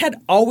 David had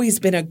always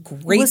been a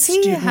great student. Was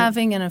he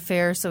having an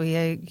affair, so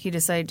he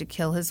decided to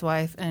kill his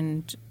wife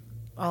and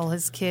all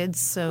his kids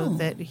so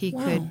that he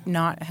could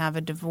not have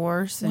a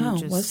divorce?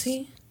 And was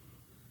he?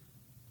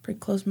 Pretty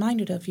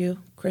close-minded of you,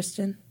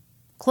 Kristen.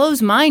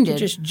 Close-minded? You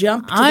just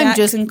jumped to that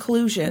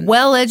conclusion.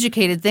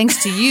 Well-educated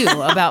thanks to you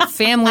about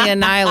family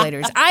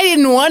annihilators. I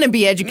didn't want to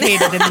be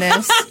educated in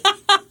this.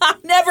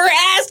 Never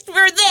asked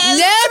for this.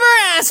 Never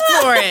asked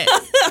for it.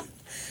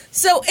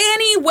 So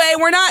anyway,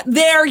 we're not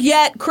there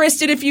yet,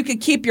 Kristen, if you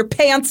could keep your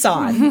pants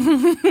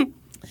on.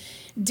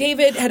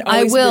 David had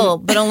always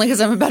but only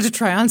because I'm about to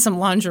try on some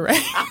lingerie.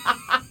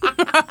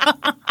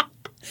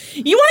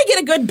 You want to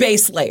get a good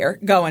base layer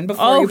going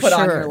before you put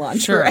on your lingerie.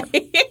 Sure.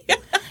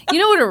 You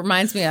know what it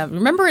reminds me of?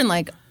 Remember in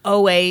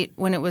 2008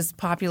 when it was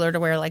popular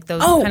to wear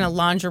those kind of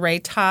lingerie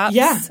tops?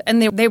 Yeah.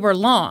 And they were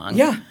long.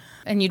 Yeah.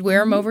 And you'd wear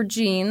them over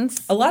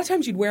jeans. A lot of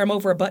times you'd wear them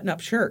over a button-up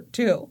shirt,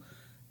 too.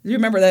 Do you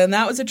remember that? And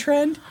that was a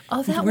trend?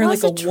 Oh, that you'd wear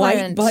was a a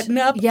white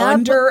button-up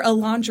under a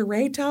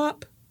lingerie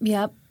top?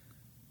 Yep.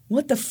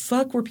 What the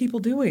fuck were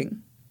people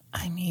doing?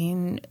 I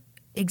mean,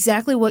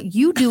 exactly what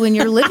you do in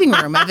your living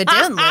room,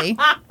 evidently.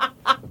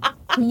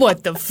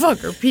 What the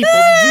fuck are people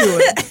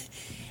doing?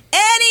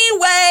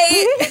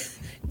 Anyway,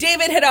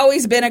 David had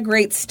always been a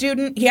great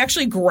student. He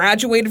actually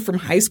graduated from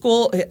high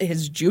school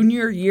his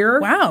junior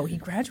year. Wow, he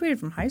graduated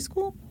from high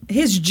school?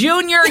 His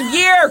junior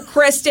year,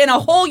 Kristen,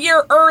 a whole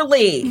year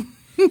early.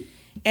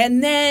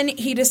 And then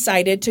he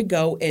decided to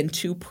go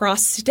into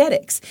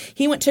prosthetics.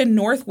 He went to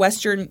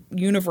Northwestern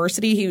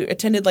University. He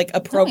attended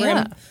a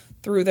program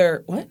through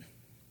their – what?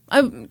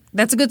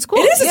 That's a good school.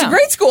 It is. It's a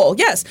great school,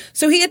 yes.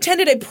 So he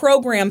attended a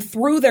program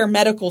through their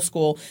medical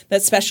school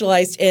that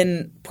specialized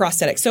in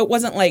prosthetics. So it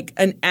wasn't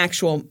an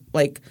actual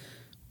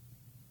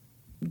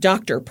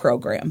doctor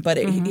program, but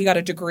he got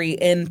a degree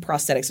in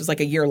prosthetics. It was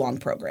a year-long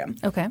program.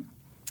 Okay.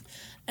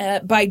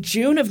 By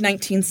June of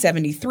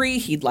 1973,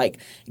 he'd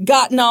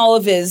gotten all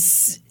of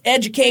his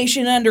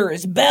education under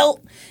his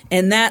belt,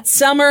 and that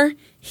summer,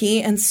 he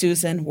and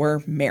Susan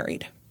were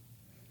married.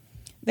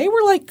 They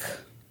were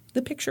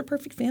the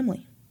picture-perfect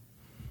family.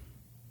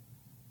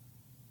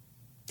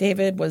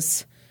 David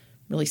was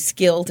really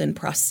skilled in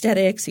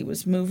prosthetics. He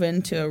was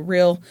moving to a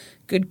real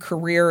good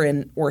career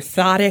in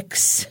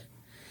orthotics,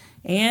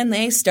 and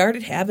they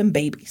started having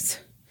babies.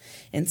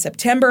 In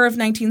September of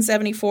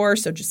 1974,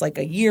 so just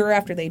a year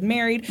after they'd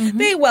married,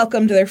 they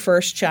welcomed their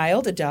first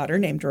child, a daughter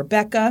named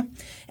Rebecca.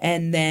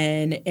 And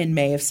then in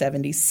May of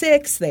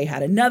 76, they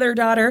had another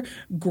daughter,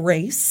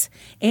 Grace.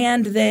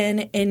 And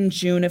then in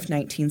June of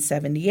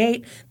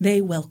 1978, they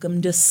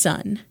welcomed a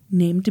son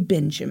named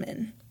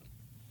Benjamin.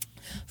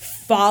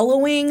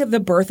 Following the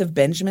birth of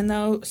Benjamin,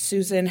 though,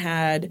 Susan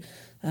had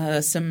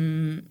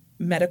some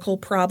medical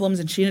problems,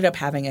 and she ended up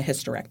having a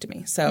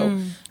hysterectomy. So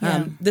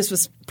this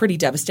was pretty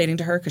devastating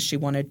to her because she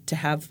wanted to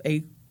have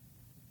a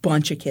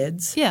bunch of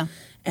kids. Yeah.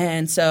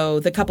 And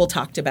so the couple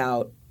talked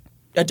about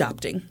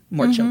adopting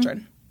more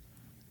children.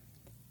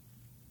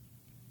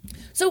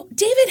 So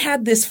David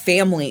had this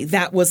family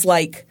that was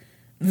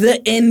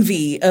the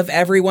envy of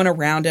everyone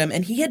around him,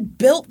 and he had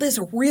built this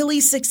really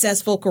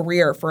successful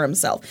career for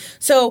himself.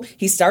 So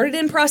he started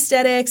in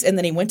prosthetics, and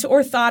then he went to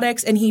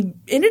orthotics, and he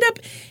ended up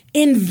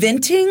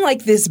inventing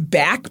like this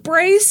back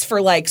brace for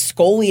like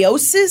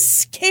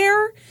scoliosis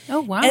care.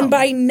 Oh, wow. And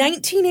by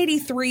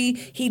 1983,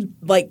 he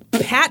like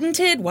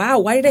patented, wow,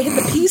 why did I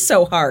hit the P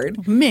so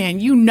hard? Man,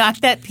 you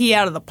knocked that pea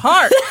out of the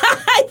park.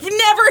 I've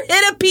never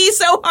hit a P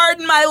so hard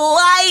in my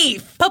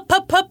life.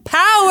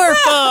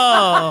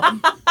 Powerful.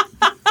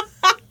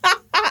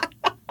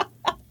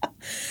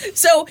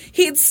 So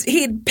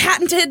he'd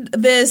patented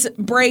this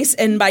brace,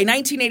 and by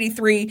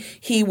 1983,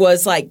 he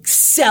was like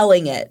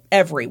selling it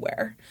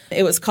everywhere.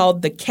 It was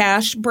called the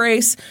Cash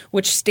Brace,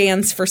 which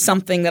stands for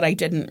something that I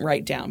didn't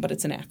write down, but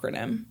it's an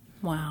acronym.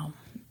 Wow.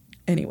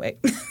 Anyway.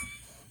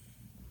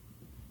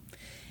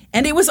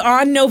 And it was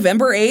on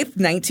November 8th,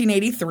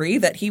 1983,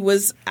 that he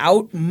was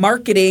out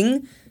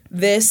marketing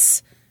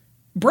this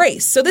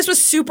brace. So this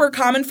was super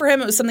common for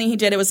him. It was something he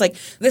did. It was like,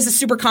 this is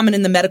super common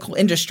in the medical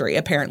industry,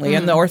 apparently,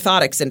 in the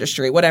orthotics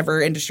industry, whatever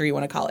industry you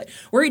want to call it,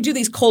 where he'd do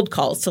these cold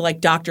calls to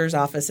like doctors'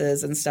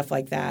 offices and stuff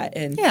like that.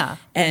 And Yeah.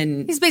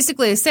 and He's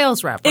basically a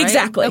sales rep, right?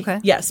 exactly. Okay.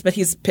 Yes, but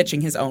he's pitching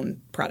his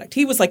own product.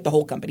 He was like the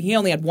whole company. He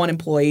only had one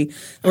employee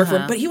that worked for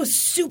him, but he was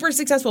super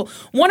successful.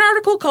 One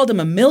article called him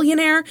a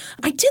millionaire.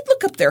 I did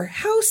look up their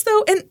house,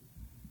 though, and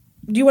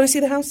do you want to see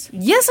the house?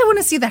 Yes, I want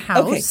to see the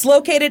house. Okay, it's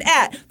located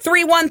at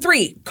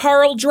 313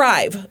 Carl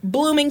Drive,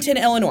 Bloomington,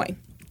 Illinois.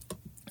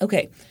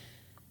 Okay.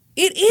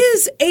 It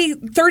is a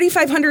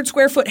 3,500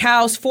 square foot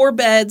house, 4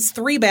 beds,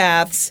 3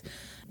 baths.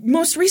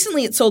 Most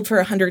recently, it sold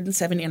for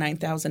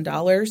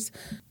 $179,000.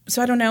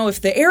 So I don't know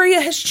if the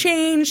area has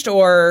changed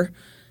or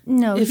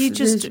No, if he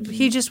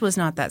just was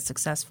not that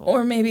successful.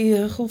 or maybe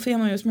a whole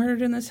family was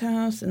murdered in this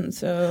house, and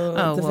so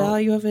the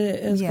value of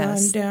it has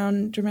gone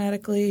down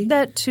dramatically.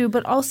 That too,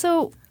 but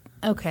also,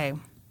 okay,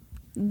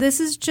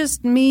 this is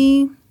just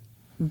me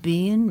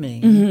being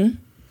me. Mm-hmm.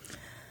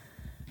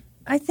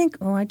 I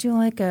think, I do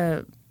like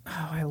I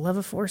love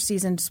a 4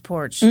 Seasons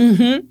porch.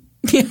 Mm-hmm.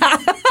 Yeah.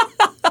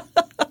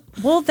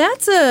 Well,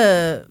 that's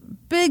a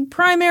big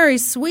primary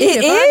suite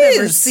It if I've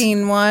ever is.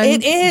 seen one.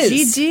 It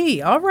is.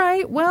 GG. All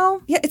right,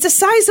 well, Yeah, it's a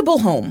sizable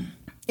home.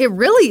 it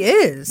really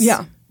is.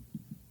 Yeah.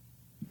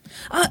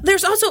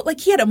 There's also, like,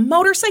 he had a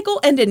motorcycle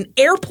and an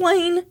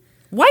airplane.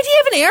 Why do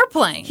you have an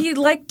airplane? He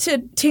liked to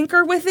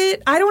tinker with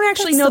it. I don't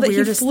actually That's know the that he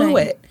weirdest flew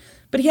thing. it.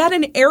 But he had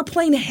an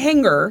airplane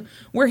hangar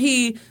where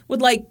he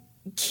would, like,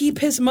 keep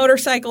his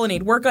motorcycle, and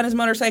he'd work on his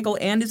motorcycle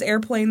and his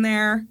airplane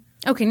there.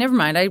 Okay, never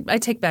mind. I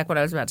take back what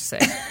I was about to say.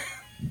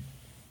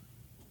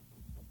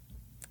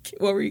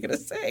 What were you going to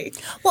say?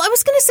 Well, I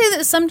was going to say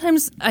that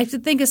sometimes I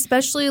think,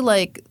 especially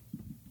like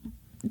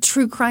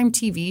true crime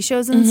TV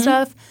shows and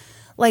stuff,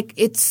 like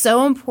it's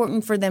so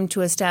important for them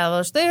to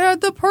establish they had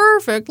the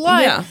perfect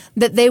life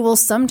that they will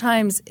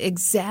sometimes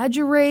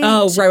exaggerate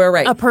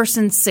right. a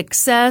person's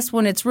success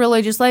when it's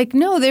really just like,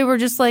 no, they were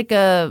just like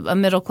a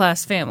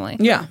middle-class family.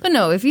 Yeah. But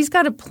no, if he's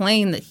got a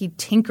plane that he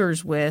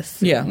tinkers with,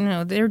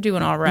 they're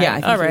doing all right. Yeah, I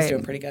think all he right. was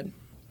doing pretty good.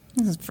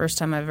 This is the first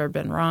time I've ever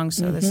been wrong,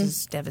 so this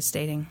is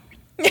devastating.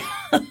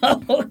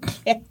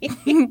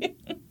 Okay.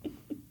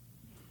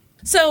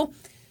 So,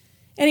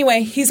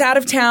 anyway, he's out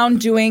of town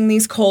doing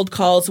these cold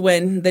calls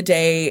when the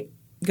day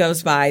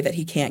goes by that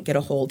he can't get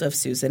a hold of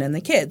Susan and the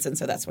kids. And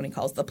so that's when he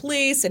calls the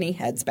police and he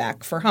heads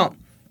back for home.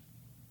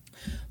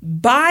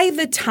 By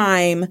the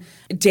time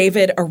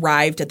David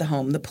arrived at the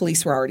home, the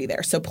police were already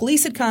there. So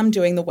police had come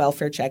doing the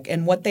welfare check,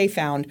 and what they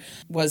found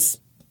was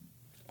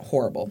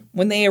horrible.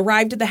 When they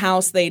arrived at the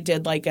house, they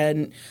did like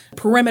a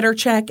perimeter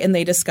check, and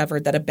they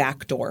discovered that a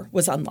back door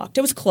was unlocked.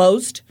 It was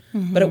closed,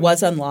 but it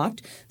was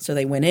unlocked. So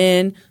they went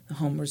in. The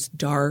home was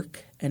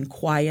dark and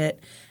quiet.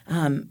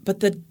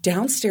 But the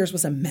downstairs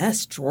was a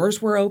mess.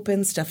 Drawers were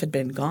open. Stuff had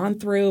been gone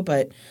through,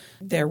 but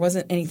there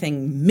wasn't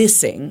anything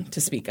missing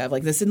to speak of.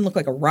 Like, this didn't look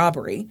like a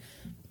robbery.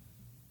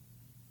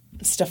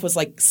 Stuff was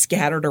like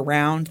scattered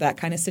around, that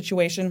kind of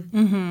situation.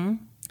 Mm-hmm.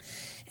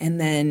 And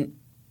then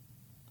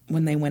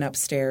when they went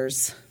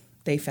upstairs,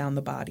 they found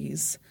the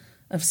bodies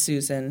of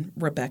Susan,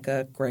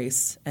 Rebecca,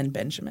 Grace, and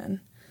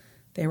Benjamin.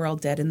 They were all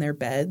dead in their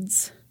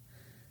beds.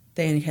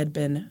 They had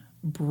been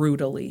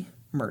brutally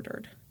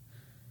murdered.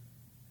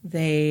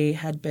 They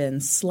had been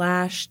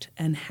slashed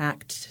and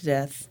hacked to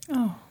death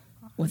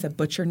with a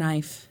butcher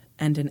knife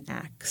and an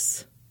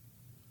axe.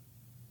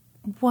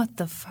 What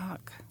the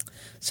fuck?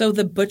 So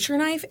the butcher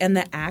knife and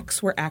the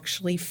axe were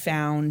actually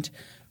found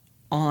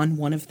on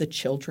one of the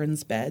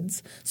children's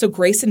beds. So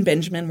Grace and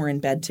Benjamin were in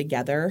bed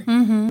together,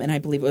 and I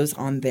believe it was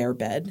on their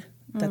bed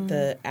that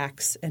the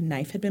axe and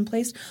knife had been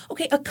placed.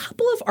 Okay, a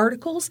couple of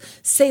articles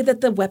say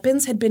that the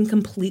weapons had been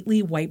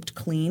completely wiped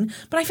clean,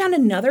 but I found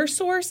another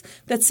source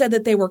that said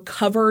that they were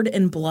covered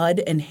in blood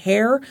and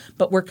hair,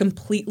 but were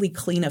completely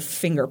clean of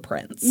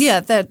fingerprints.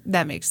 Yeah,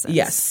 that makes sense.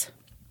 Yes.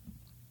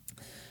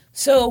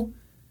 So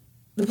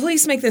the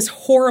police make this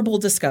horrible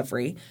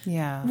discovery.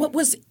 Yeah. What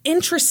was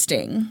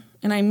interesting,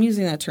 and I'm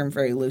using that term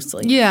very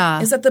loosely,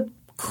 Yeah. is that the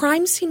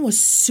crime scene was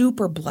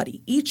super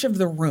bloody. Each of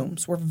the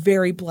rooms were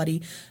very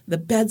bloody. The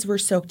beds were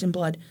soaked in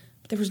blood,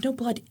 but there was no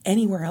blood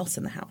anywhere else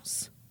in the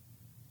house.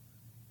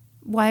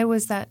 Why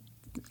was that?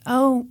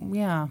 Oh,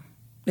 yeah.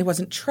 It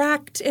wasn't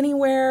tracked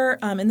anywhere.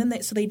 And then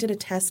they did a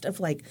test of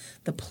like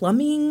the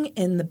plumbing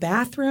in the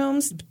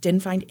bathrooms.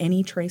 Didn't find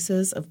any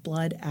traces of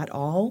blood at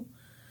all.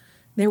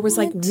 There was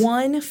like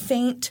one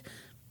faint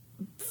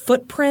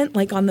footprint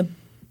like on the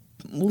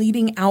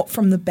leading out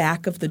from the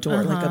back of the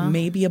door, like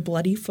maybe a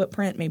bloody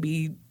footprint,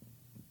 maybe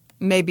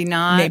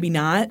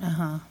not.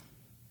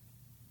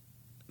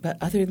 But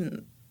other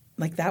than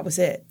like that was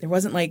it. There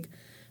wasn't like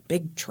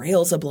big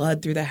trails of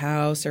blood through the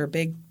house or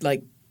big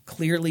like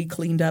clearly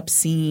cleaned up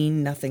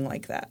scene, nothing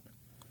like that.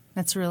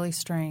 That's really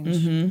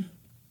strange.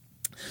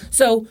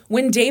 So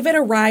when David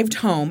arrived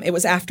home, it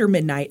was after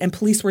midnight and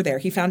police were there.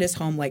 He found his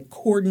home like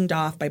cordoned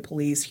off by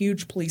police,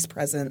 huge police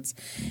presence,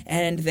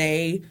 and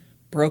they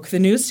broke the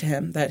news to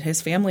him that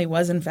his family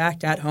was in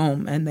fact at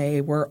home and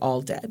they were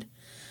all dead.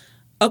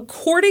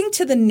 According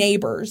to the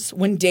neighbors,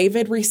 when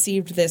David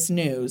received this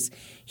news,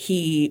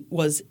 he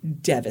was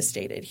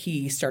devastated.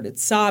 He started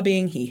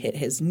sobbing. He hit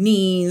his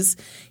knees.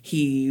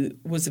 He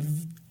was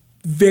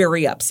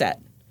very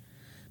upset.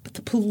 But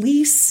the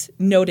police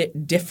note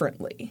it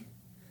differently.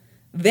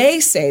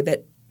 They say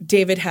that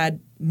David had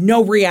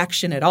no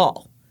reaction at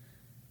all.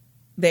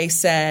 They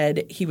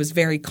said he was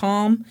very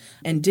calm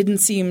and didn't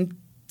seem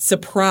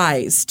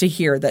surprised to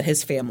hear that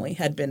his family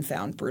had been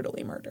found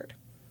brutally murdered.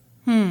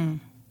 I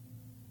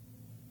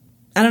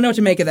don't know what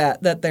to make of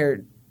that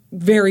they're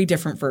very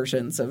different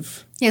versions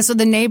of. Yeah, so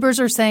the neighbors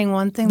are saying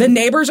one thing. The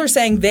neighbors are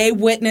saying they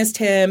witnessed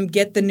him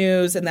get the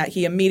news and that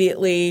he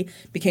immediately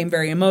became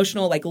very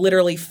emotional, like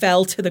literally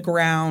fell to the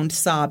ground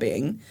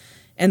sobbing.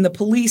 And the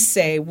police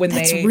say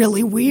That's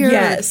really weird.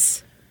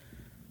 Yes.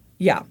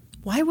 Yeah.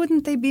 Why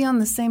wouldn't they be on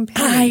the same page?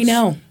 I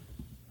know.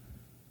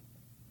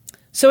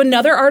 So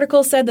another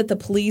article said that the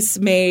police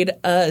made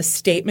a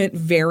statement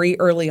very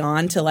early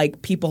on to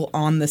like people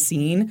on the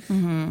scene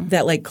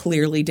that like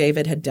clearly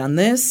David had done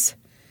this.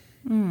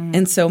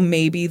 And so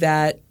maybe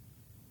that,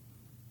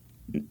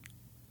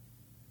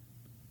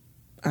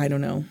 I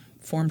don't know,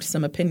 formed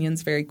some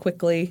opinions very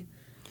quickly.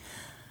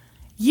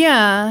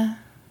 Yeah.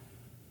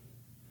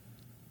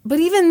 But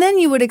even then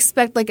you would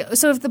expect like –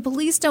 so if the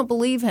police don't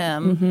believe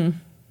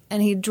him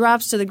and he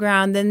drops to the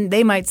ground, then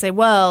they might say,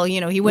 well, you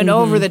know, he went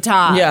over the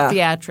top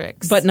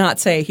theatrics. But not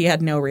say he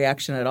had no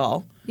reaction at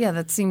all. Yeah,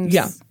 that seems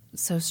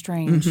so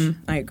strange.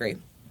 I agree.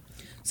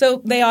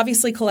 So they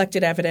obviously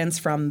collected evidence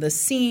from the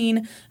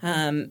scene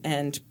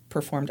and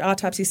performed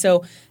autopsy.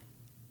 So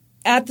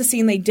at the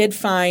scene they did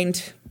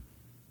find,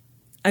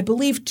 I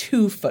believe,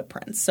 2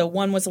 footprints. So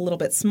one was a little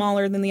bit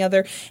smaller than the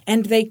other,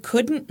 and they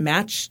couldn't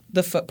match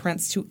the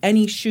footprints to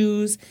any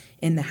shoes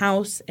in the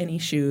house, any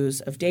shoes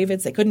of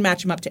David's. They couldn't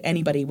match them up to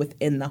anybody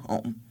within the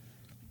home.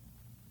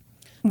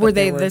 Were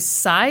they the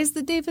size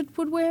that David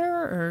would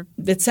wear? Or?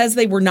 It says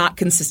they were not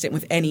consistent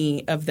with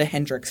any of the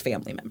Hendricks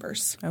family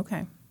members.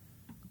 Okay.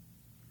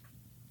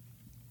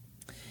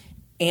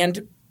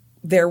 And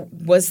there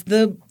was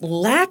the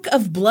lack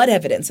of blood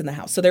evidence in the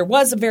house. So there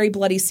was a very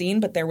bloody scene,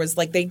 but there was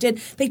like they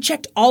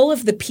checked all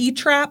of the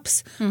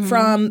P-traps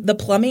from the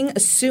plumbing,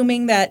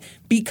 assuming that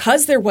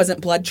because there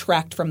wasn't blood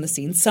tracked from the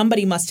scene,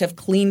 somebody must have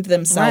cleaned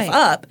themselves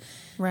up.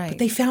 Right. But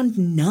they found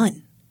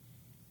none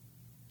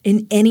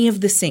in any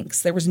of the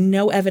sinks. There was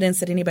no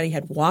evidence that anybody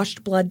had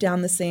washed blood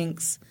down the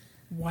sinks.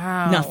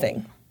 Wow.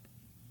 Nothing.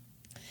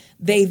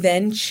 They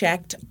then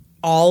checked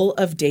all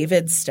of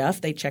David's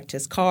stuff. They checked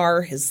his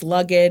car, his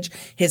luggage,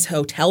 his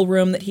hotel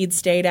room that he'd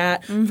stayed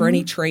at for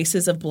any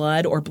traces of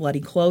blood or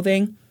bloody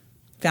clothing.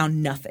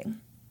 Found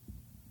nothing.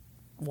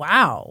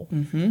 Wow.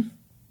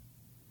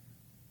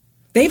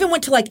 They even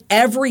went to like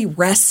every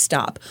rest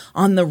stop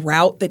on the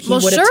route that he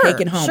would have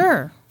taken home.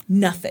 Sure.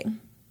 Nothing.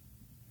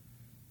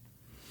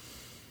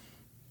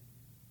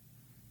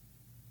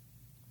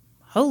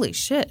 Holy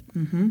shit.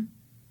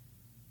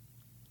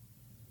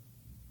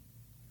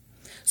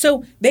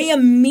 So they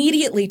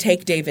immediately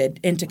take David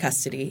into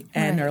custody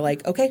and are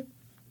like, okay,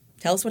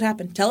 tell us what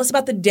happened. Tell us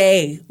about the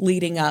day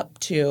leading up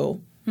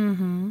to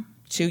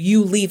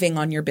you leaving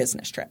on your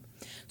business trip.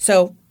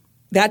 So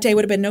that day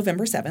would have been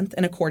November 7th.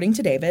 And according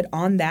to David,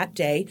 on that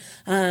day,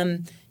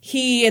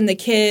 he and the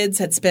kids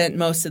had spent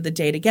most of the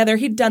day together.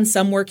 He'd done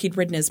some work. He'd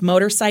ridden his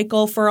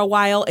motorcycle for a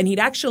while, and he'd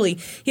actually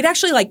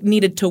like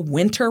needed to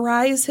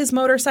winterize his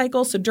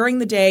motorcycle. So during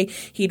the day,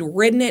 he'd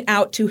ridden it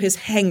out to his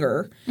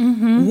hangar,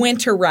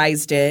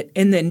 winterized it,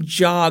 and then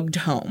jogged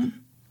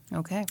home.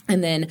 Okay.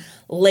 And then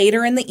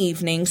later in the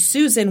evening,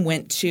 Susan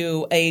went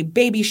to a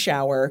baby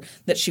shower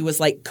that she was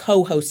like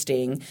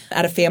co-hosting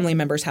at a family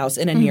member's house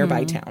in a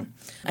nearby town.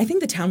 I think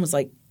the town was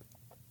like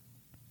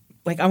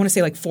I want to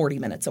say like 40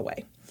 minutes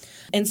away.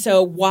 And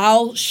so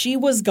while she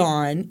was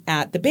gone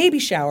at the baby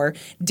shower,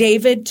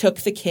 David took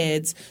the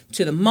kids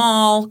to the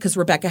mall because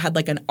Rebecca had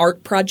like an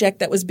art project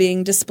that was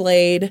being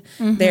displayed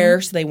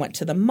there. So they went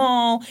to the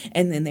mall,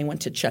 and then they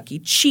went to Chuck E.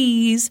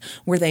 Cheese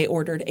where they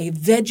ordered a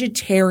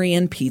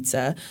vegetarian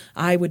pizza.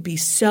 I would be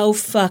so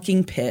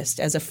fucking pissed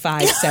as a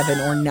 5, 7,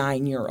 or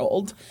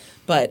 9-year-old.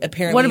 But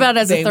apparently, what about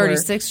as a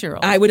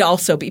 36-year-old? I would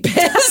also be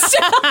pissed.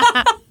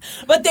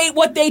 But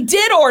what they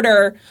did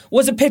order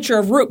was a pitcher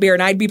of root beer,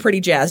 and I'd be pretty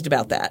jazzed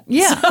about that.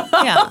 Yeah.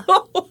 Yeah.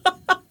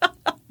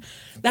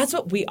 That's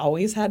what we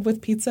always had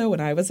with pizza when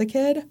I was a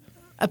kid.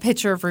 A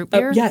pitcher of root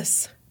beer?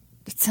 Yes.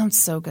 It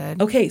sounds so good.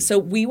 Okay, so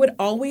we would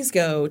always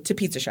go to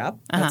Pizza Shop.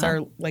 That's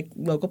our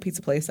local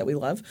pizza place that we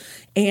love.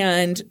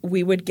 And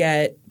we would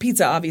get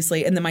pizza,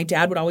 obviously, and then my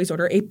dad would always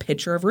order a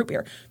pitcher of root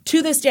beer.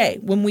 To this day,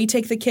 when we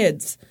take the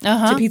kids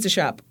to Pizza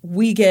Shop,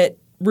 we get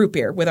root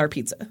beer with our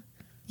pizza.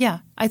 Yeah,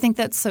 I think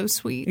that's so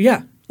sweet.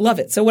 Yeah, love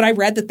it. So when I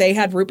read that they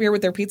had root beer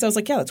with their pizza, I was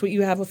like, yeah, that's what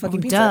you have with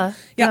fucking pizza. Duh.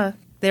 Yeah. Duh.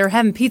 They're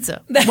having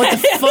pizza. What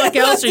the fuck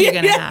else are you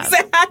going to have?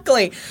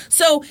 Exactly.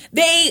 So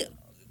they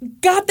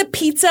got the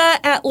pizza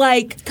at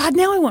like... God,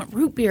 now I want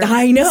root beer.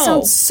 I know. It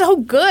sounds so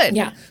good.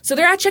 Yeah. So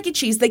they're at Chuck E.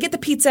 Cheese. They get the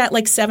pizza at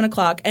like 7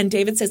 o'clock, and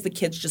David says the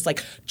kids just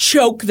like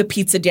choke the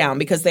pizza down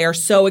because they are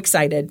so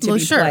excited to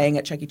be playing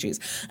at Chuck E. Cheese.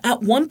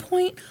 At one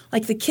point,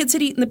 like the kids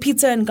had eaten the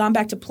pizza and gone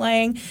back to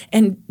playing,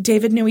 and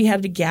David knew he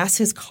had to gas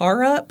his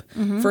car up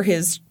for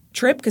his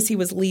trip because he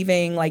was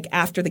leaving like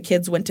after the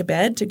kids went to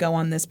bed to go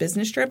on this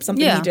business trip,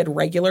 something he did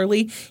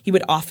regularly. He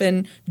would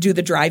often do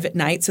the drive at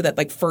night so that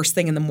like first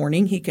thing in the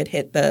morning he could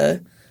hit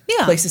the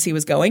places he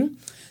was going.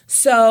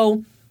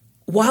 So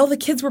while the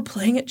kids were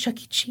playing at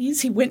Chuck E.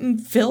 Cheese, he went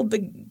and filled the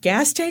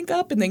gas tank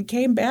up and then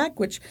came back,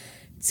 which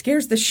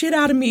scares the shit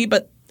out of me,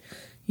 but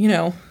you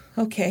know,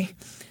 okay.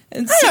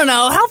 And I don't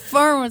know. How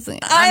far was it?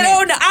 I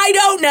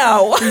don't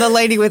know. The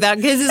lady without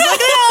kids is like,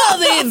 oh,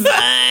 they'll be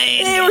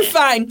fine. They were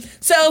fine.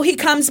 So he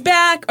comes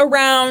back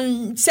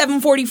around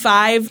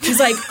 7:45. He's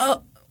like,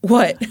 oh,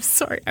 what?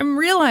 Sorry. I'm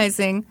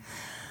realizing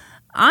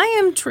I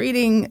am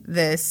treating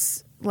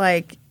this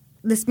like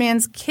this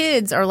man's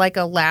kids are like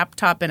a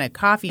laptop in a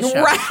coffee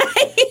shop. Right.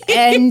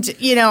 And,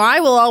 you know,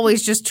 I will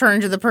always just turn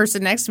to the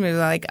person next to me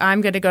like,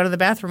 I'm going to go to the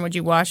bathroom. Would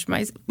you watch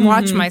my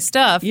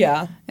stuff?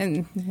 Yeah.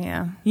 And,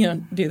 yeah. You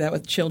don't do that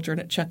with children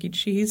at Chuck E.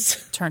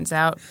 Cheese. Turns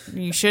out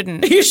you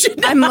shouldn't. You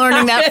should. I'm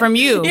learning that from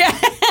you. Yeah.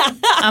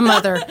 A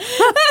mother.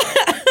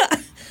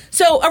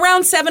 So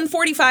around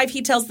 7:45,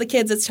 he tells the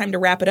kids it's time to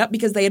wrap it up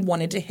because they had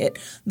wanted to hit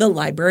the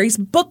library's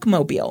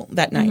bookmobile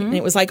that night. And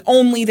it was like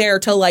only there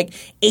till like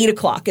 8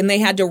 o'clock. And they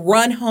had to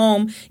run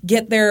home,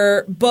 get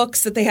their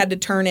books that they had to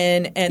turn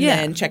in, and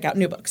then check out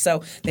new books.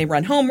 So they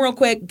run home real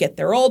quick, get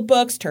their old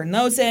books, turn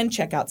those in,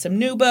 check out some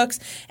new books.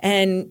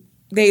 And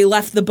they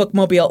left the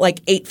bookmobile at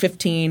like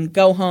 8:15,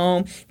 go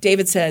home.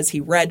 David says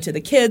he read to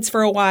the kids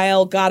for a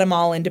while, got them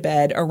all into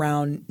bed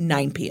around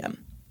 9 p.m.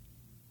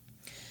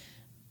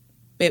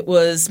 It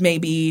was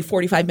maybe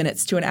 45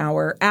 minutes to an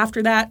hour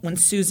after that when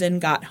Susan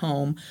got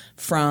home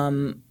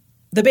from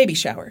the baby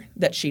shower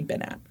that she'd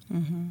been at,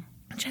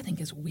 which I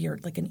think is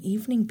weird. Like an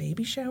evening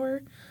baby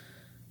shower?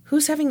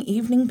 Who's having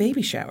evening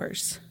baby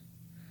showers?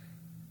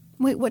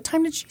 Wait, what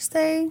time did she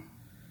say?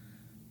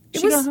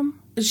 She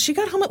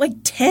got home at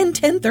like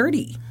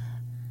 10:30.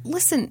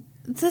 Listen,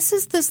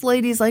 this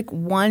lady's like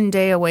one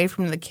day away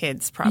from the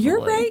kids probably.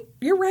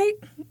 You're right.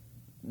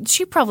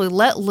 She probably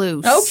let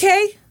loose.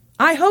 Okay.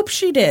 I hope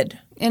she did.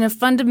 In a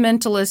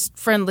fundamentalist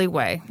friendly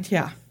way.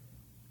 Yeah.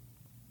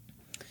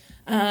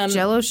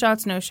 Jell-O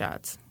shots, no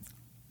shots.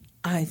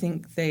 I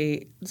think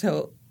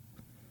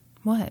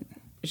What?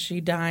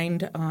 she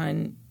dined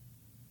on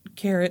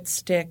carrot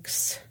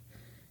sticks,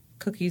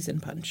 cookies,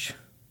 and punch.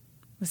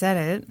 Was that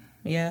it?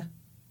 Yeah.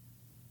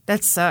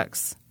 That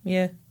sucks.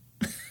 Yeah.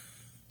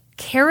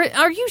 Carrot?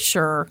 Are you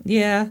sure?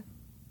 Yeah.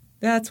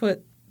 That's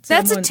what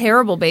That's a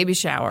terrible baby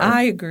shower.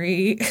 I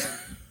agree.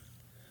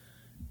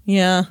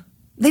 Yeah.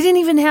 They didn't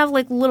even have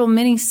like little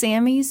mini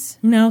Sammys?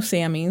 No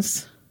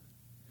Sammys.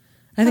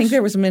 I think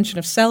there was a mention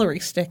of celery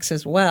sticks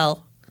as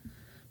well.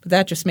 But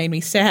that just made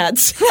me sad.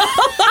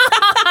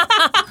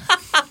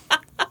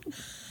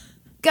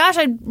 Gosh,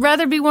 I'd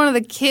rather be one of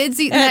the kids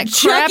eating that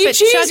crap at Chuck E.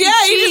 Cheese. Yeah,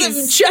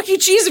 eating Chuck E.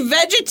 Cheese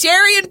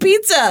vegetarian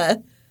pizza.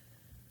 At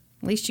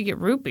least you get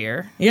root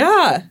beer.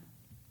 Yeah.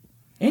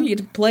 And you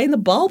get to play in the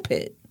ball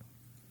pit.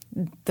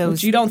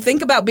 Which you don't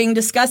think about being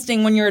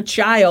disgusting when you're a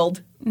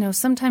child. No,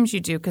 sometimes you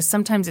do, because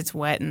sometimes it's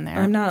wet in there.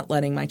 I'm not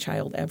letting my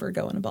child ever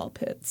go in a ball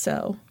pit,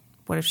 so.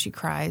 What if she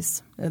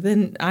cries?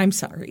 Then I'm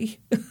sorry.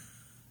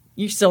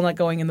 You're still not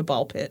going in the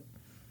ball pit.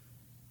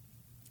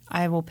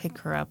 I will pick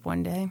her up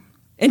one day.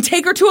 And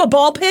take her to a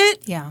ball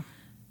pit? Yeah.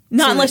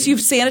 Not unless you've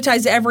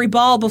sanitized every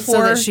ball before.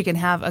 So that she can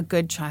have a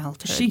good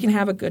childhood. She can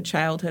have a good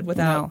childhood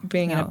without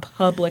being in a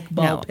public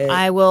ball pit.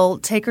 I will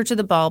take her to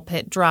the ball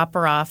pit, drop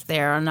her off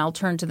there, and I'll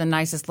turn to the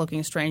nicest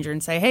looking stranger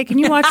and say, hey, can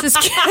you watch this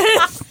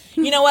kid?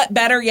 You know what?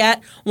 Better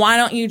yet, why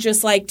don't you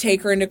just like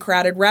take her into a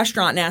crowded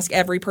restaurant and ask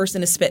every person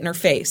to spit in her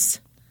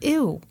face?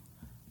 Ew.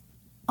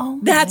 Oh.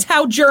 That's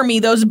how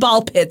germy those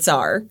ball pits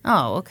are.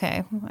 Oh,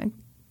 okay.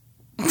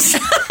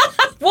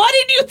 What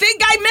did you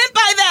think I meant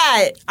by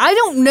that? I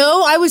don't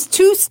know. I was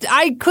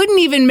I couldn't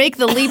even make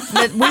the leap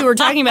that we were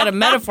talking about a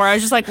metaphor. I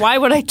was just like, why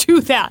would I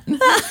do that?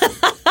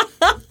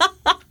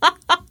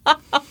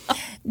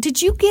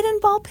 Did you get in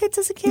ball pits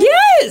as a kid?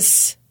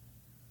 Yes.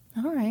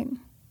 All right.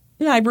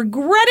 And I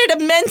regret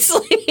it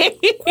immensely.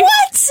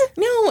 What?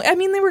 No, I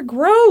mean, they were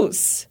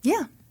gross.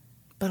 Yeah.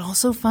 But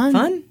also fun.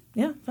 Fun.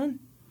 Yeah, fun.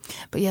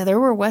 But yeah, there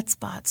were wet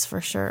spots for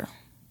sure.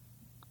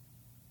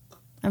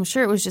 I'm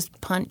sure it was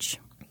just punch.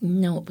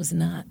 No, it was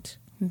not.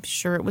 I'm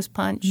sure it was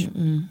punch.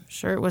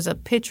 Sure it was a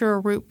pitcher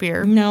of root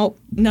beer. No,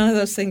 none of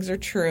those things are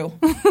true.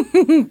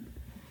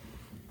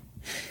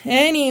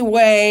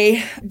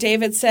 Anyway,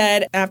 David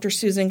said after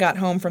Susan got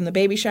home from the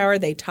baby shower,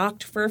 they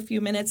talked for a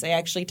few minutes. They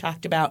actually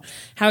talked about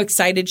how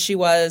excited she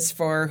was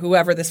for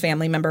whoever this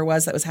family member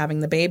was that was having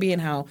the baby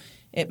and how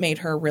it made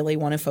her really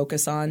want to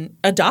focus on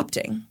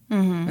adopting.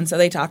 And so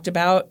they talked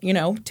about,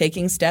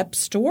 taking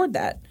steps toward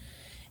that.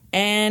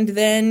 And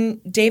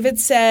then David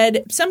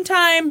said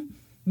sometime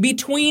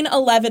between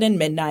 11 and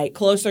midnight,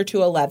 closer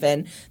to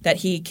 11, that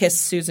he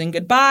kissed Susan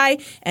goodbye,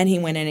 and he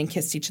went in and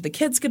kissed each of the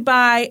kids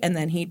goodbye, and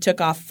then he took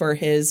off for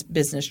his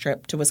business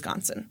trip to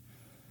Wisconsin.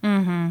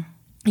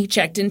 He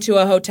checked into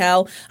a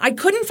hotel. I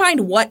couldn't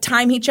find what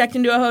time he checked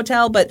into a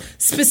hotel, but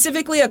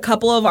specifically a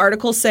couple of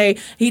articles say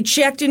he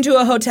checked into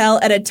a hotel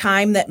at a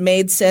time that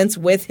made sense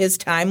with his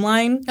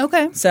timeline.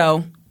 Okay.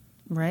 So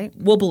Right.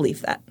 we'll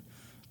believe that.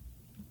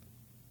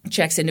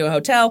 Checks into a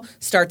hotel,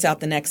 starts out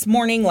the next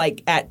morning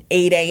like at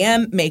 8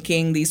 a.m.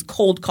 making these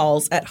cold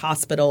calls at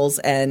hospitals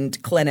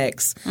and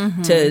clinics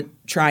to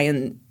try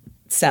and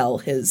sell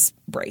his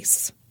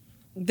brace.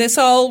 This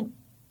all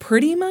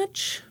pretty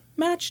much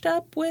matched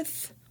up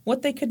with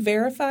what they could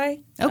verify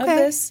of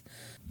this.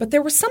 But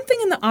there was something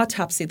in the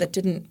autopsy that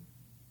didn't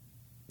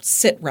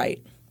sit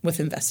right with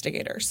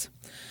investigators.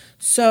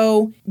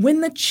 So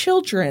when the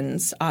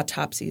children's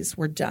autopsies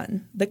were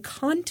done, the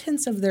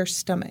contents of their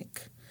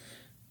stomach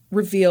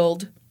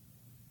revealed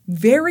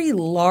very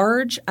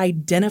large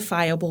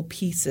identifiable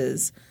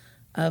pieces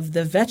of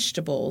the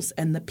vegetables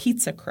and the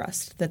pizza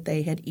crust that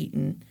they had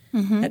eaten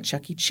at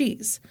Chuck E.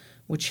 Cheese,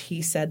 which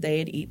he said they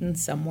had eaten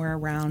somewhere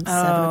around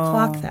 7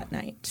 o'clock that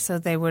night. So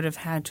they would have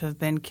had to have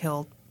been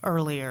killed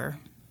earlier.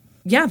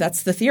 Yeah,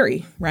 that's the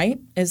theory, right?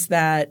 Is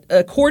that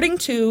according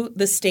to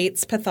the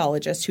state's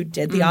pathologist who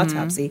did the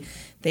autopsy,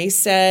 they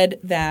said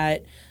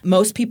that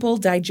most people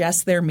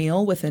digest their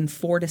meal within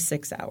 4 to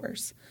 6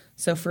 hours.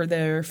 So for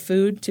their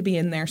food to be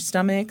in their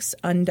stomachs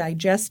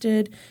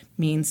undigested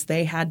means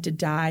they had to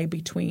die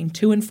between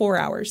 2 and 4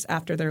 hours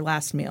after their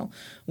last meal,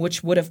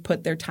 which would have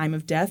put their time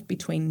of death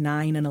between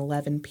 9 and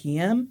 11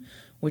 p.m.,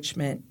 which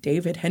meant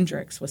David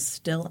Hendricks was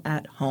still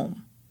at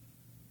home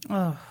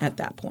at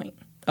that point,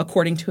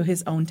 according to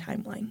his own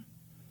timeline.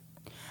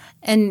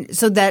 And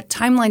so that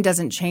timeline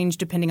doesn't change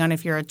depending on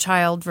if you're a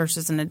child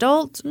versus an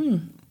adult?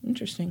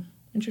 Interesting.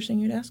 Interesting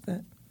you'd ask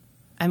that.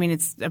 I mean,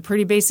 it's a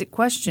pretty basic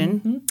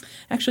question.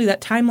 Actually,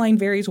 that timeline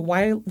varies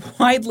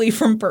widely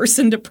from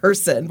person to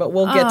person, but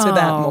we'll get to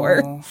that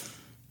more.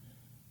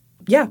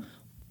 Yeah.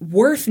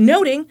 Worth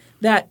noting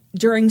that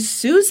during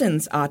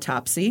Susan's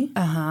autopsy,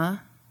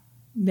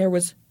 there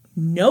was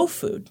no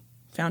food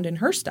found in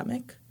her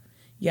stomach,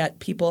 yet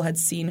people had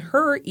seen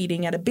her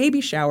eating at a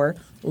baby shower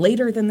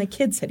later than the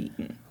kids had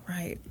eaten.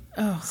 Right.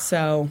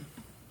 So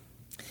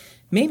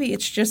maybe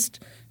it's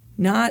just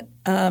not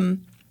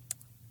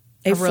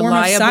a form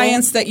of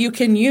science that you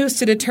can use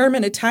to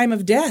determine a time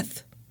of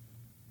death.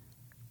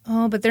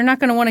 Oh, but they're not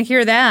going to want to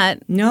hear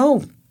that.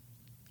 No.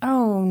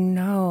 Oh,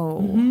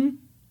 no.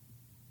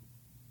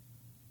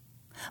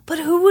 But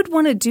who would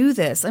want to do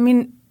this? I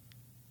mean,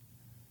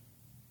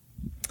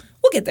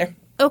 We'll get there.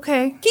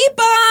 okay. Keep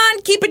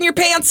on keeping your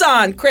pants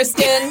on,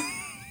 Kristen.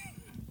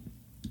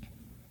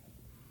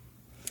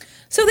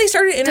 So they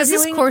started interviewing. Does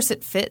this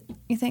corset fit,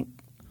 you think?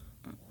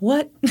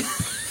 What?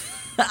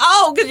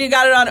 Oh, because you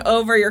got it on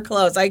over your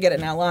clothes. I get it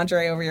now.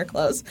 Lingerie over your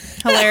clothes.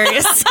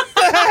 Hilarious.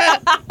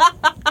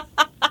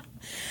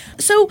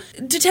 So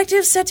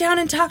detectives sat down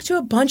and talked to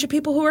a bunch of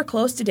people who were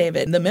close to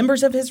David, the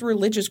members of his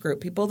religious group,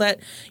 people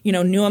that,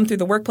 knew him through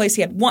the workplace.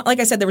 He had one, like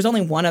I said, there was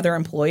only one other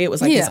employee. It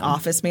was like his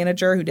office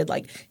manager who did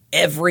like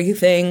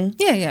everything.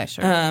 Yeah,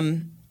 sure.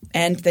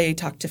 And they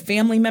talked to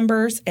family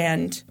members,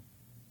 and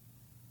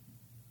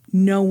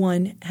no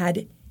one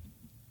had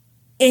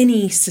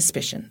any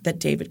suspicion that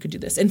David could do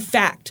this. In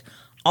fact,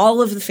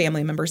 all of the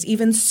family members,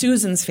 even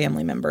Susan's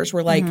family members,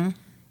 were like,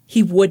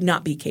 he would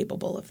not be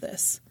capable of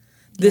this.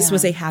 This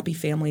was a happy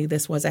family.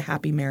 This was a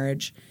happy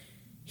marriage.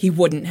 He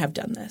wouldn't have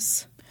done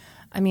this.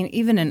 I mean,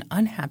 even an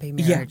unhappy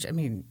marriage. I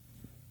mean,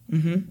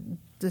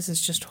 this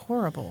is just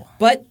horrible.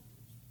 But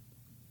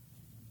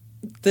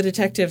the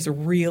detectives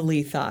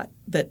really thought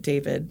that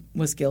David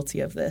was guilty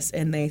of this,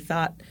 and they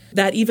thought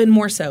that even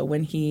more so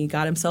when he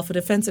got himself a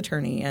defense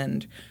attorney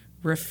and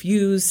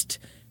refused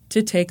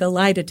to take a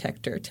lie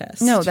detector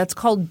test. No, that's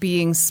called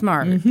being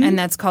smart, and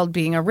that's called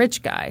being a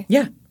rich guy.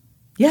 Yeah.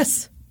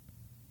 Yes.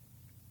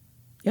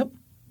 Yep.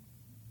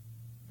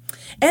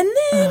 And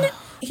then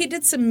he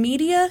did some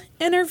media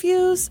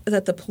interviews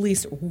that the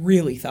police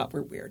really thought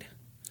were weird.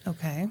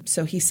 Okay.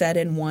 So he said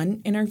in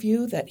one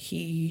interview that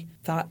he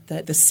thought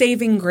that the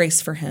saving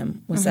grace for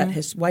him was that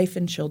his wife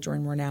and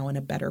children were now in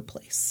a better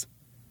place.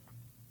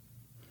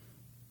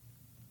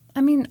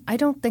 I mean, I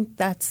don't think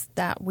that's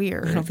that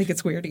weird. I don't think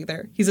it's weird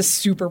either. He's a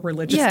super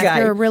religious yeah, guy.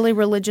 if you're a really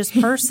religious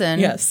person.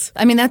 Yes.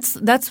 I mean,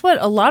 that's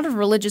what a lot of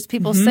religious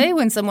people say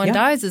when someone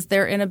dies is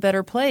they're in a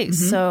better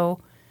place.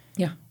 So,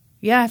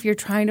 yeah, if you're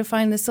trying to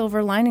find the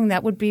silver lining,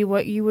 that would be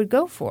what you would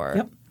go for.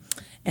 Yep.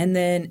 And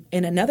then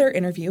in another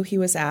interview, he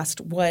was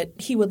asked what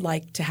he would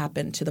like to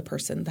happen to the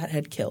person that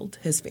had killed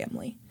his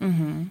family.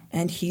 Mm-hmm.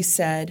 And he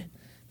said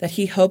that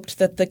he hoped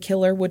that the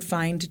killer would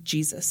find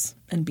Jesus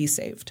and be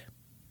saved.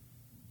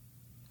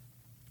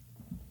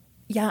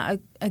 Yeah,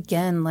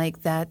 again,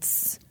 like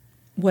that's...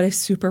 What a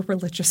super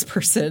religious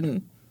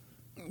person.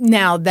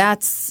 Now,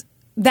 that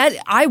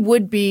I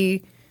would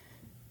be...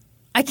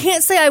 I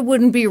can't say I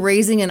wouldn't be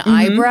raising an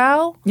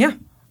eyebrow. Yeah.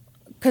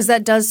 Because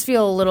that does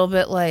feel a little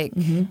bit like,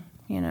 you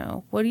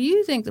know, what do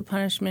you think the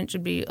punishment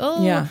should be?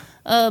 Oh,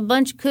 a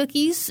bunch of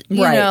cookies,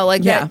 you know,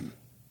 like that.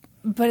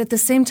 But at the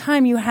same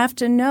time, you have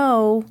to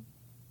know.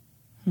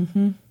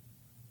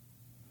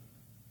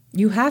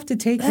 You have to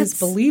take his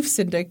beliefs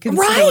into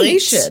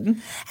consideration. Right.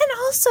 And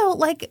also,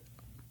 like,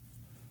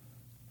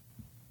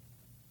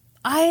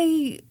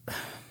 I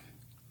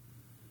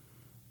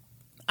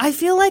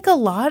feel like a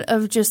lot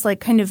of just like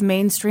kind of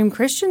mainstream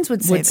Christians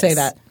would say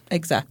that.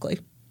 Exactly.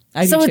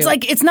 So it's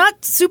like it's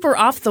not super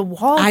off the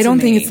wall. I don't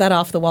think it's that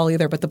off the wall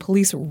either, but the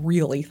police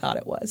really thought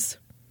it was.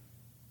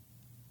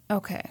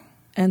 Okay.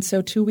 And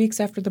so 2 weeks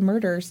after the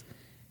murders,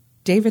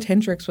 David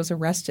Hendricks was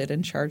arrested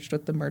and charged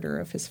with the murder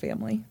of his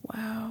family.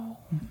 Wow.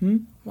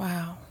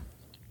 Wow.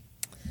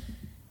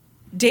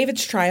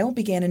 David's trial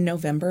began in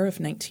November of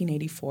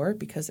 1984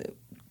 because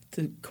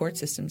the court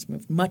systems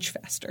moved much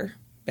faster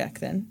back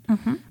then.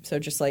 So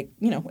just like,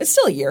 you know, it's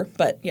still a year,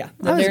 but yeah.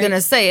 I was going to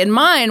say, in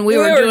mine, we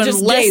were doing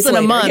just less than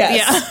a month.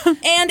 Yes. Yeah.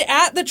 And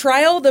at the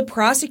trial, the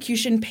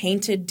prosecution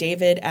painted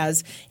David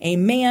as a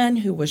man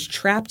who was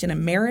trapped in a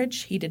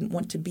marriage he didn't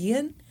want to be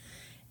in,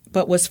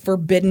 but was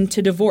forbidden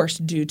to divorce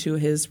due to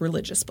his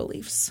religious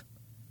beliefs.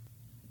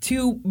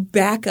 To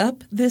back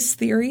up this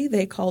theory,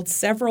 they called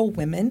several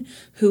women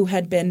who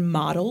had been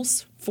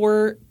models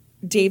for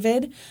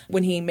David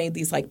when he made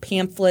these like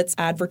pamphlets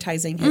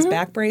advertising his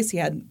back brace. He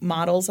had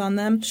models on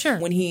them. Sure.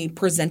 When he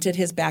presented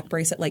his back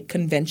brace at like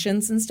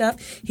conventions and stuff,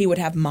 he would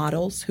have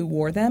models who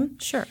wore them.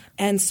 Sure.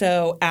 And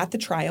so at the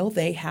trial,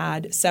 they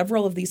had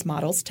several of these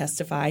models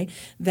testify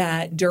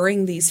that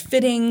during these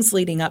fittings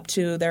leading up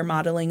to their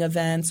modeling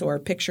events or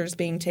pictures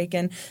being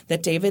taken,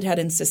 that David had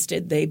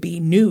insisted they be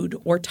nude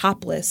or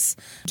topless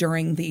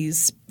during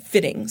these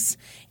fittings.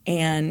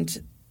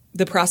 And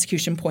the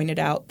prosecution pointed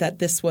out that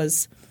this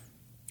was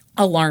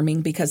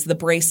alarming because the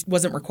brace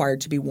wasn't required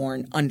to be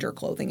worn under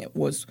clothing. It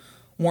was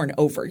worn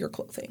over your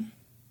clothing.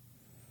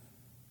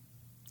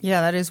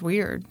 Yeah, that is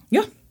weird.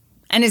 Yeah.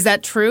 And is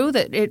that true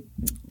that it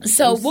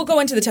So we'll go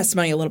into the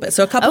testimony a little bit.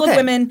 So a couple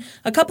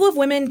of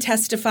women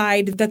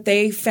testified that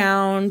they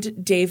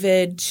found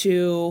David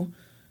to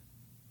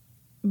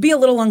be a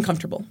little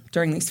uncomfortable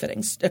during these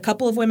fittings. A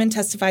couple of women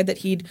testified that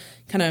he'd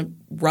kind of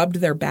rubbed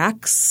their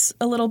backs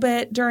a little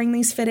bit during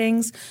these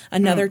fittings.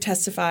 Another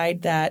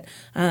testified that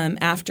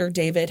after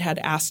David had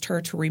asked her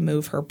to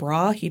remove her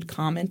bra, he'd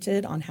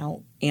commented on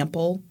how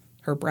ample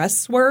her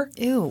breasts were.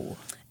 Ew.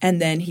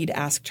 And then he'd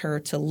asked her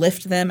to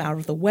lift them out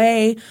of the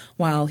way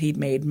while he'd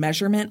made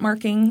measurement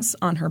markings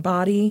on her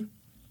body.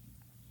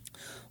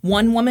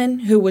 One woman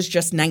who was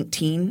just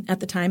 19 at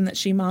the time that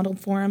she modeled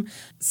for him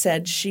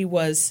said she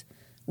was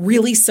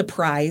really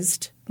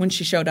surprised when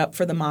she showed up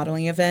for the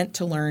modeling event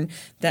to learn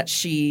that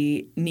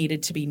she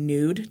needed to be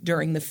nude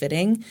during the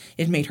fitting.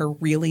 It made her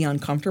really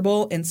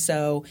uncomfortable. And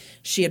so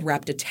she had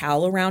wrapped a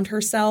towel around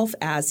herself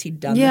as he'd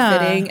done the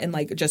fitting and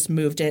like just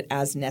moved it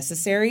as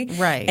necessary.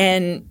 Right.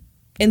 And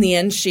in the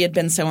end, she had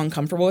been so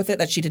uncomfortable with it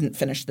that she didn't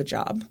finish the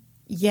job.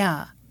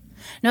 Yeah.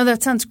 No,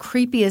 that sounds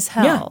creepy as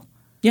hell.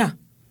 Yeah.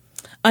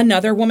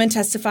 Another woman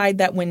testified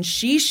that when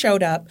she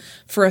showed up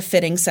for a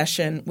fitting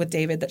session with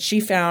David, that she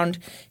found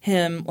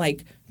him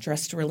like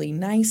dressed really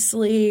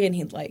nicely and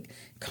he'd like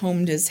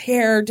combed his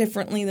hair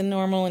differently than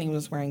normal and he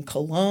was wearing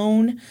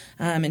cologne.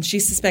 And she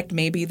suspected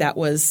maybe that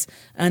was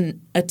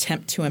an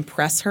attempt to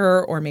impress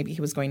her or maybe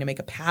he was going to make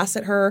a pass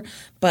at her.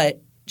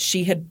 But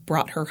she had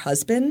brought her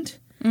husband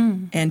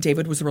and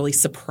David was really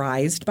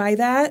surprised by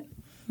that.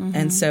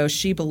 And so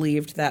she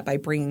believed that by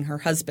bringing her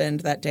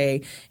husband that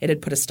day, it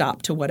had put a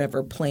stop to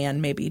whatever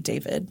plan maybe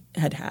David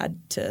had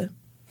to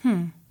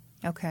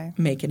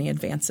make any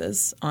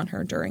advances on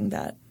her during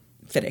that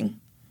fitting.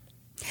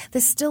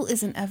 This still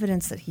isn't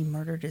evidence that he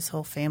murdered his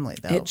whole family,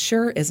 though. It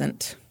sure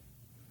isn't.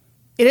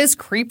 It is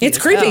creepy. It's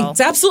creepy.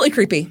 It's absolutely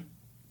creepy.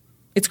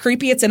 It's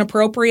creepy. It's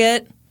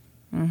inappropriate.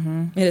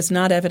 It is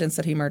not evidence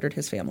that he murdered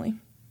his family.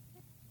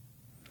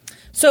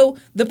 So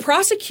the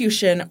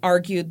prosecution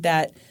argued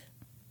that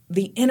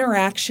the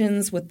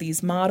interactions with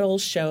these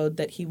models showed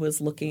that he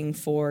was looking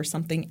for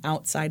something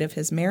outside of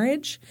his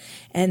marriage.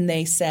 And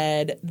they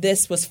said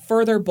this was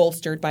further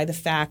bolstered by the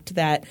fact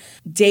that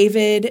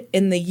David,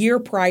 in the year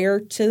prior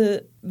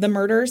to the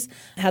murders,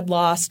 had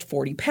lost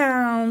 40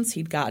 pounds.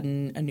 He'd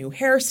gotten a new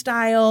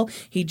hairstyle.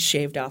 He'd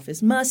shaved off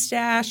his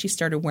mustache. He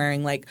started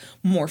wearing like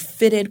more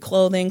fitted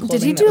clothing.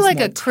 Did he do like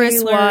a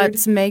Chris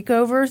Watts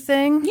makeover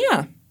thing?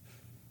 Yeah.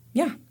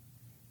 Yeah.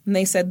 And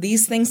they said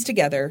these things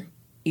together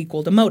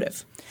equaled a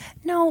motive.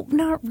 No,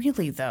 not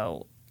really,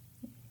 though.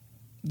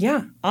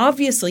 Yeah.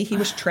 Obviously, he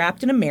was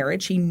trapped in a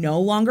marriage he no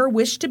longer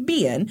wished to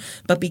be in,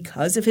 but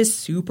because of his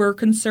super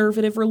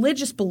conservative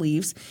religious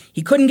beliefs,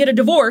 he couldn't get a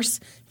divorce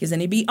because then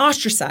he'd be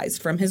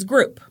ostracized from his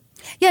group.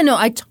 Yeah, no,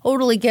 I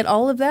totally get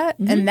all of that,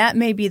 and that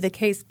may be the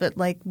case, but,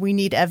 like, we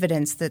need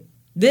evidence that...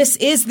 This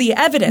is the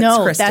evidence,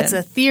 No, Kristen. that's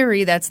a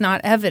theory. That's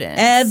not evidence.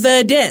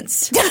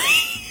 Evidence.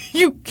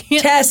 You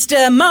can't...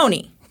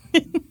 Testimony.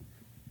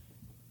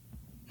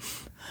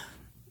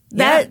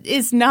 That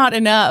is not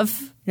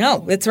enough.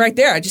 No, it's right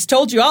there. I just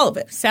told you all of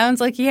it. Sounds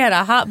like he had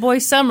a hot boy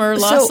summer,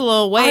 lost a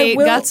little weight,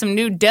 got some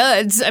new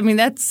duds. I mean,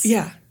 that's...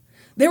 Yeah.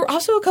 There were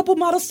also a couple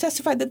models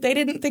testified that they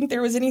didn't think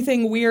there was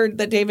anything weird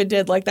that David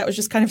did. Like, that was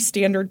just kind of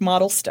standard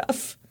model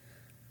stuff.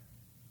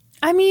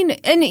 I mean,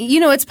 and, you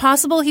know, it's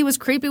possible he was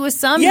creepy with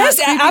some, yes,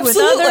 not creepy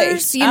absolutely. with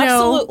others. You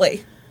absolutely.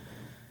 know.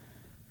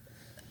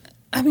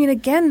 I mean,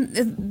 again,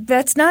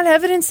 that's not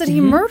evidence that he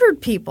murdered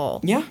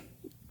people. Yeah.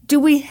 Do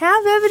we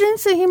have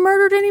evidence that he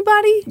murdered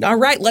anybody? All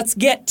right, let's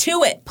get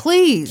to it.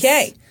 Please.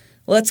 Okay,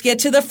 let's get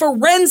to the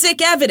forensic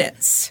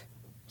evidence.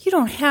 You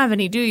don't have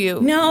any, do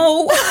you?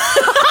 No.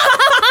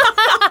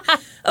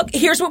 Okay,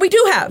 here's what we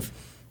do have.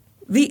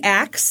 The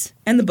axe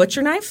and the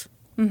butcher knife,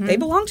 they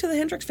belong to the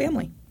Hendricks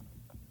family.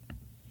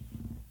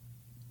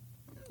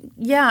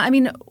 Yeah, I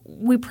mean,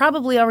 we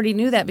probably already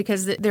knew that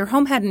because their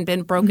home hadn't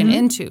been broken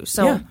into.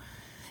 So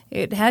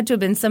it had to have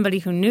been somebody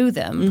who knew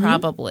them,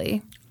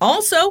 probably.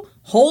 Also,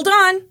 hold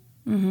on.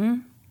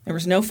 There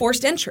was no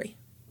forced entry.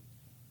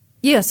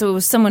 Yeah, so it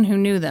was someone who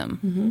knew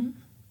them.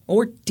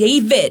 Or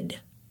David.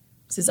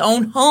 It's his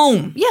own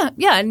home.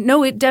 Yeah.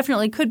 No, it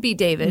definitely could be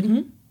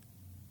David.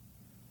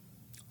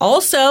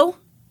 Also,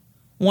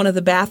 one of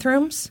the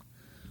bathrooms,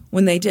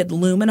 when they did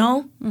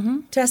luminol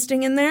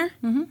testing in there,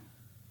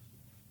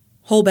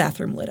 whole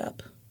bathroom lit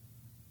up.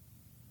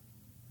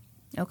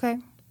 Okay.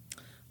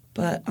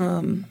 But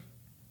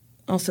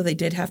also they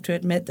did have to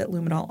admit that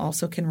luminol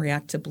also can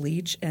react to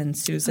bleach, and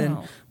Susan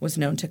was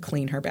known to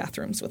clean her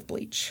bathrooms with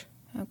bleach.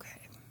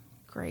 Okay.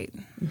 Great.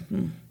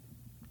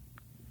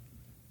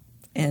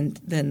 And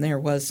then there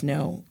was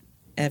no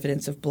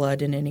evidence of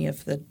blood in any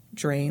of the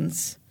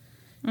drains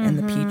and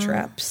the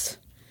P-traps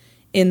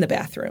in the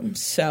bathroom.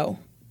 So,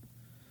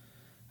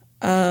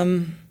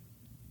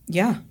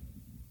 yeah.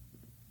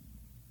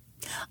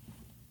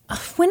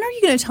 When are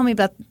you going to tell me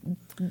about...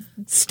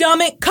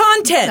 Stomach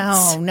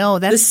contents. No,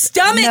 that's... The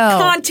stomach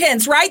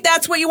contents, right?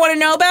 That's what you want to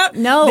know about?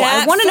 No,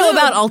 I want to know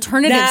about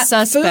alternative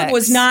suspects. That food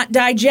was not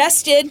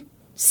digested,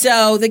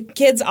 so the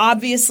kids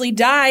obviously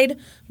died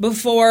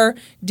before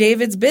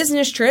David's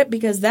business trip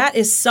because that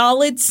is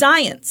solid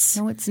science.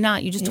 No, it's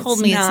not. You just told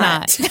me it's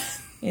not.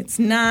 It's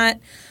not.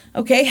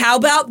 Okay, how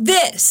about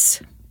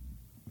this?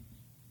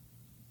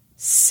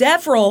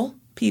 Several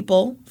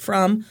people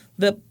from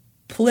the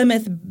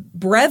Plymouth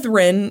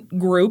Brethren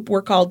group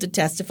were called to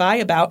testify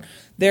about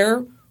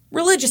their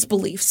religious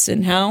beliefs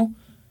and how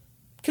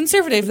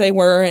conservative they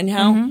were and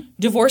how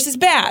divorce is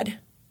bad.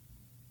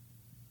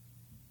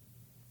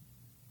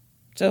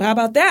 So how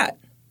about that?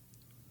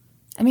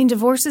 I mean,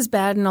 divorce is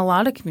bad in a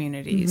lot of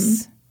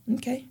communities.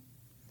 Okay.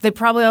 They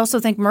probably also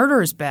think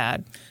murder is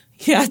bad.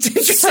 Yeah, it's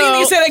interesting that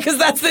you say that because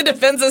that's the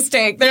defense's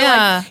take. They're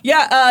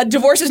Yeah. like,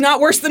 divorce is not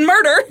worse than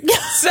murder.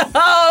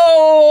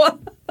 So...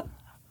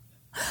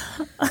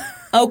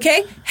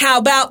 Okay, how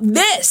about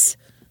this?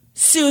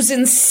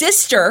 Susan's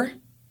sister,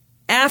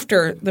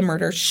 after the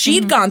murder,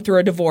 she'd gone through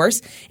a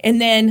divorce, and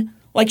then,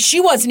 like,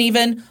 she wasn't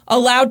even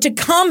allowed to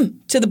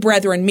come to the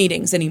Brethren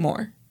meetings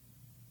anymore.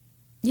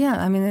 Yeah,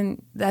 I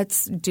mean,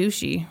 that's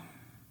douchey.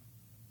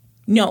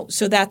 No,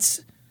 so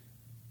that's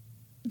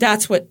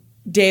what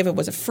David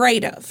was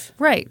afraid of.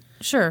 Right,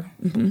 sure.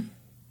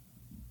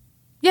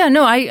 Yeah,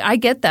 no, I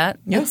get that.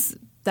 Yeah.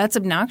 That's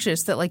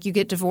obnoxious that, like, you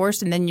get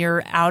divorced and then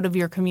you're out of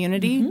your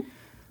community.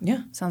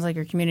 Yeah. Sounds like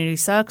your community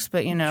sucks,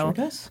 but, you know,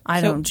 Sure does.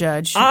 I don't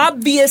judge.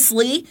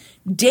 Obviously,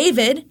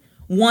 David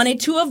wanted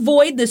to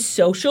avoid the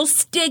social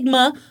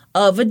stigma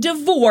of a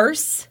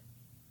divorce.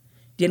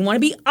 Didn't want to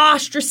be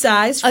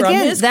ostracized from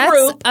Again, his that's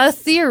group. a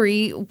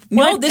theory.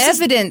 No, What this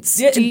evidence?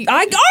 is. I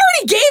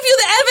already gave you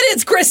the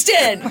evidence,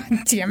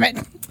 Kristen. Damn it.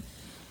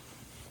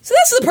 So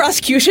that's the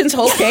prosecution's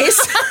whole case.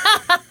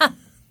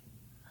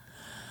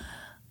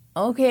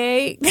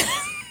 Okay.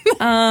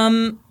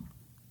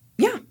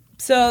 Yeah.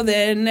 So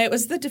then it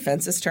was the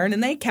defense's turn,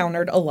 and they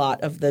countered a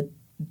lot of the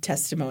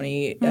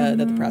testimony that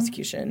the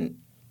prosecution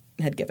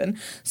had given.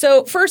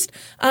 So first,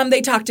 they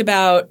talked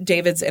about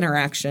David's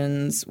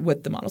interactions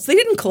with the models. They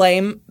didn't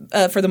claim,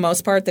 for the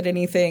most part, that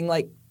anything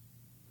like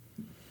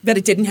that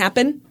it didn't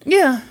happen.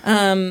 Yeah.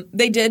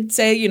 They did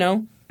say,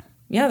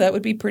 yeah, that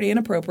would be pretty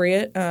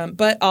inappropriate.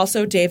 But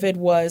also David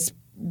was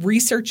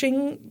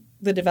researching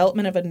the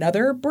development of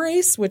another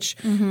brace, which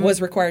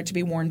was required to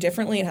be worn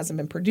differently. It hasn't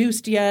been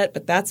produced yet,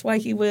 but that's why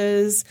he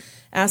was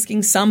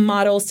asking some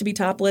models to be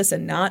topless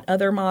and not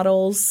other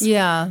models.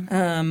 Yeah.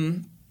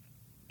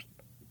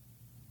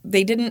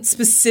 They didn't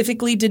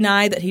specifically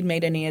deny that he'd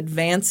made any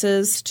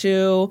advances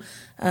to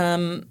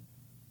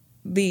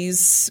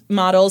these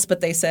models,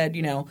 but they said,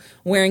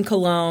 wearing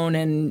cologne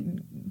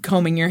and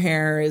combing your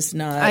hair is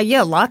not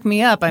lock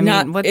me up.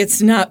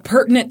 it's not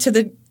pertinent to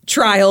the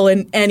trial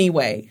in any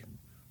way.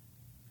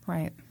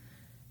 Right.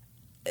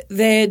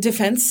 The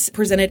defense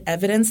presented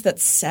evidence that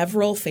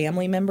several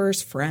family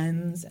members,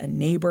 friends, and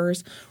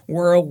neighbors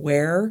were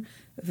aware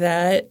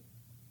that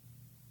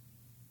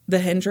the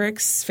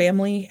Hendricks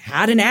family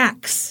had an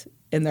axe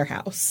in their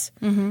house.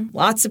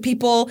 Lots of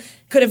people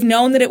could have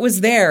known that it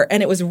was there,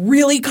 and it was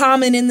really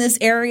common in this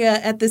area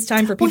at this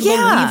time for people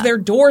to leave their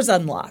doors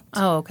unlocked.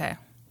 Oh, okay.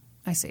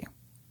 I see.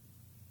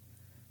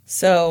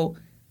 So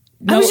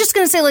I was just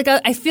going to say,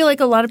 I feel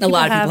like a lot of people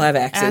have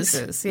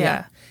axes.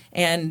 Yeah.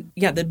 And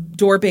the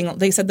door being –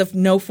 they said the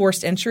no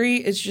forced entry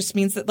it just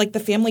means that the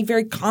family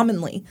very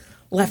commonly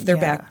left their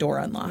back door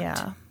unlocked.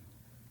 Yeah.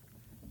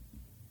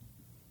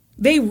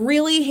 They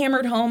really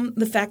hammered home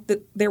the fact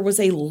that there was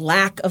a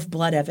lack of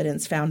blood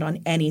evidence found on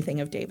anything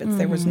of David's.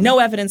 There was no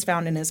evidence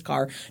found in his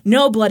car.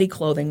 No bloody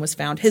clothing was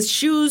found. His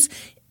shoes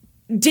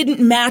didn't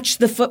match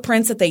the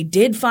footprints that they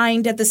did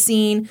find at the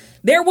scene.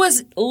 There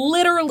was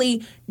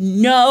literally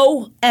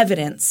no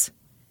evidence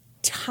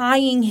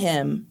tying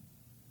him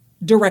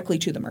directly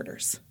to the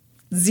murders.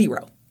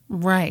 Zero.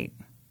 Right.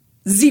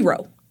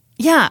 Zero.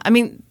 Yeah.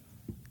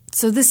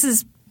 So this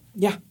is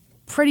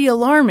pretty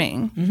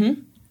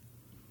alarming.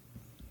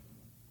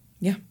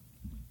 Yeah.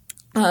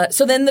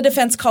 So then the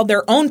defense called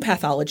their own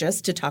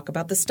pathologist to talk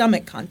about the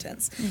stomach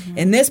contents.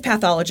 And this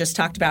pathologist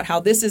talked about how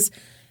this is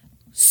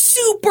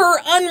super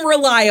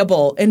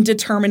unreliable in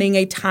determining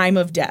a time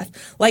of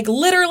death.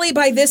 Literally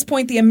by this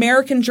point, the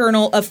American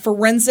Journal of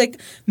Forensic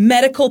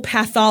Medical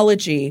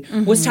Pathology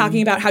was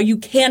talking about how you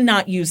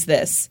cannot use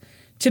this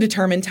to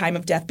determine time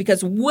of death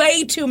because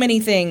way too many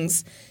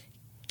things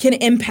can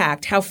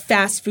impact how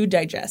fast food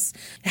digests,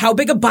 how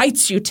big of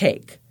bites you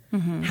take,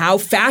 how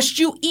fast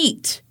you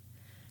eat,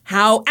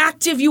 how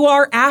active you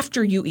are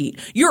after you eat,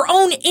 your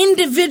own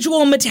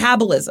individual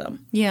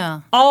metabolism.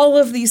 Yeah. All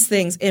of these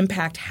things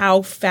impact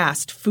how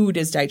fast food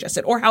is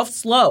digested or how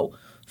slow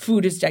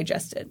food is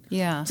digested.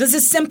 Yeah. So this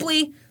is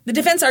simply – the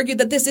defense argued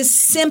that this is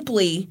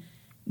simply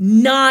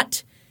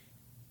not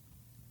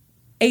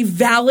a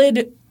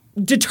valid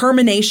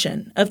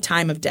determination of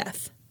time of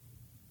death.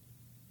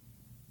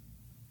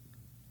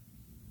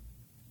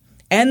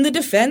 And the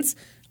defense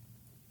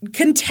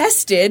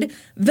contested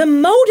the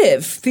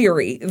motive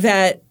theory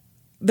that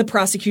the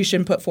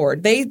prosecution put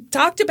forward. They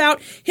talked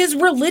about his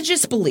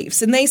religious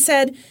beliefs, and they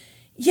said,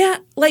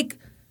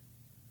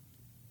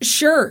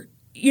 sure,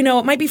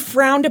 it might be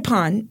frowned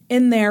upon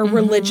in their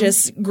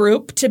religious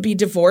group to be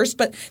divorced,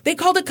 but they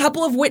called a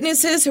couple of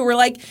witnesses who were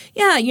like,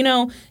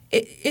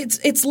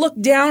 it's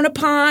looked down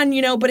upon,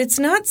 but it's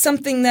not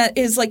something that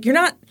is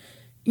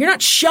you're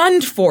not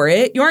shunned for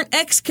it. You aren't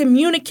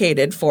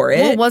excommunicated for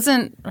it. Well,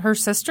 wasn't her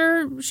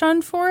sister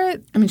shunned for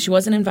it? She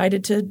wasn't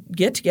invited to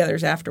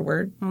get-togethers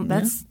afterward. Well,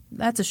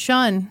 that's a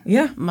shun.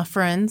 Yeah, my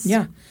friends.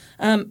 Yeah,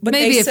 but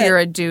maybe if you're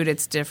a dude,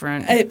 it's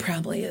different. It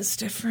probably is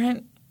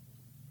different.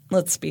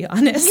 Let's be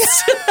honest.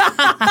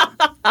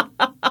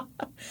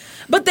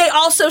 But they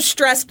also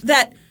stressed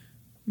that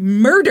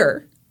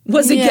murder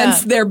was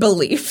against their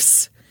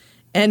beliefs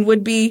and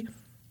would be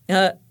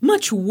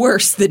much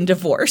worse than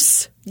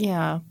divorce.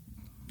 Yeah.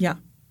 Yeah.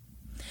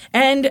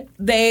 And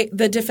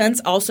the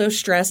defense also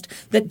stressed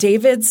that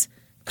David's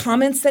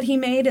comments that he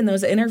made in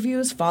those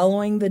interviews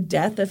following the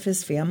death of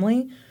his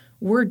family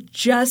were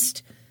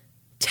just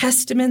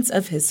testaments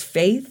of his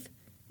faith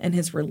and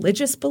his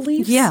religious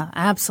beliefs. Yeah,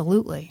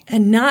 absolutely.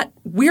 And not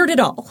weird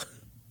at all.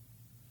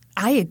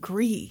 I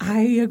agree. I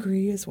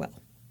agree as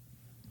well.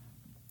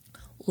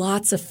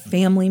 Lots of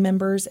family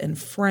members and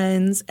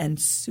friends and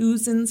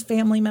Susan's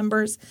family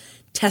members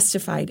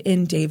testified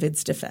in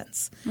David's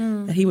defense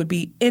that he would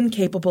be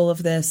incapable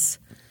of this,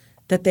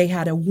 that they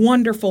had a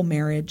wonderful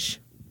marriage.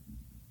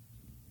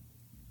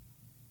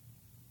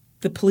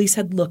 The police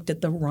had looked at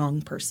the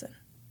wrong person.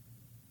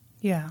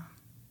 Yeah.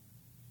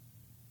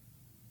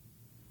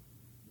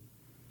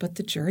 But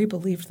the jury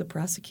believed the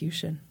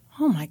prosecution.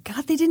 Oh, my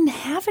God. They didn't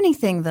have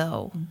anything,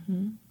 though.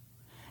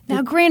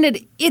 Now,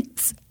 granted,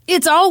 it's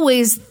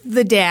always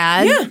the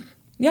dad. Yeah.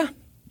 Yeah.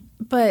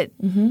 But,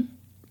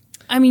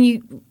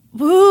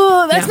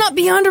 that's not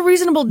beyond a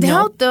reasonable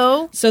doubt,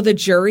 though. So the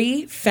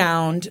jury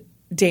found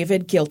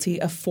David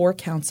guilty of 4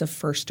 counts of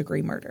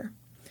first-degree murder.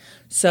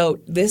 So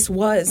this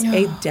was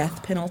a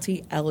death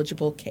penalty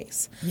eligible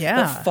case. Yeah.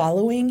 But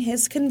following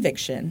his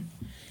conviction,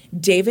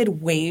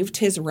 David waived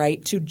his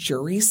right to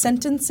jury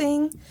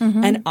sentencing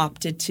and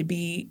opted to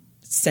be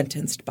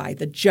sentenced by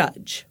the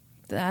judge.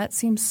 That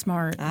seems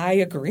smart. I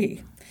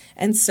agree.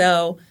 And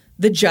so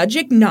the judge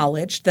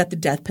acknowledged that the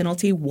death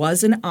penalty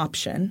was an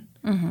option,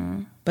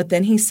 but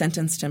then he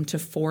sentenced him to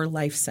 4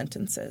 life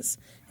sentences.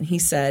 And he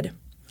said,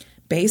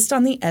 based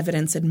on the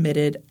evidence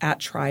admitted at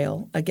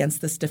trial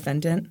against this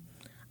defendant,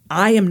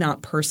 I am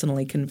not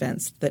personally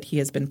convinced that he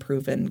has been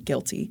proven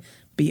guilty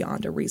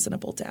beyond a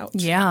reasonable doubt.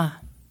 Yeah.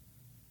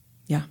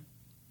 Yeah.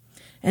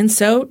 And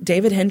so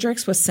David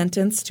Hendricks was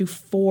sentenced to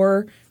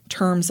 4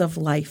 terms of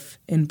life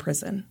in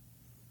prison.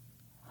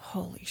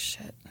 Holy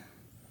shit.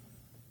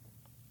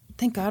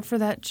 Thank God for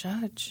that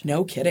judge.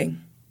 No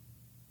kidding.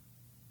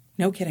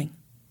 No kidding.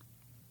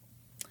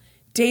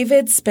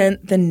 David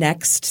spent the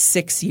next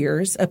 6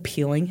 years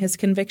appealing his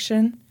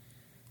conviction.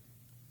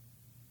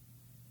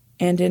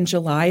 And in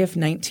July of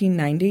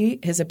 1990,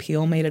 his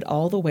appeal made it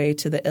all the way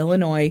to the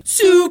Illinois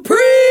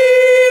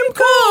Supreme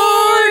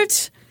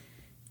Court.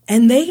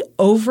 And they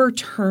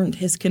overturned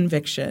his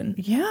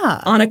conviction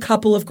on a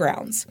couple of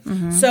grounds.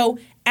 So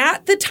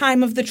at the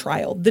time of the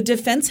trial, the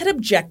defense had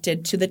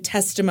objected to the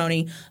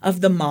testimony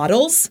of the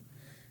models,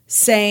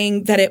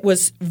 saying that it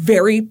was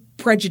very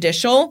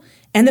prejudicial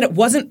and that it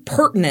wasn't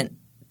pertinent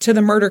to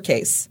the murder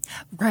case.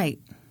 Right.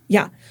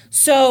 Yeah.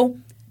 So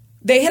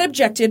they had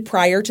objected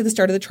prior to the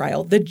start of the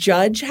trial. The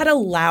judge had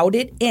allowed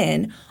it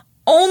in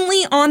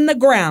only on the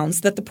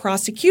grounds that the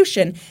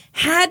prosecution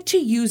had to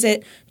use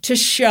it to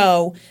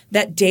show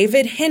that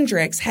David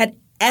Hendricks had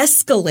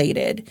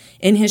escalated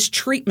in his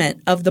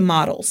treatment of the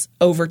models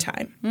over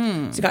time.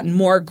 He's gotten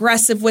more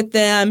aggressive with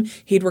them.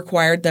 He'd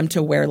required them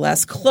to wear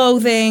less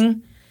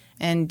clothing.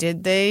 And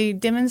did they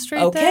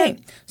demonstrate that? Okay.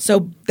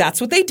 So that's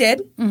what they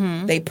did.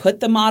 They put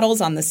the models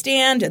on the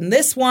stand, and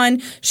this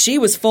one, she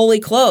was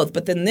fully clothed,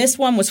 but then this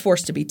one was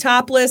forced to be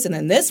topless, and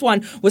then this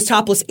one was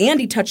topless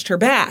and he touched her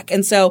back.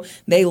 And so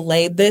they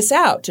laid this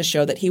out to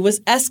show that he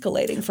was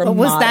escalating from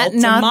model to model. Was that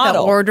not the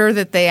order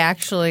that they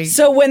actually...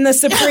 So when the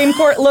Supreme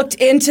Court looked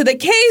into the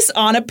case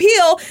on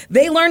appeal,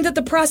 they learned that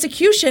the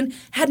prosecution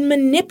had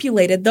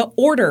manipulated the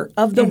order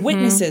of the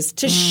witnesses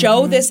to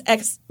show this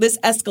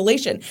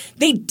escalation.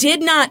 They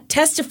did not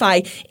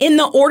testify in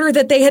the order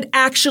that they had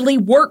actually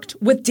worked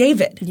with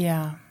David.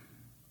 Yeah.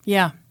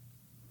 Yeah.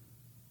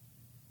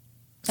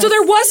 So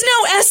there was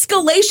no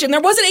escalation.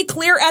 There wasn't a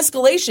clear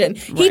escalation.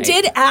 Right. He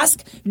did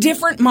ask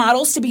different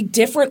models to be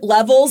different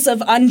levels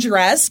of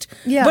undressed,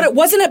 but it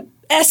wasn't an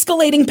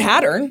escalating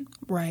pattern.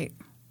 Right.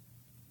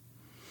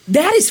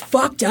 That is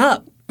fucked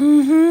up.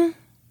 Yeah.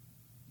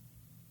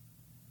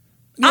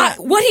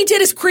 What he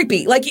did is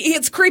creepy. Like,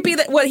 it's creepy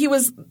that what he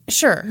was...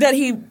 Sure. That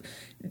he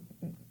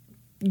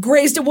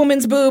grazed a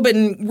woman's boob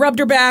and rubbed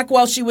her back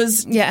while she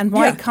was... Yeah, and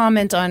why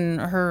comment on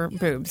her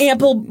boobs?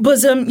 Ample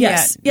bosom,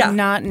 yes. Yeah.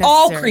 Not necessary.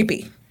 All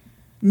creepy.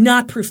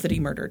 Not proof that he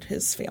murdered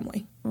his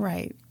family.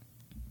 Right.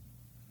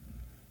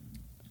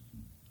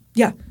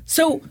 Yeah.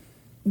 So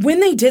when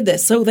they did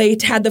this, so they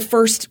had the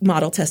first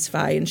model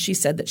testify, and she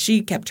said that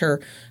she kept her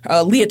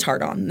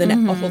leotard on the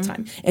whole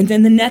time. And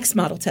then the next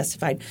model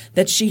testified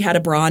that she had a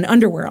bra and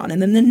underwear on.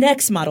 And then the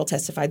next model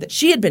testified that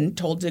she had been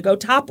told to go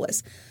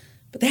topless.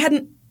 But they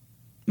hadn't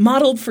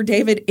modeled for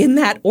David in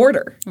that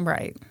order.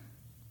 Right.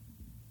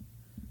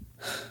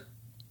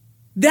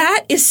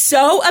 That is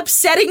so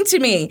upsetting to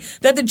me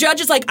that the judge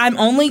is like, I'm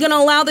only going to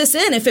allow this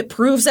in if it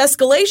proves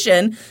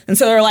escalation. And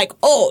so they're like,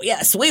 oh,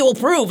 yes, we will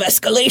prove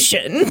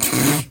escalation.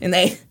 And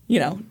they,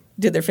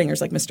 did their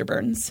fingers like Mr.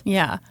 Burns.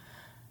 Yeah.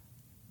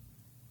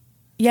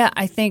 Yeah,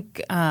 I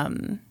think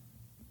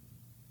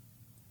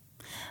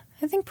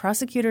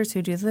prosecutors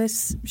who do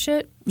this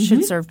shit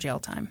should serve jail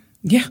time.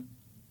 Yeah.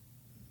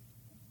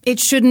 It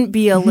shouldn't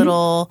be a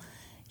little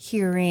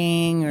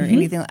hearing or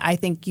anything. I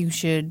think you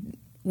should,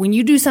 when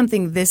you do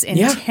something this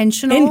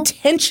intentional.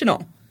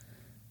 Intentional.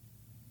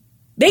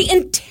 They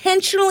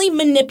intentionally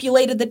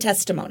manipulated the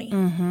testimony.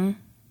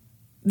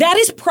 That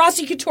is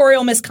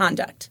prosecutorial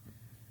misconduct.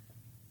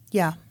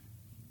 Yeah.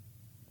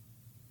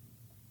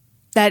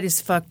 That is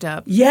fucked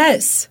up.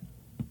 Yes.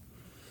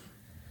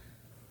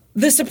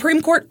 The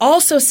Supreme Court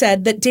also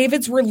said that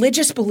David's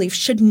religious beliefs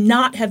should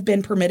not have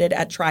been permitted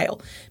at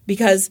trial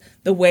because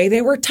the way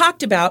they were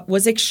talked about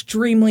was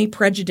extremely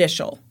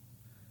prejudicial.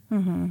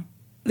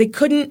 They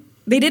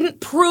didn't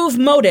prove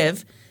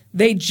motive.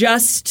 They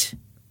just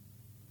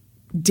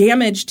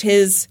damaged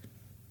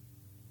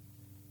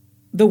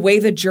the way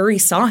the jury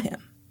saw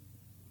him.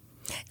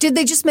 Did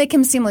they just make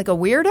him seem like a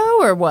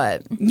weirdo or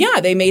what? Yeah,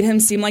 they made him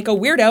seem like a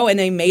weirdo, and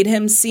they made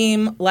him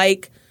seem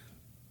like...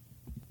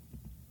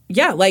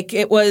 Yeah, like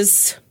it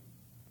was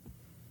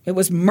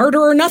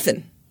murder or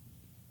nothing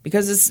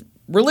because his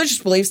religious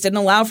beliefs didn't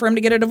allow for him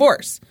to get a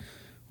divorce,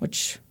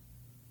 which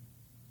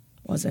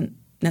wasn't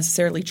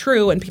necessarily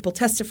true, and people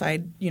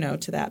testified,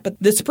 to that. But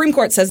the Supreme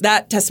Court says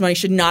that testimony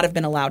should not have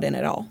been allowed in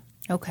at all.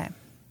 Okay.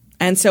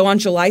 And so on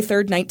July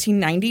 3rd,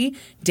 1990,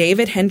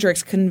 David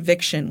Hendricks'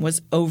 conviction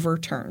was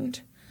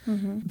overturned.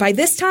 By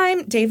this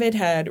time, David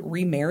had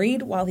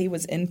remarried while he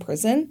was in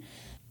prison,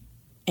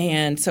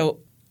 and so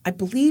I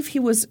believe he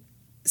was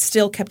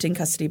still kept in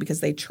custody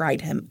because they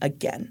tried him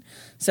again.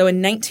 So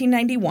in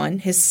 1991,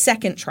 his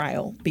second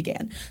trial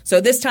began.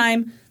 So this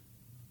time,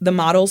 The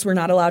models were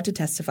not allowed to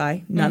testify.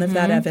 None of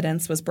that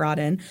evidence was brought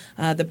in.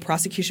 The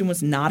prosecution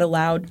was not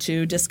allowed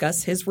to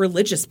discuss his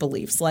religious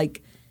beliefs,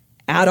 like,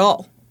 at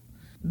all.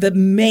 The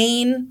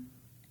main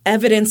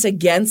evidence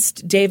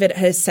against David at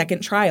his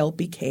second trial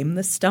became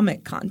the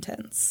stomach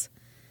contents.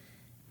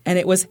 And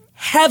it was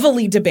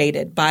heavily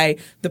debated by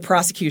the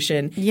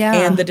prosecution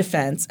and the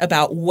defense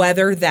about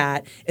whether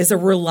that is a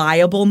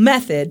reliable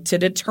method to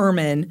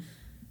determine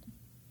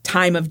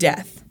time of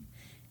death.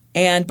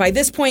 And by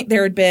this point,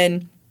 there had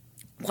been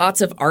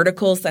lots of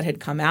articles that had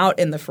come out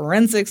in the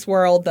forensics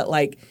world that,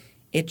 like,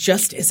 it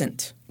just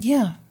isn't.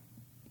 Yeah.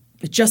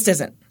 It just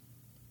isn't.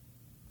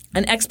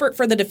 An expert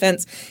for the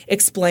defense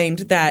explained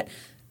that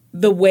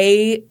the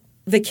way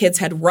the kids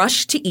had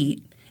rushed to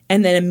eat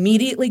and then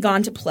immediately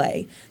gone to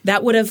play,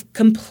 that would have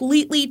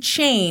completely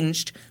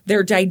changed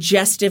their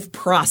digestive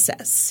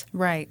process.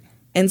 Right.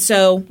 And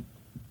so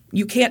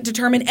you can't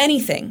determine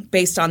anything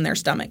based on their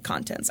stomach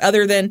contents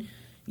other than,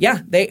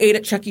 yeah, they ate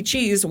at Chuck E.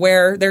 Cheese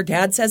where their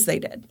dad says they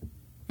did.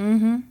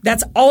 Mm-hmm.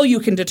 That's all you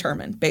can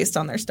determine based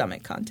on their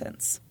stomach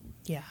contents.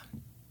 Yeah.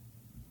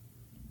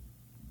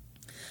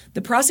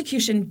 The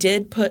prosecution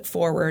did put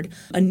forward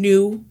a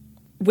new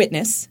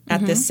witness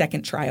at this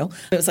second trial.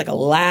 It was like a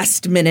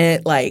last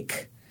minute,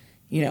 like,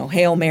 you know,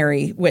 Hail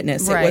Mary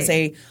witness. Right. It was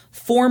a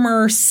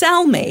former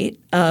cellmate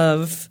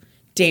of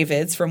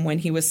David's from when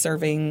he was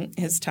serving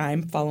his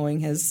time following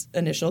his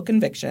initial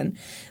conviction.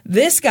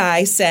 This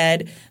guy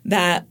said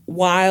that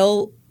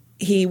while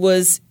he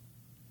was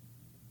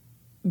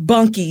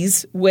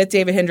bunkies with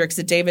David Hendricks,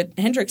 that David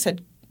Hendricks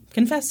had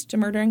confessed to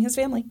murdering his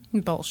family.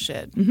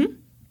 Bullshit.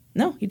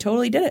 No, he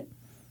totally did it.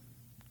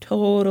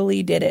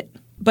 Totally did it.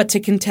 But to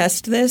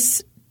contest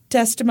this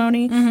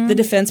testimony, the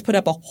defense put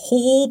up a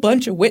whole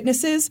bunch of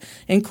witnesses,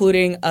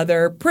 including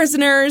other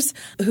prisoners,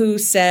 who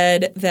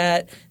said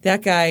that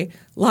that guy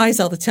lies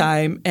all the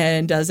time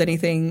and does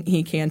anything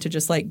he can to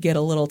just, like, get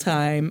a little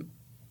time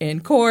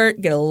in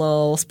court, get a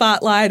little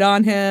spotlight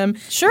on him.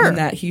 Sure. And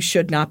that he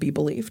should not be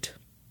believed.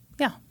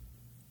 Yeah.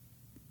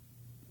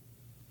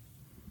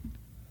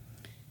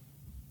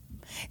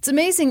 It's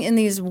amazing in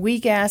these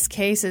weak-ass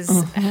cases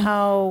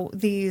how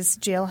these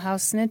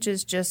jailhouse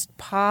snitches just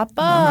pop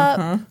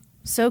up.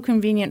 So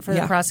convenient for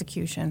the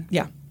prosecution.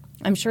 Yeah.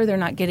 I'm sure they're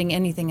not getting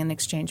anything in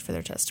exchange for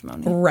their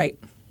testimony. Right.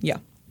 Yeah.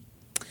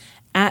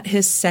 At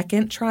his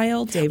second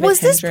trial, David Was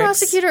Hendricks— this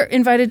prosecutor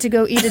invited to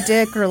go eat a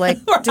dick or, like,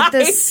 did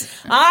this?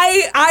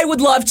 I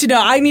would love to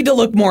know. I need to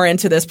look more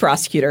into this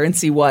prosecutor and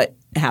see what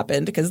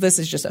happened, because this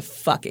is just a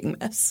fucking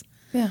mess.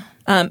 Yeah.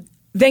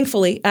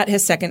 Thankfully, at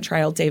his second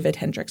trial, David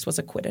Hendricks was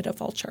acquitted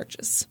of all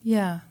charges.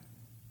 Yeah.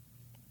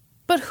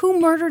 But who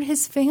murdered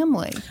his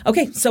family?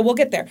 Okay, so we'll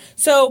get there.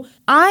 So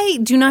I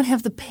do not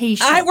have the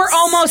patience. we're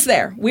almost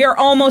there. We are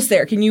almost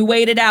there. Can you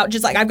wait it out?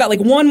 Just like I've got like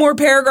one more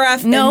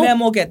paragraph, and then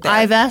we'll get there.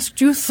 I've asked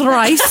you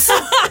thrice.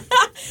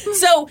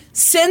 So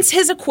since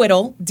his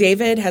acquittal,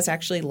 David has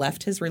actually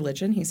left his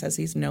religion. He says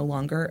he's no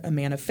longer a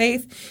man of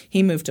faith.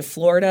 He moved to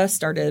Florida,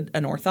 started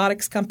an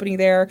orthotics company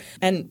there,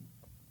 and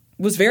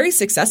was very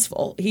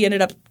successful. He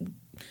ended up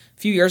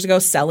few years ago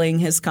selling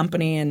his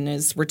company and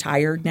is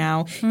retired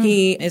now.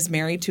 He is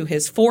married to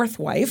his fourth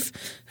wife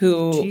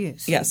who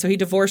so he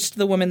divorced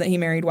the woman that he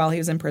married while he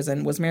was in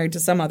prison, was married to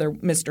some other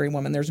mystery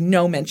woman. There's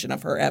no mention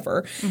of her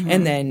ever.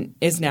 And then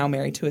is now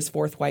married to his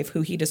fourth wife,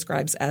 who he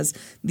describes as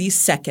the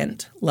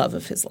second love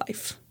of his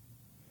life.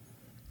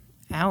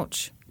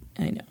 Ouch.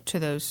 I know. To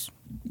those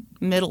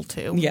middle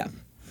two. Yeah.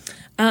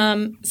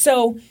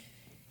 So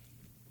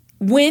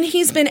when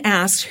he's been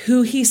asked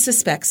who he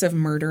suspects of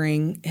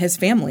murdering his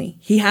family,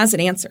 he has an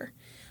answer.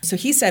 So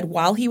he said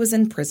while he was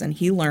in prison,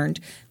 he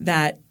learned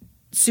that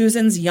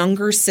Susan's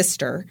younger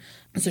sister,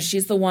 so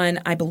she's the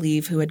one, I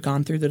believe, who had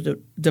gone through the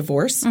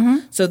divorce.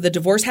 So the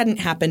divorce hadn't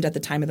happened at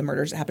the time of the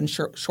murders. It happened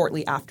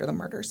shortly after the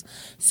murders.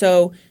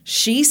 So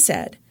she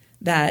said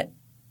that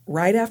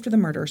right after the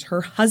murders,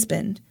 her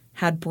husband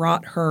had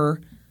brought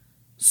her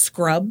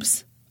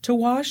scrubs to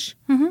wash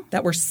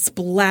that were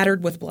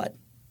splattered with blood.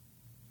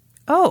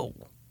 Oh.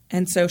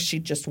 And so she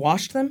just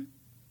washed them.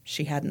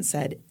 She hadn't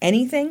said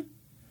anything.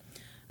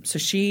 So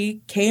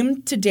she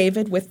came to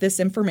David with this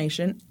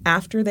information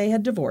after they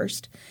had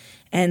divorced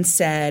and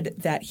said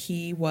that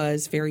he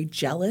was very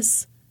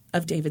jealous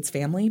of David's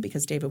family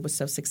because David was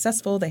so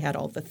successful. They had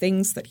all the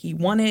things that he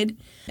wanted,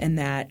 and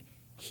that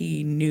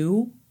he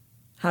knew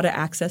how to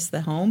access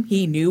the home.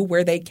 He knew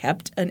where they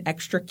kept an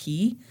extra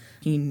key.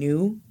 He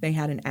knew they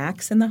had an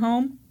axe in the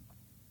home.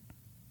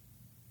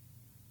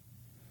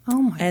 Oh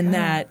my God. And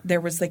that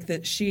there was like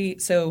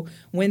so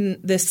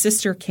when this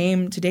sister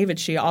came to David,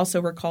 she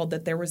also recalled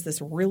that there was this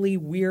really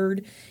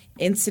weird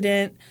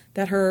incident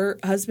that her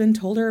husband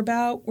told her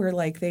about where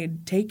like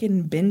they'd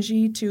taken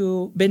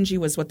Benji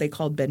was what they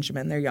called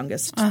Benjamin, their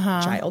youngest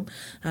child.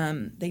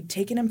 They'd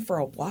taken him for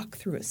a walk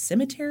through a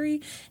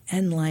cemetery,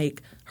 and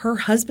like her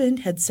husband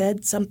had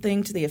said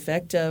something to the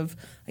effect of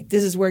like,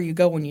 this is where you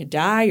go when you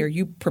die. Are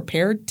you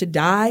prepared to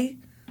die?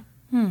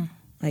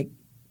 Like,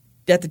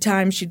 at the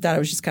time, she thought it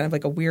was just kind of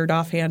like a weird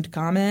offhand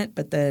comment,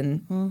 but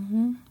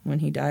then when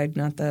he died,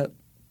 not that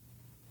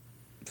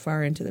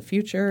far into the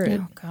future.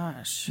 Oh,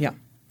 gosh. Yeah.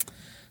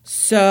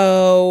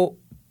 So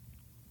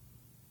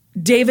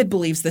David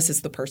believes this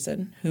is the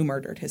person who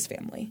murdered his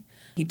family.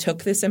 He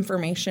took this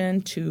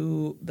information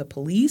to the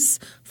police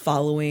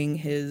following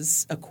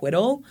his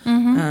acquittal.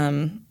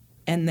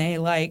 And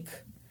they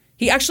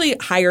he actually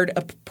hired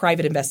a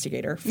private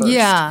investigator first.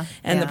 Yeah.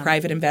 And the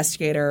private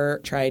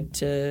investigator tried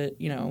to,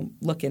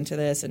 look into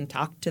this and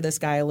talk to this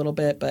guy a little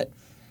bit. But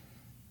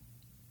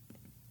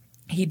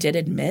he did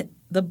admit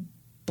the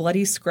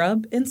bloody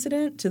scrub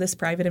incident to this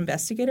private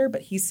investigator.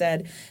 But he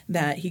said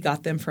that he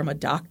got them from a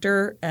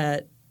doctor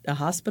at a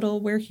hospital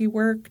where he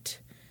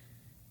worked.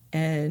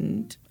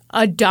 And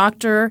a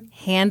doctor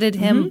handed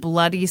him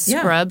bloody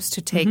scrubs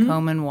to take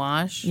home and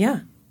wash?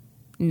 yeah.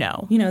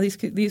 No. These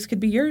could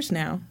be yours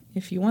now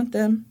if you want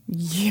them.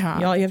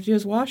 Yeah. All you have to do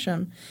is wash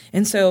them.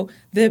 And so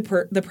the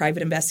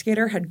private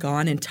investigator had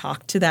gone and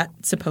talked to that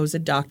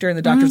supposed doctor, and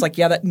the doctor's like,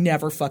 yeah, that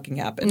never fucking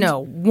happened.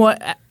 No.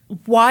 What?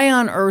 Why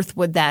on earth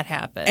would that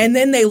happen? And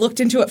then they looked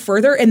into it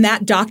further, and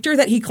that doctor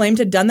that he claimed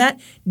had done that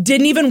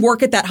didn't even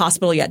work at that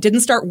hospital yet.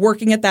 Didn't start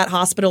working at that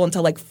hospital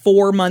until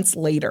 4 months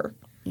later.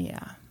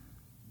 Yeah.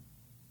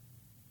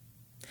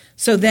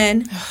 So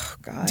then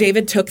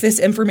David took this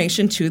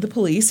information to the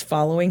police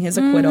following his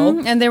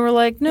acquittal. And they were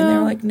like, no. And they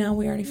were like, no,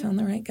 we already found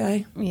the right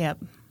guy. Yep.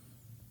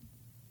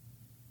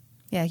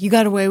 Yeah, you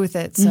got away with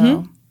it,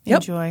 so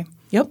enjoy.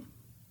 Yep.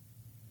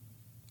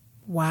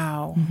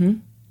 Wow.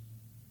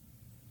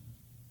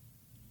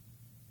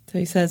 So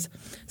he says,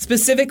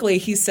 specifically,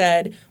 he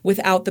said,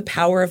 without the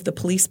power of the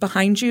police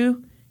behind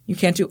you, you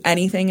can't do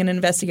anything in an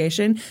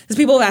investigation. Because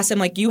people have asked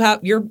him,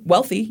 you're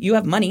wealthy, you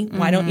have money.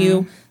 Why don't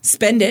you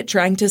spend it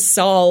trying to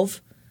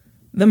solve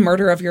the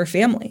murder of your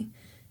family?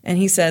 And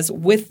he says,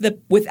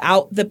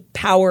 without the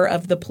power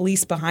of the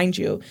police behind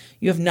you,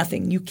 you have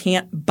nothing. You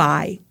can't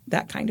buy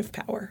that kind of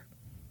power.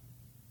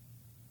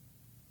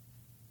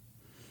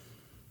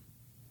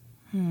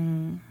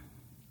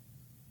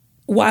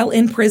 While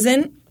in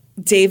prison,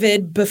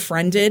 David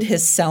befriended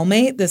his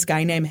cellmate, this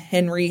guy named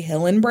Henry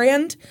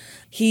Hillenbrand.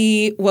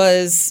 He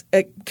was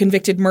a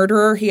convicted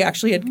murderer. He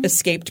actually had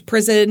escaped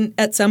prison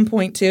at some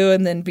point too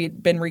and then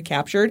been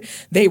recaptured.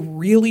 They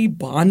really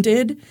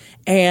bonded,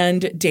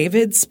 and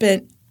David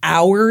spent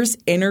hours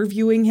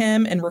interviewing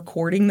him and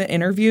recording the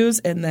interviews,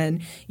 and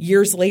then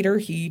years later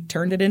he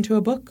turned it into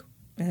a book.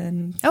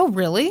 And Oh,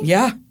 really?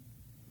 yeah.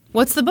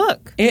 What's the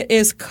book? It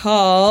is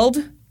called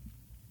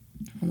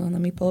 – hold on,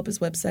 let me pull up his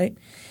website.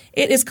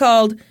 It is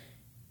called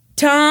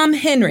Tom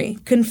Henry,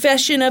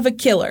 Confession of a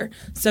Killer.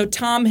 So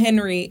Tom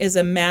Henry is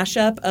a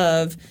mashup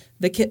of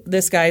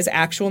this guy's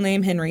actual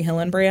name, Henry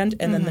Hillenbrand,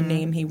 and then the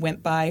name he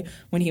went by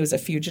when he was a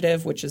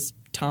fugitive, which is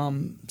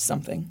Tom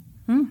something.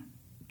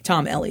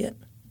 Tom Elliott.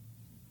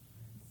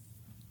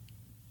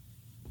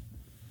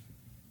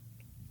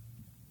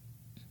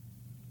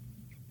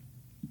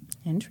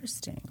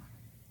 Interesting.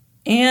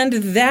 And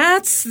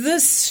that's the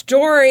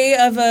story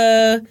of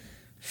a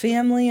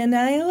family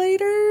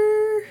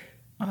annihilator.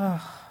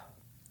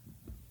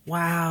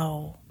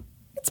 Wow.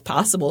 It's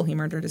possible he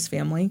murdered his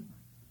family.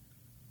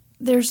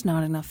 There's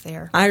not enough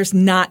there. There's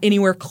not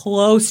anywhere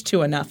close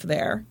to enough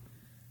there.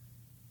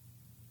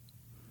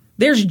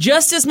 There's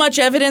just as much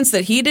evidence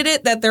that he did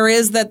it that there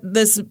is that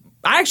this.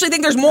 I actually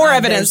think there's more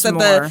evidence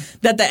that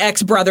the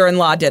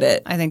ex-brother-in-law did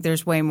it. I think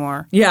there's way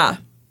more. Yeah.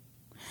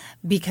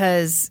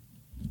 Because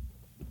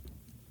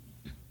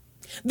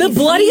the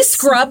bloody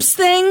scrubs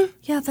thing.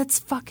 Yeah, that's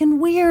fucking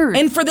weird.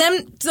 And for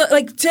them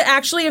to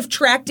actually have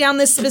tracked down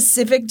this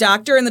specific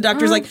doctor, and the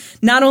doctor's like,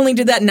 not only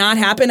did that not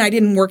happen, I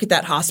didn't work at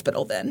that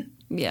hospital then.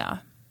 Yeah.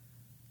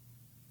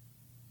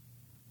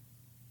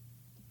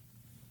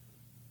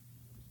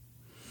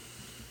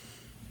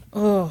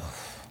 Oh.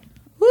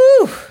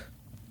 Woo.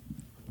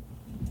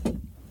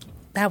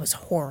 That was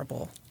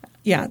horrible.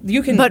 Yeah,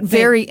 you can. But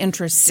very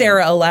interesting.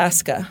 Sarah,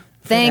 Alaska.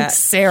 Thanks,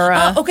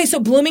 Sarah. Okay, so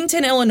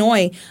Bloomington,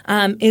 Illinois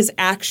is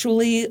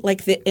actually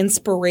like the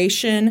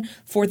inspiration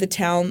for the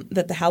town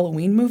that the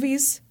Halloween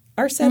movies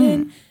are set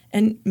in.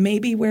 And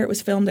maybe where it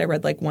was filmed, I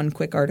read one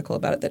quick article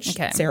about it that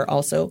Sarah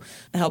also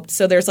helped.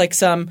 So there's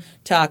some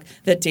talk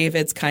that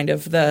David's kind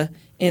of the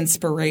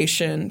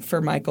inspiration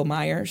for Michael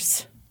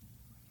Myers.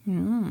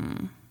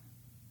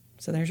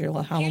 So there's your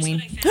little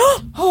Halloween.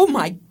 Oh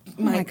my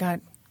God.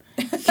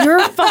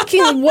 Your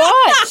fucking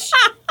watch.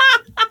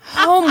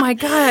 Oh my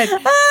God.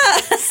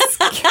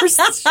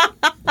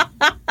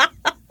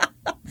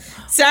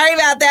 Sorry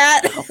about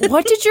that.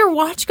 What did your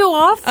watch go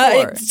off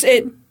for?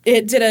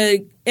 It did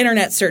a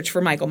internet search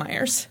for Michael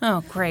Myers.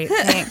 Oh, great.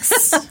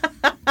 Thanks.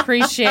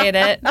 Appreciate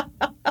it.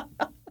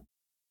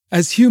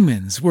 As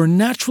humans, we're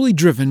naturally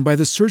driven by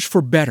the search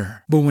for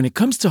better. But when it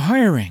comes to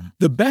hiring,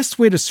 the best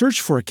way to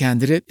search for a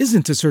candidate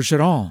isn't to search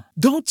at all.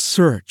 Don't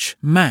search,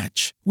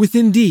 match with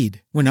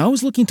Indeed. When I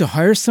was looking to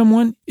hire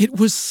someone, it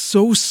was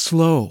so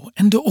slow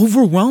and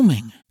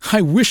overwhelming.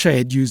 I wish I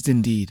had used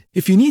Indeed.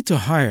 If you need to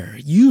hire,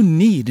 you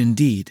need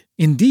Indeed.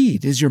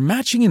 Indeed is your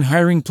matching and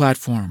hiring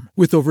platform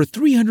with over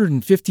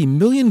 350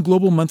 million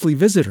global monthly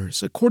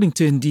visitors, according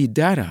to Indeed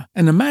data,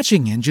 and a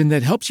matching engine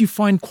that helps you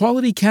find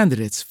quality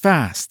candidates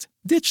fast.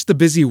 Ditch the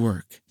busy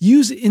work.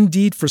 Use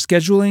Indeed for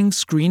scheduling,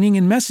 screening,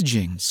 and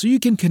messaging so you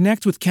can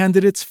connect with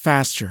candidates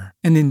faster.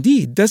 And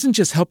Indeed doesn't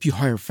just help you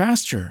hire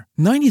faster.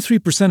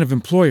 93% of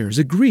employers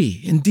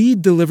agree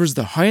Indeed delivers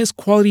the highest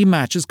quality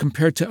matches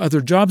compared to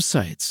other job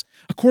sites,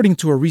 according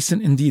to a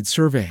recent Indeed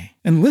survey.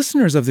 And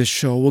listeners of this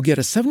show will get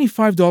a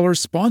 $75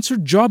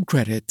 sponsored job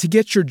credit to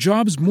get your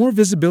jobs more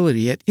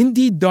visibility at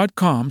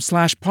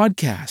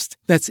Indeed.com/podcast.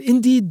 That's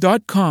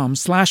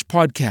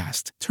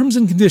Indeed.com/podcast. Terms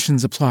and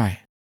conditions apply.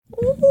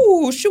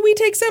 Ooh, should we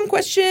take some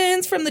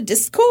questions from the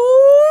Discord?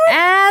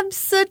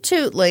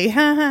 Absolutely.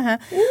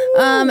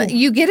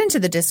 You get into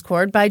the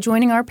Discord by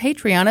joining our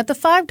Patreon at the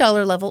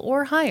 $5 level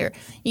or higher.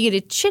 You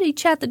get a chitty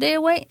chat the day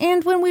away,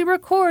 and when we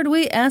record,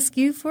 we ask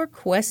you for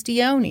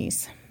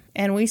questiones.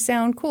 And we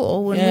sound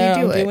cool when we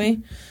do it. We?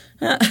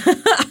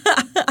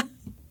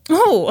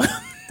 Oh,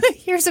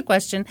 here's a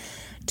question.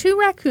 2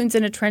 raccoons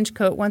in a trench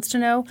coat wants to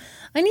know,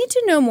 I need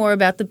to know more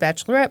about the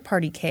bachelorette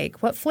party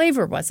cake. What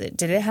flavor was it?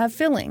 Did it have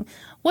filling?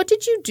 What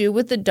did you do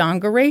with the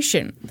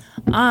dongeration?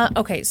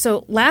 Okay,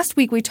 so last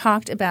week we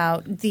talked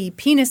about the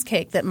penis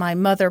cake that my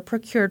mother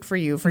procured for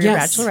you for your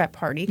bachelorette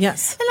party.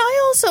 Yes. And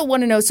I also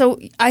want to know, so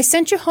I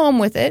sent you home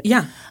with it.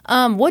 Yeah.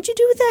 What'd you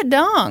do with that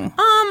dong?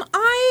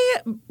 I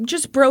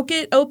just broke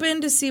it open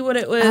to see what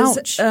it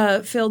was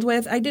filled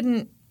with. I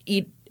didn't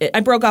eat it. I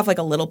broke off like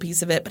a little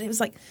piece of it, but it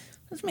was like,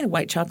 it was made of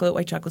white chocolate.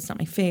 White chocolate's not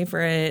my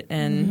favorite,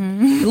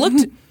 and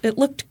it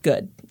looked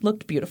good.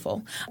 Looked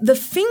beautiful. The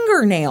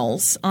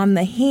fingernails on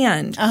the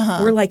hand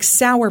were like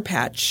Sour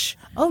Patch.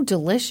 Oh,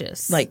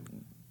 delicious!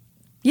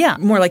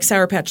 More like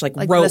Sour Patch, like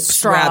ropes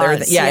straws,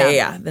 rather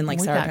than than like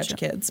Sour Patch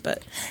Kids.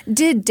 But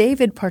did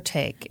David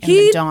partake in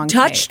the dong? He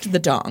touched cake? the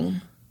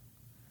dong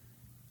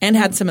and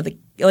had some of the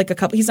a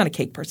couple. He's not a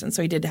cake person,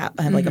 so he did have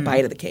like a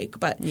bite of the cake,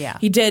 but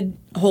he did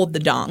hold the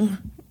dong.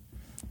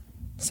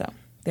 So.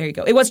 There you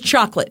go. It was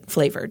chocolate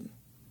flavored,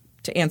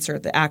 to answer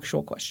the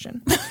actual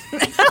question.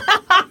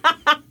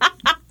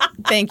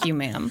 Thank you,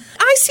 ma'am.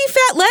 I see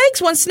Fat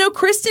Legs wants to know,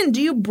 Kristen,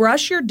 do you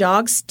brush your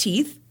dog's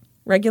teeth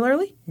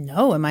regularly?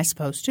 No. Am I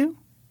supposed to?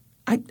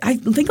 I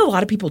think a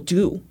lot of people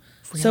do.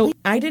 Really? So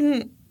I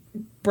didn't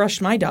brush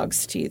my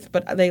dog's teeth,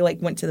 but they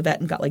went to the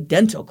vet and got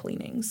dental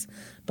cleanings.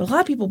 But a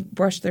lot of people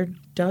brush their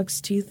dog's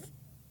teeth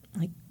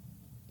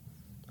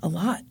a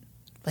lot.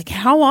 Like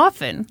how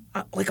often?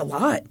 A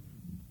lot.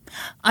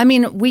 I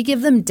mean, we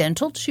give them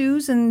dental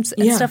chews and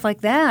stuff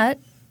like that.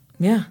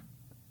 Yeah.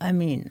 I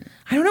mean,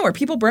 I don't know. Are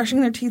people brushing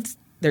their dog's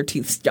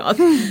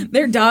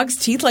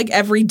teeth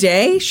every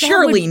day?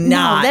 Surely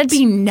not. No, that'd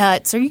be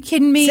nuts. Are you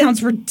kidding me?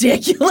 Sounds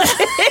ridiculous.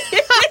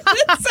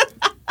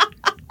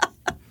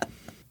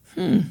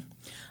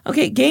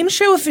 Okay, Game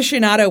Show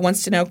Aficionado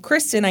wants to know,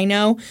 Kristen, I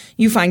know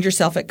you find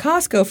yourself at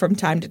Costco from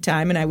time to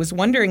time, and I was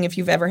wondering if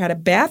you've ever had a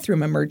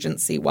bathroom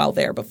emergency while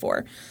there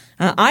before.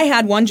 I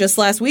had one just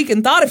last week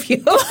and thought of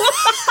you.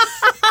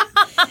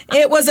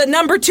 It was a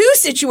number 2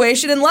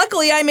 situation, and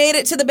luckily I made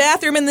it to the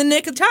bathroom in the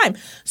nick of time.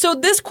 So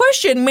this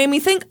question made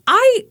me think,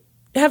 I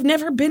have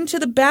never been to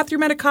the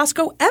bathroom at a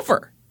Costco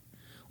ever.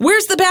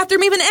 Where's the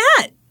bathroom even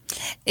at?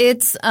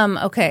 It's,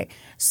 okay,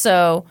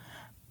 so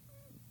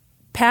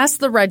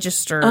past the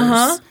registers.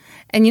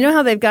 And you know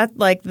how they've got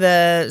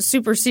the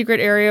super secret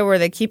area where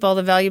they keep all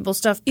the valuable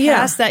stuff?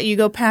 Past that, you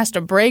go past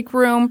a break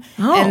room,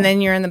 and then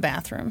you're in the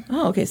bathroom.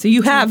 Oh, okay. So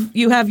you have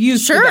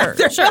used the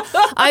bathroom. Sure.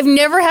 I've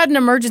never had an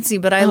emergency,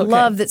 but I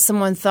love that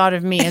someone thought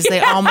of me as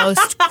they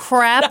almost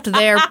crapped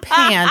their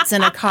pants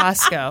in a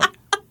Costco.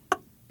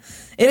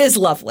 It is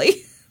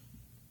lovely.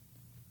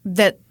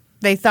 That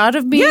they thought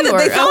of me? Yeah, that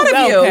they thought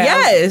of you. Okay.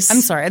 Yes.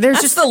 I'm sorry.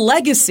 That's the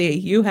legacy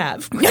you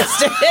have,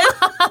 Kristen.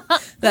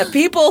 That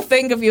people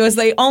think of you as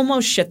they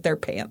almost shit their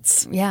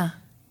pants. Yeah.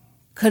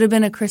 Could have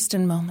been a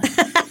Kristen moment.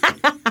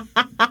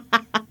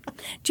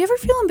 Do you ever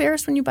feel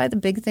embarrassed when you buy the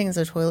big things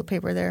of toilet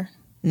paper there?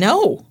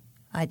 No.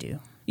 I do.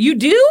 You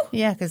do?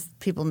 Yeah, because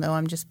people know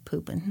I'm just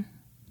pooping.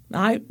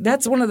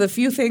 That's one of the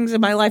few things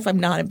in my life I'm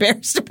not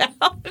embarrassed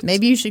about.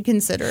 Maybe you should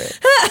consider it.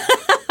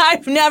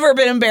 I've never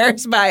been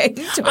embarrassed by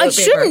toilet paper. I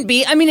shouldn't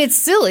be. I mean, it's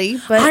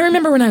silly, but I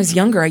remember when I was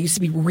younger, I used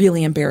to be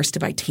really embarrassed to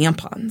buy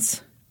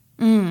tampons.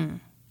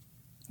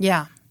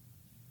 Yeah.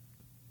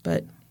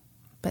 But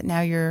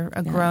now you're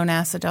a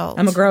grown-ass adult.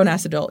 I'm a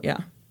grown-ass adult, yeah.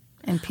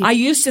 And people, I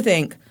used to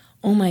think,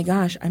 oh my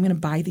gosh, I'm going to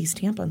buy these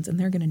tampons and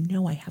they're going to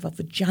know I have a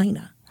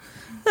vagina.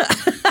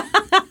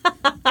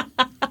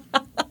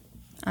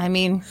 I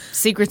mean,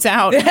 secret's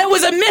out. It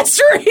was a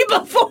mystery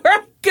before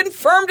I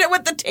confirmed it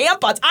with the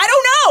tampons. I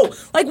don't know.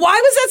 Why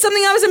was that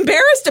something I was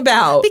embarrassed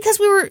about? Because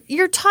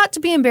you're taught to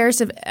be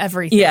embarrassed of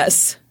everything.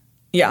 Yes.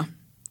 Yeah.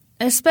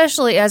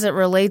 Especially as it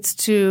relates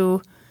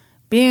to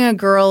being a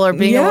girl or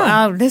being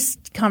this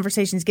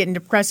conversation's getting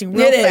depressing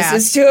real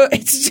fast.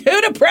 It's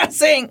too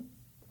depressing.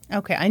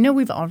 Okay, I know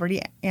we've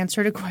already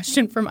answered a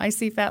question from I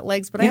See Fat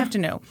Legs, but I have to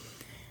know.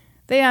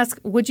 They ask,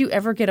 would you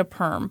ever get a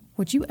perm?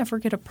 Would you ever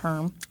get a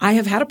perm? I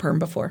have had a perm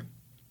before.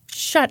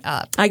 Shut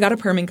up. I got a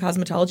perm in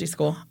cosmetology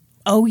school.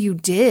 Oh, you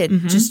did?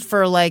 Just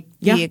for the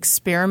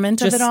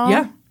experiment of it all?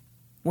 Yeah.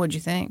 What'd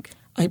you think?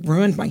 It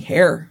ruined my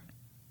hair.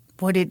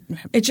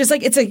 It's just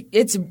like it's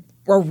a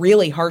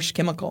really harsh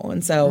chemical,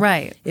 and so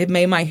it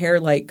made my hair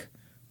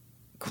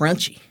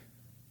crunchy.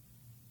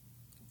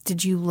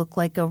 Did you look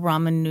like a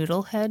ramen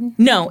noodle head?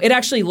 No, it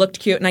actually looked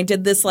cute, and I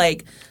did this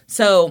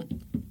so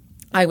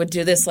I would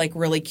do this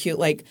really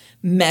cute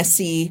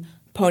messy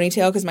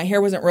ponytail because my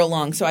hair wasn't real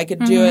long, so I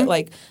could do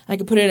it I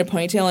could put it in a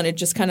ponytail and it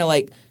just kind of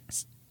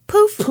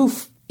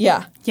poof.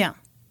 Yeah.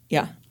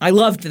 I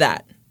loved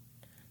that,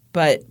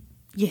 but.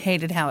 You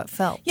hated how it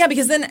felt. Yeah,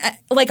 because then,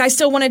 I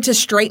still wanted to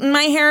straighten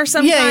my hair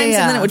sometimes,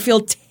 and then it would feel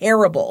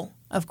terrible.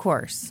 Of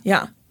course.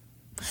 Yeah.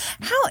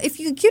 If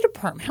you get a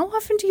perm, how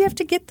often do you have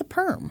to get the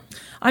perm?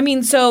 I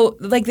mean, so,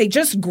 they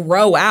just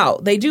grow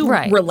out. They do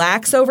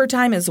relax over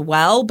time as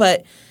well,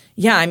 but,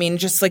 yeah, I mean,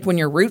 just when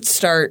your roots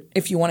start,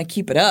 if you want to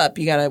keep it up,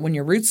 you got to, when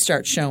your roots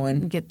start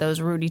showing. Get those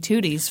Rudy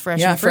Tooties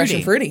fresh and and fruity. Yeah, fresh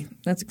and fruity.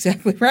 That's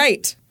exactly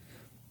right.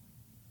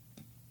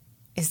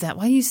 Is that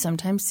why you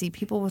sometimes see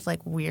people with,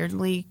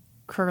 weirdly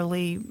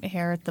curly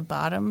hair at the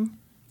bottom?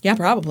 Yeah,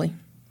 probably.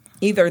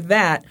 Either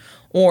that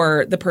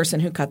or the person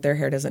who cut their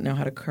hair doesn't know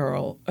how to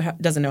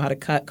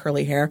cut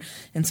curly hair,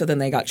 and so then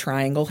they got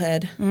triangle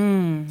head.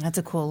 That's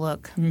a cool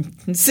look.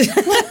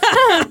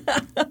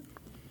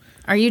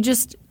 Are you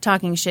just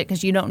talking shit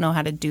because you don't know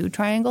how to do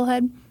triangle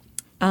head?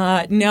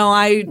 No,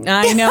 I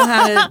know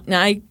how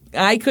to.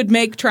 I could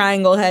make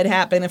triangle head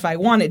happen if I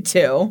wanted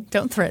to.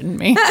 Don't threaten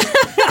me.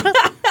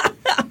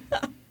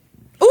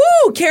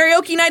 Ooh,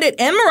 karaoke night at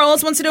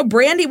Emerald's wants to know,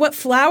 Brandy, what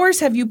flowers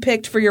have you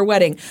picked for your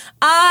wedding?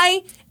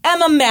 I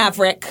am a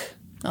maverick.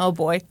 Oh,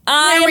 boy.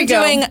 I am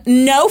doing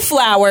no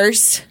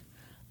flowers,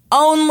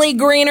 only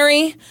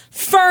greenery,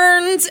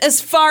 ferns as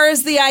far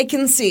as the eye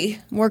can see.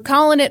 We're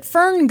calling it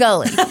Fern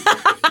Gully.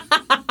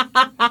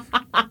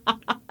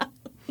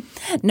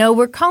 No,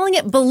 we're calling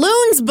it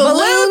balloons.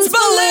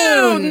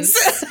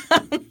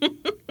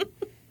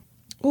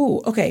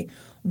 Ooh, okay.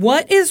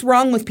 What is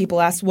wrong with people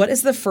asked, what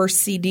is the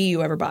first CD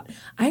you ever bought?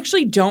 I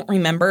actually don't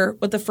remember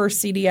what the first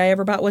CD I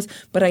ever bought was,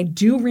 but I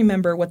do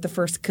remember what the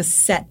first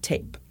cassette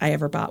tape I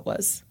ever bought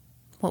was.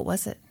 What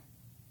was it?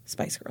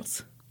 Spice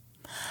Girls.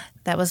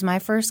 That was my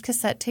first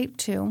cassette tape,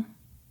 too.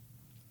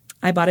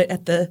 I bought it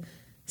at the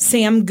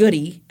Sam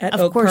Goody at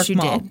Oak Park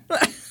Mall.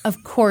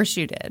 Of course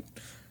you did.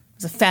 It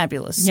was a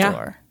fabulous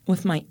store.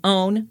 With my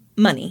own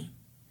money.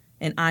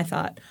 And I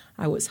thought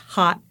I was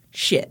hot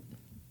shit.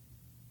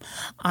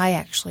 I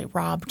actually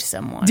robbed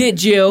someone.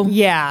 Did you?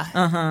 Yeah.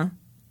 Uh-huh.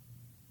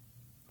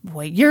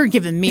 Boy, you're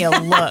giving me a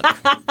look.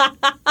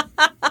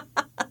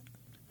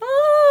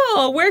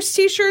 Oh, wears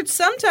T-shirts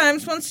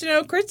sometimes. Wants to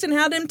know, Kristen,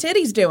 how them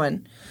titties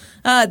doing?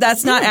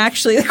 That's not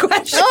actually the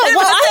question. Oh,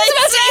 well,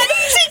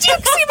 did you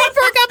see my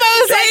perk up?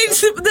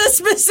 The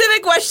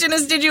specific question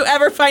is, did you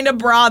ever find a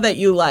bra that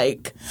you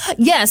like?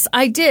 Yes,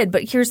 I did.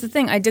 But here's the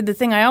thing. I did the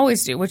thing I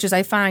always do, which is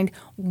I find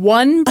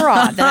one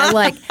bra that I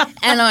like,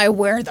 and I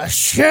wear the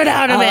shit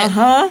out of it.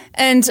 Uh-huh.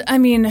 And, I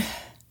mean...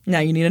 Now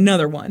you need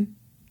another one.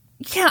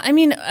 Yeah, I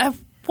mean...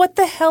 what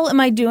the hell am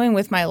I doing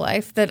with my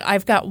life that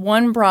I've got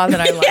one bra that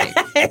I like?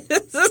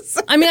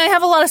 Yes. I mean, I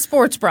have a lot of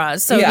sports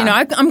bras, so,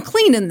 I'm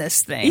cleaning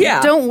this thing.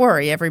 Yeah. Don't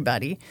worry,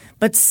 everybody.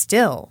 But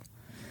still.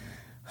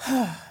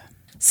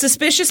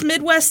 Suspicious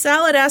Midwest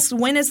Salad asks,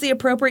 when is the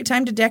appropriate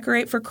time to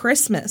decorate for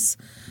Christmas?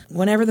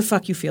 Whenever the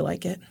fuck you feel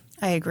like it.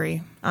 I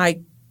agree.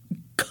 I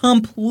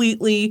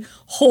completely,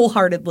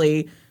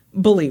 wholeheartedly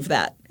believe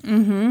that.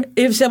 Mm-hmm.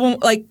 If someone,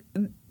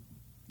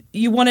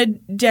 you want to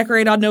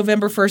decorate on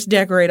November 1st,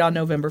 decorate on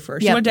November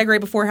 1st. Yep. You want to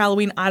decorate before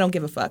Halloween? I don't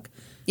give a fuck.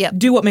 Yep.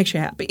 Do what makes you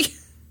happy.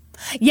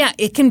 Yeah,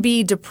 it can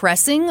be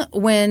depressing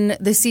when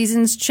the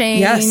seasons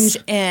change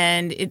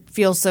and it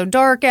feels so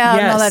dark out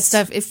and all that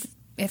stuff.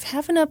 If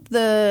having up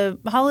the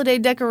holiday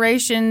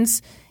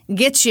decorations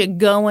gets you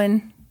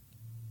going,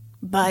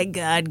 by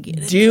God, get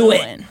it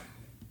going.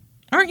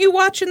 Aren't you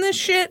watching this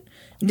shit?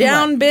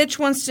 Down Bitch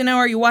wants to know,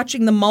 are you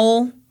watching The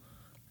Mole?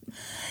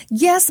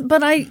 Yes,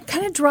 but I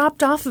kind of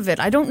dropped off of it.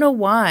 I don't know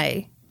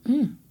why.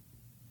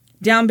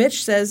 Down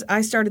Bitch says,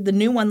 I started the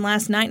new one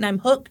last night and I'm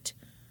hooked.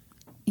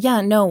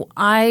 Yeah, no,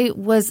 I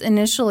was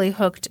initially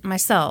hooked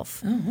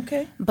myself. Oh,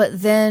 okay.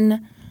 But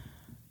then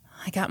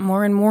I got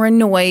more and more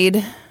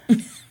annoyed.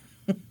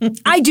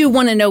 I do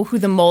want to know who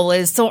the mole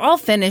is, so I'll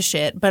finish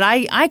it. But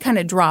I kind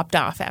of dropped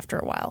off after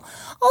a while.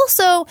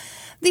 Also,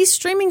 these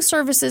streaming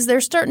services,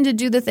 they're starting to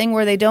do the thing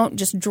where they don't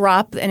just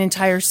drop an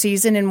entire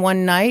season in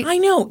one night. I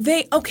know.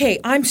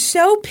 I'm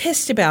so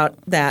pissed about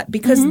that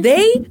because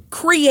they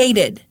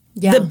created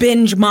the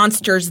binge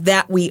monsters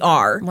that we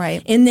are.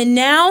 Right. And then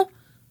now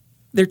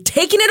They're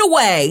taking it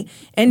away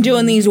and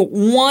doing these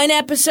 1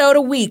 episode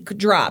a week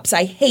drops.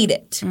 I hate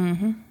it.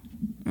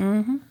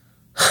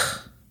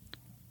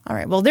 All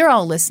right. Well, they're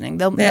all listening.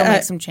 They'll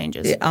make some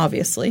changes. Yeah,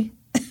 obviously.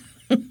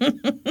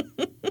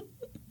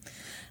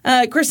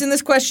 Kristen,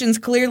 this question's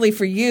clearly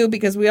for you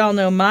because we all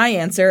know my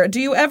answer.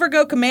 Do you ever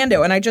go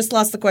commando? And I just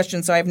lost the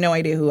question, so I have no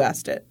idea who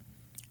asked it.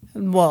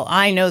 Well,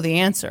 I know the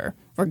answer,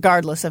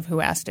 regardless of who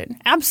asked it.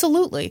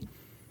 Absolutely.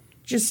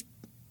 Just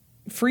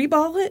free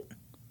ball it?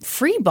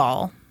 Free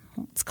ball?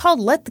 It's called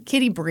Let the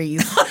Kitty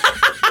Breathe.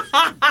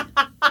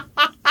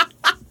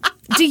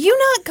 Do you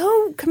not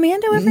go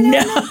commando every now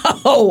and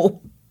then?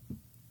 No.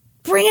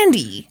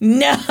 Brandy.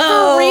 No.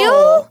 For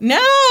real?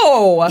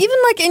 No. Even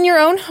like in your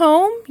own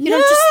home? You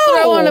don't just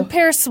throw on a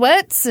pair of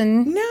sweats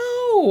and...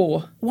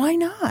 No. Why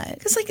not?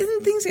 Because like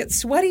then things get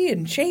sweaty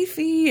and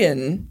chafy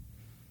and...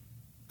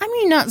 I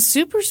mean, not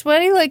super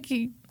sweaty. Like,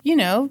 you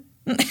know,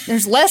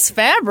 there's less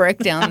fabric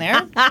down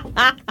there.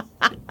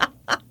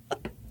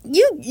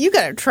 You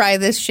got to try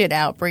this shit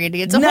out,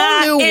 Brandy. It's a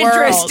whole new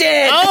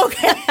interested. World.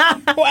 Okay.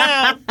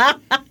 Wow.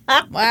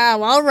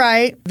 Wow. All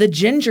right. The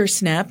Ginger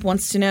Snap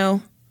wants to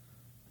know,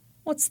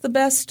 what's the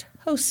best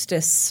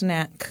Hostess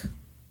snack?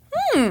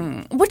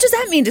 What does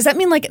that mean? Does that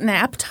mean like an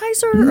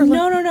appetizer? Or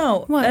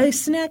No. What? A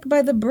snack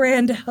by the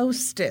brand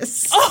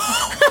Hostess.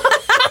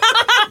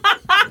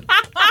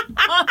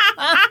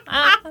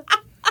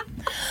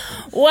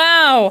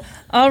 Wow.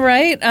 All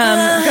right.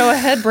 Go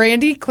ahead,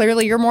 Brandy.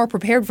 Clearly, you're more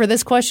prepared for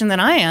this question than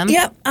I am.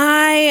 Yep.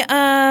 I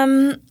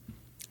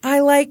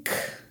like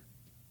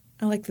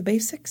the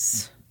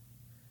basics.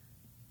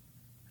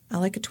 I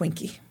like a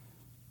Twinkie.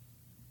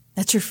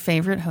 That's your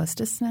favorite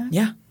Hostess snack?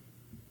 Yeah.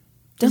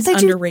 Don't It's they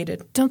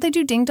underrated. Don't they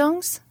do ding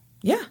dongs?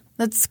 Yeah.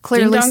 That's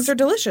clearly Ding dongs are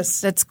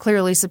delicious. That's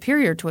clearly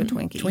superior to a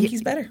Twinkie.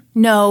 Twinkie's better.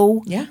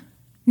 No. Yeah.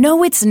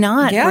 No, it's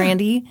not, Yeah.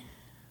 Brandy.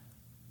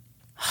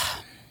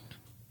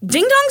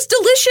 Ding dong's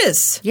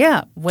delicious.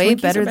 Yeah, way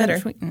Twinkies better are than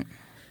better.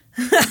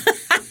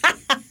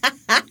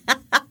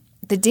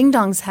 The ding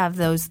dongs have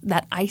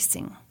that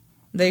icing,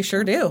 They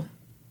sure do.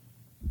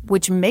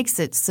 which makes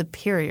it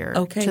superior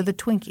Okay. to the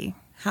Twinkie.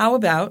 How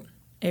about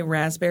a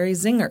raspberry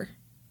zinger?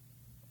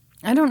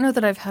 I don't know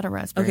that I've had a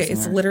raspberry. Okay,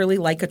 it's Zinger. literally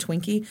like a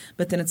Twinkie,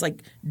 but then it's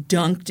like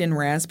dunked in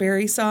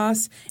raspberry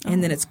sauce,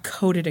 and then it's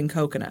coated in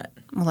coconut.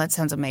 Well, that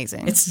sounds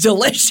amazing. It's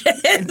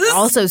delicious. It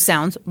also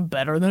sounds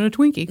better than a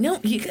Twinkie. No,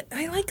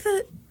 I like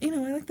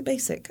the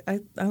basic. I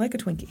like a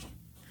Twinkie.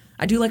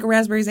 I do like a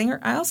raspberry zinger.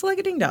 I also like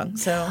a ding dong.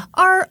 So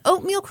Are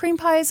oatmeal cream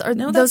pies? Or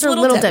no, those that's are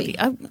Little Debbie.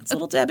 It's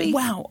Little Debbie.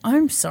 Wow,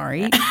 I'm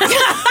sorry.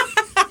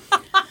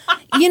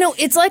 You know,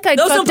 it's like I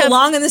Those fucked don't up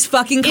belong in this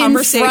fucking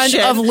conversation.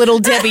 in front of Little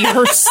Debbie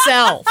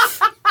herself.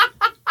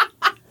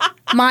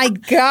 My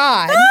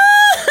God.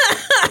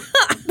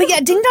 But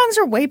yeah, ding dongs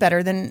are way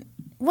better than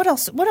what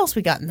else? What else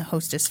we got in the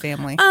Hostess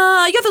family? You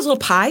got those little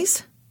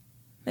pies.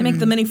 They make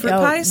the mini fruit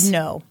pies.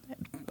 No,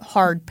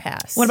 hard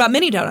pass. What about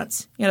mini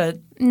donuts? You gotta,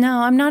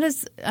 No, I'm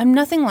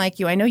nothing like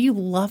you. I know you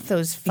love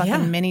those fucking Yeah.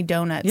 mini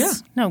donuts. yeah.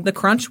 No. The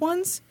crunch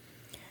ones.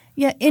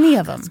 Yeah, any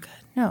of them.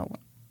 No.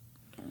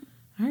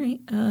 All right.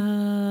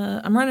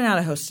 I'm running out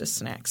of Hostess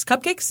snacks.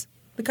 Cupcakes?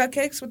 The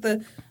cupcakes with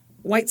the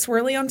white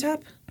swirly on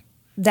top?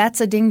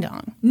 That's a ding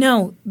dong.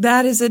 No,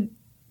 that is a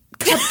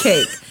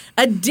cupcake.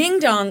 A ding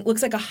dong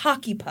looks like a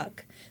hockey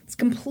puck. It's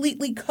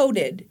completely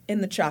coated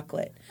in the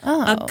chocolate.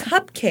 Oh. A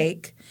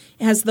cupcake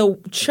has the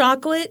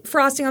chocolate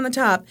frosting on the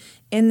top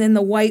and then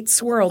the white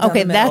swirl down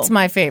Okay, the middle. that's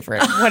my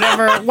favorite.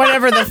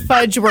 Whatever the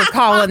fudge we're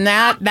calling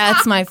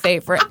that's my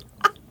favorite.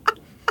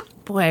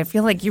 Boy, I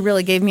feel like you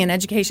really gave me an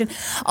education.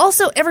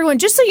 Also, everyone,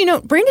 just so you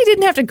know, Brandy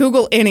didn't have to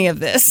Google any of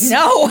this.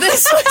 No.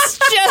 This was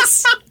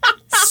just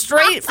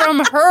straight from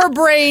her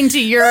brain to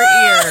your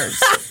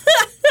ears.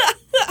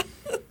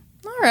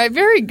 All right,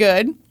 very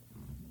good.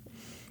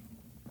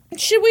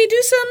 Should we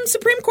do some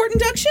Supreme Court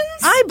inductions?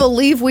 I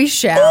believe we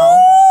shall.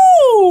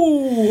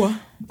 Ooh.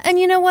 And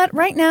you know what?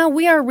 Right now,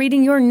 we are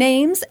reading your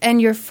names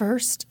and your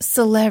first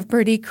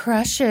celebrity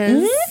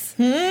crushes.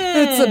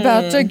 It's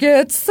about to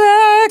get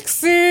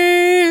sexy.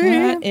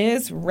 That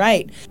is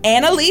right.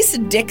 Annalise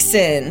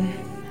Dixon.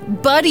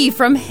 Buddy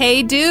from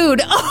Hey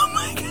Dude. Oh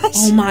my gosh.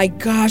 Oh my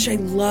gosh, I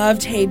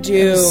loved Hey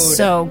Dude.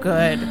 So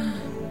good.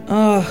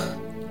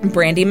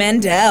 Brandy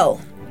Mandel.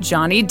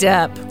 Johnny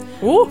Depp.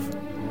 Ooh.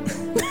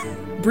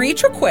 Bree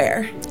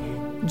Traquair.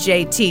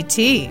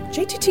 JTT.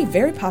 JTT,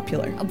 very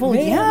popular. Well,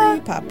 very yeah.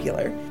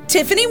 popular.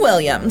 Tiffany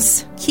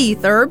Williams.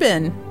 Keith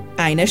Urban.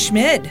 Ina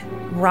Schmid.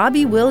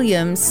 Robbie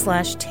Williams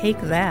 / Take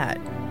That.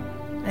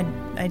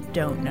 I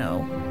don't know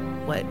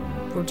what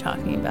we're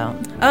talking about.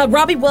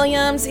 Robbie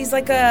Williams, he's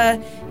like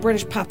a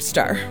British pop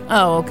star.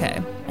 Oh,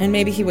 okay. And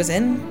maybe he was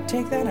in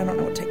Take That? I don't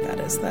know what Take That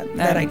is.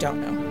 That I don't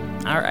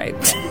know. All right.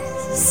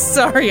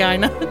 Sorry,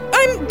 Ina.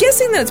 I'm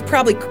guessing that it's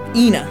probably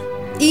Ina.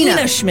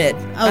 Ina Schmid.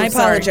 Oh, I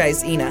sorry.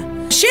 apologize,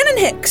 Ina. Shannon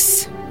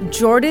Hicks.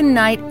 Jordan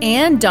Knight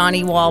and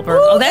Donnie Wahlberg.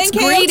 Oh, that's and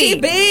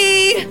greedy.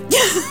 KOTB.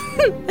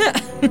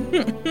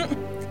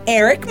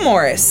 Eric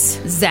Morris.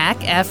 Zac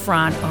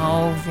Efron.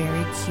 Oh,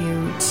 very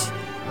cute.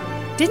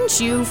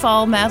 Didn't you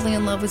fall madly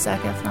in love with Zac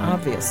Efron?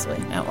 Obviously.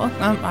 Oh,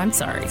 well, I'm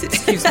sorry.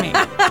 Excuse me.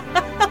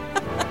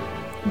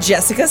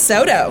 Jessica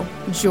Soto.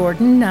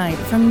 Jordan Knight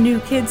from New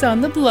Kids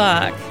on the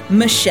Block.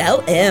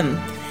 Michelle M.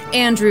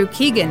 Andrew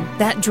Keegan.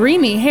 That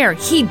dreamy hair.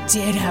 He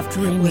did have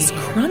dreamy It was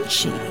hair.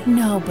 crunchy.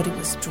 No, but it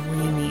was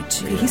dreamy,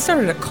 too. He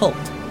started a cult,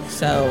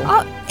 so...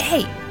 Oh,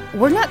 hey,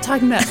 we're not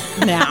talking about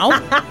now.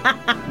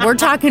 We're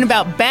talking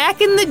about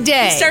back in the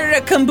day. He started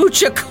a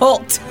kombucha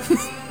cult.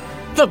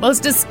 The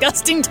most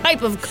disgusting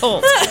type of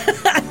cult.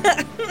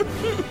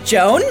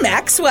 Joan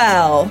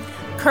Maxwell.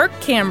 Kirk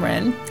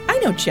Cameron. I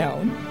know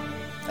Joan.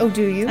 Oh,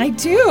 do you? I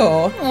do.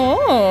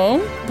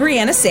 Oh.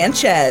 Brianna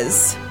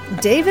Sanchez.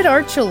 David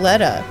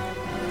Archuleta.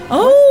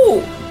 Oh,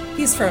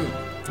 he's from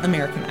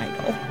American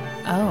Idol.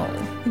 Oh.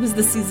 He was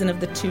the season of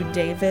the two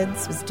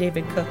Davids. It was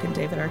David Cook and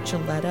David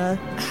Archuleta.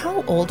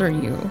 How old are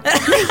you?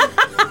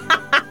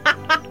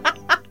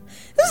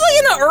 This was like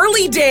in the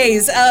early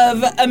days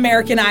of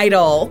American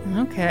Idol.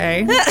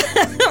 Okay.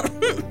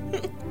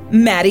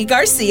 Maddie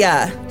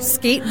Garcia.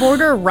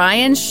 Skateboarder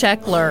Ryan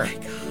Sheckler.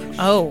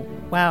 Oh,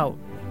 wow.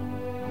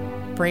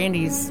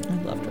 Brandy's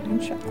I loved Ryan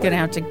Sheckler. gonna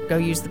have to go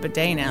use the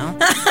bidet now.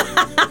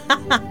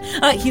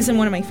 He's in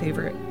one of my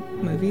favorite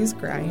movies,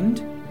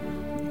 Grind.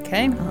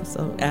 Okay.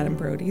 Also, Adam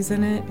Brody's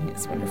in it.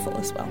 He's wonderful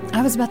as well.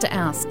 I was about to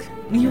ask.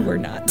 You were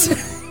not.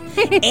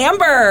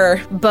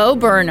 Amber. Bo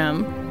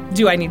Burnham.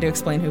 Do I need to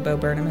explain who Bo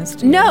Burnham is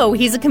to you? No,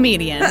 he's a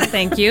comedian.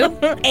 Thank you.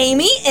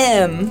 Amy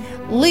M.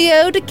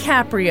 Leo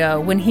DiCaprio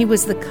when he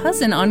was the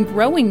cousin on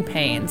Growing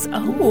Pains.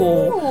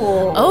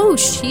 Oh,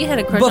 she had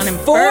a crush on him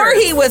Before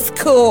first. he was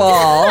cool.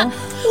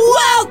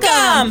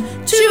 Welcome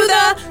to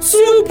the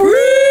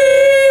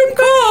Supreme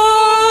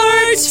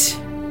Court.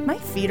 My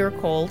feet are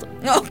cold.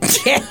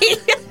 Okay.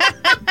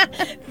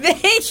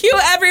 Thank you,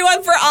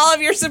 everyone, for all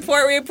of your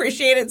support. We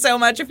appreciate it so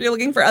much. If you're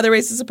looking for other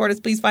ways to support us,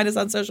 please find us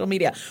on social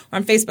media. We're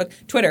on Facebook,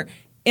 Twitter,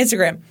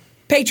 Instagram,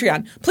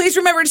 Patreon. Please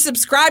remember to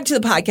subscribe to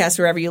the podcast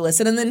wherever you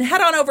listen, and then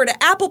head on over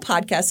to Apple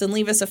Podcasts and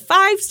leave us a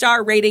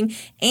 5-star rating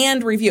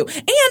and review.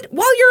 And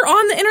while you're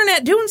on the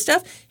internet doing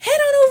stuff, head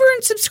on over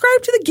and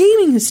subscribe to The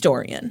Gaming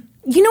Historian.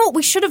 You know what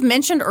we should have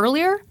mentioned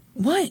earlier?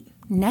 What?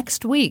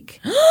 Next week.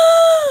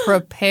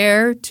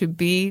 Prepare to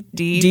be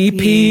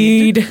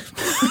DP'd.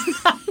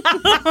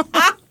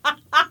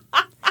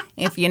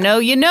 If you know,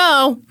 you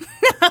know.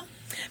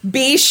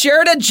 Be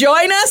sure to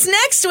join us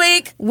next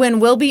week. When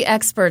we'll be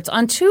experts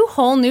on 2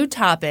 whole new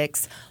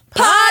topics.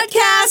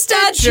 Podcast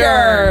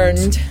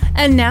adjourned.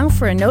 And now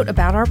for a note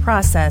about our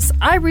process.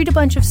 I read a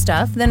bunch of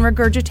stuff, then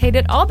regurgitate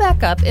it all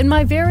back up in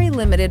my very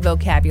limited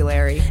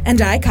vocabulary.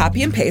 And I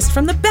copy and paste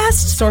from the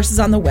best sources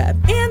on the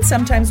web, and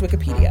sometimes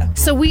Wikipedia.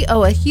 So we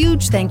owe a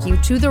huge thank you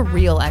to the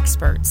real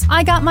experts.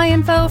 I got my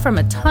info from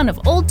a ton of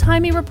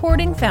old-timey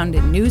reporting found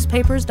in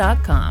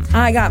newspapers.com.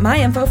 I got my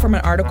info from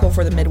an article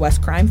for the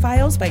Midwest Crime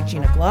Files by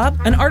Gina Glob,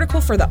 an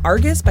article for the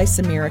Argus by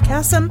Samira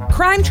Kassem,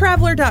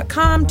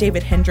 crimetraveler.com,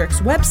 David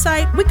Hendrick's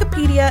website,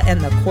 Wikipedia, and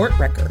the court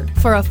record.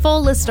 For a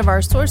full list of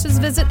our sources,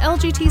 visit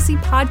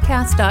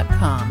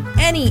lgtcpodcast.com.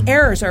 Any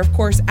errors are, of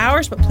course,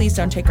 ours, but please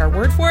don't take our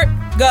word for it.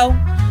 Go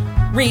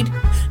read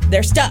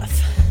their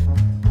stuff.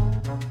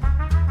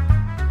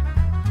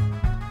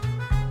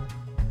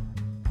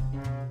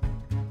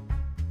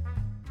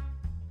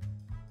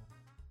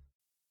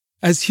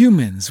 As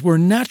humans, we're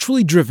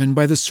naturally driven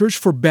by the search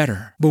for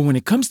better. But when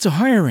it comes to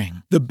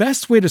hiring, the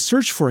best way to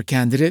search for a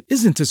candidate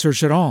isn't to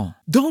search at all.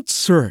 Don't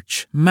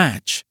search,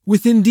 match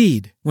with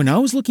Indeed. When I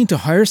was looking to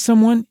hire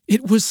someone,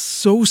 it was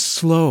so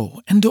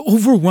slow and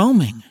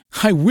overwhelming.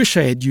 I wish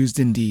I had used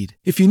Indeed.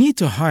 If you need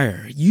to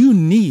hire, you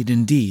need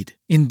Indeed.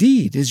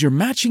 Indeed is your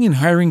matching and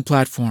hiring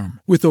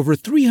platform with over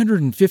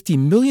 350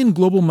 million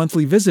global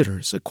monthly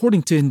visitors,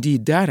 according to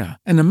Indeed data,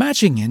 and a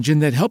matching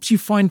engine that helps you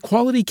find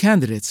quality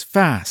candidates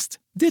fast.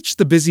 Ditch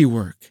the busy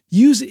work.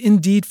 Use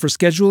Indeed for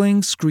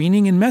scheduling,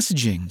 screening, and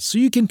messaging so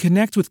you can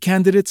connect with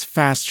candidates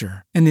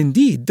faster. And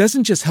Indeed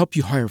doesn't just help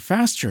you hire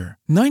faster.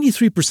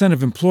 93%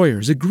 of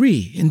employers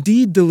agree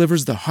Indeed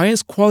delivers the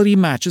highest quality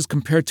matches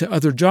compared to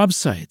other job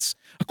sites,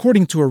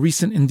 according to a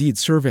recent Indeed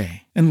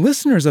survey. And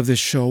listeners of this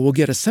show will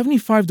get a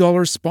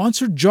 $75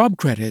 sponsored job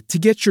credit to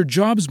get your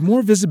jobs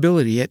more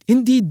visibility at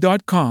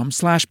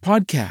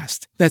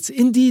Indeed.com/podcast. That's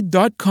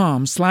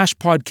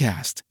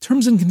Indeed.com/podcast.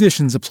 Terms and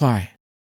conditions apply.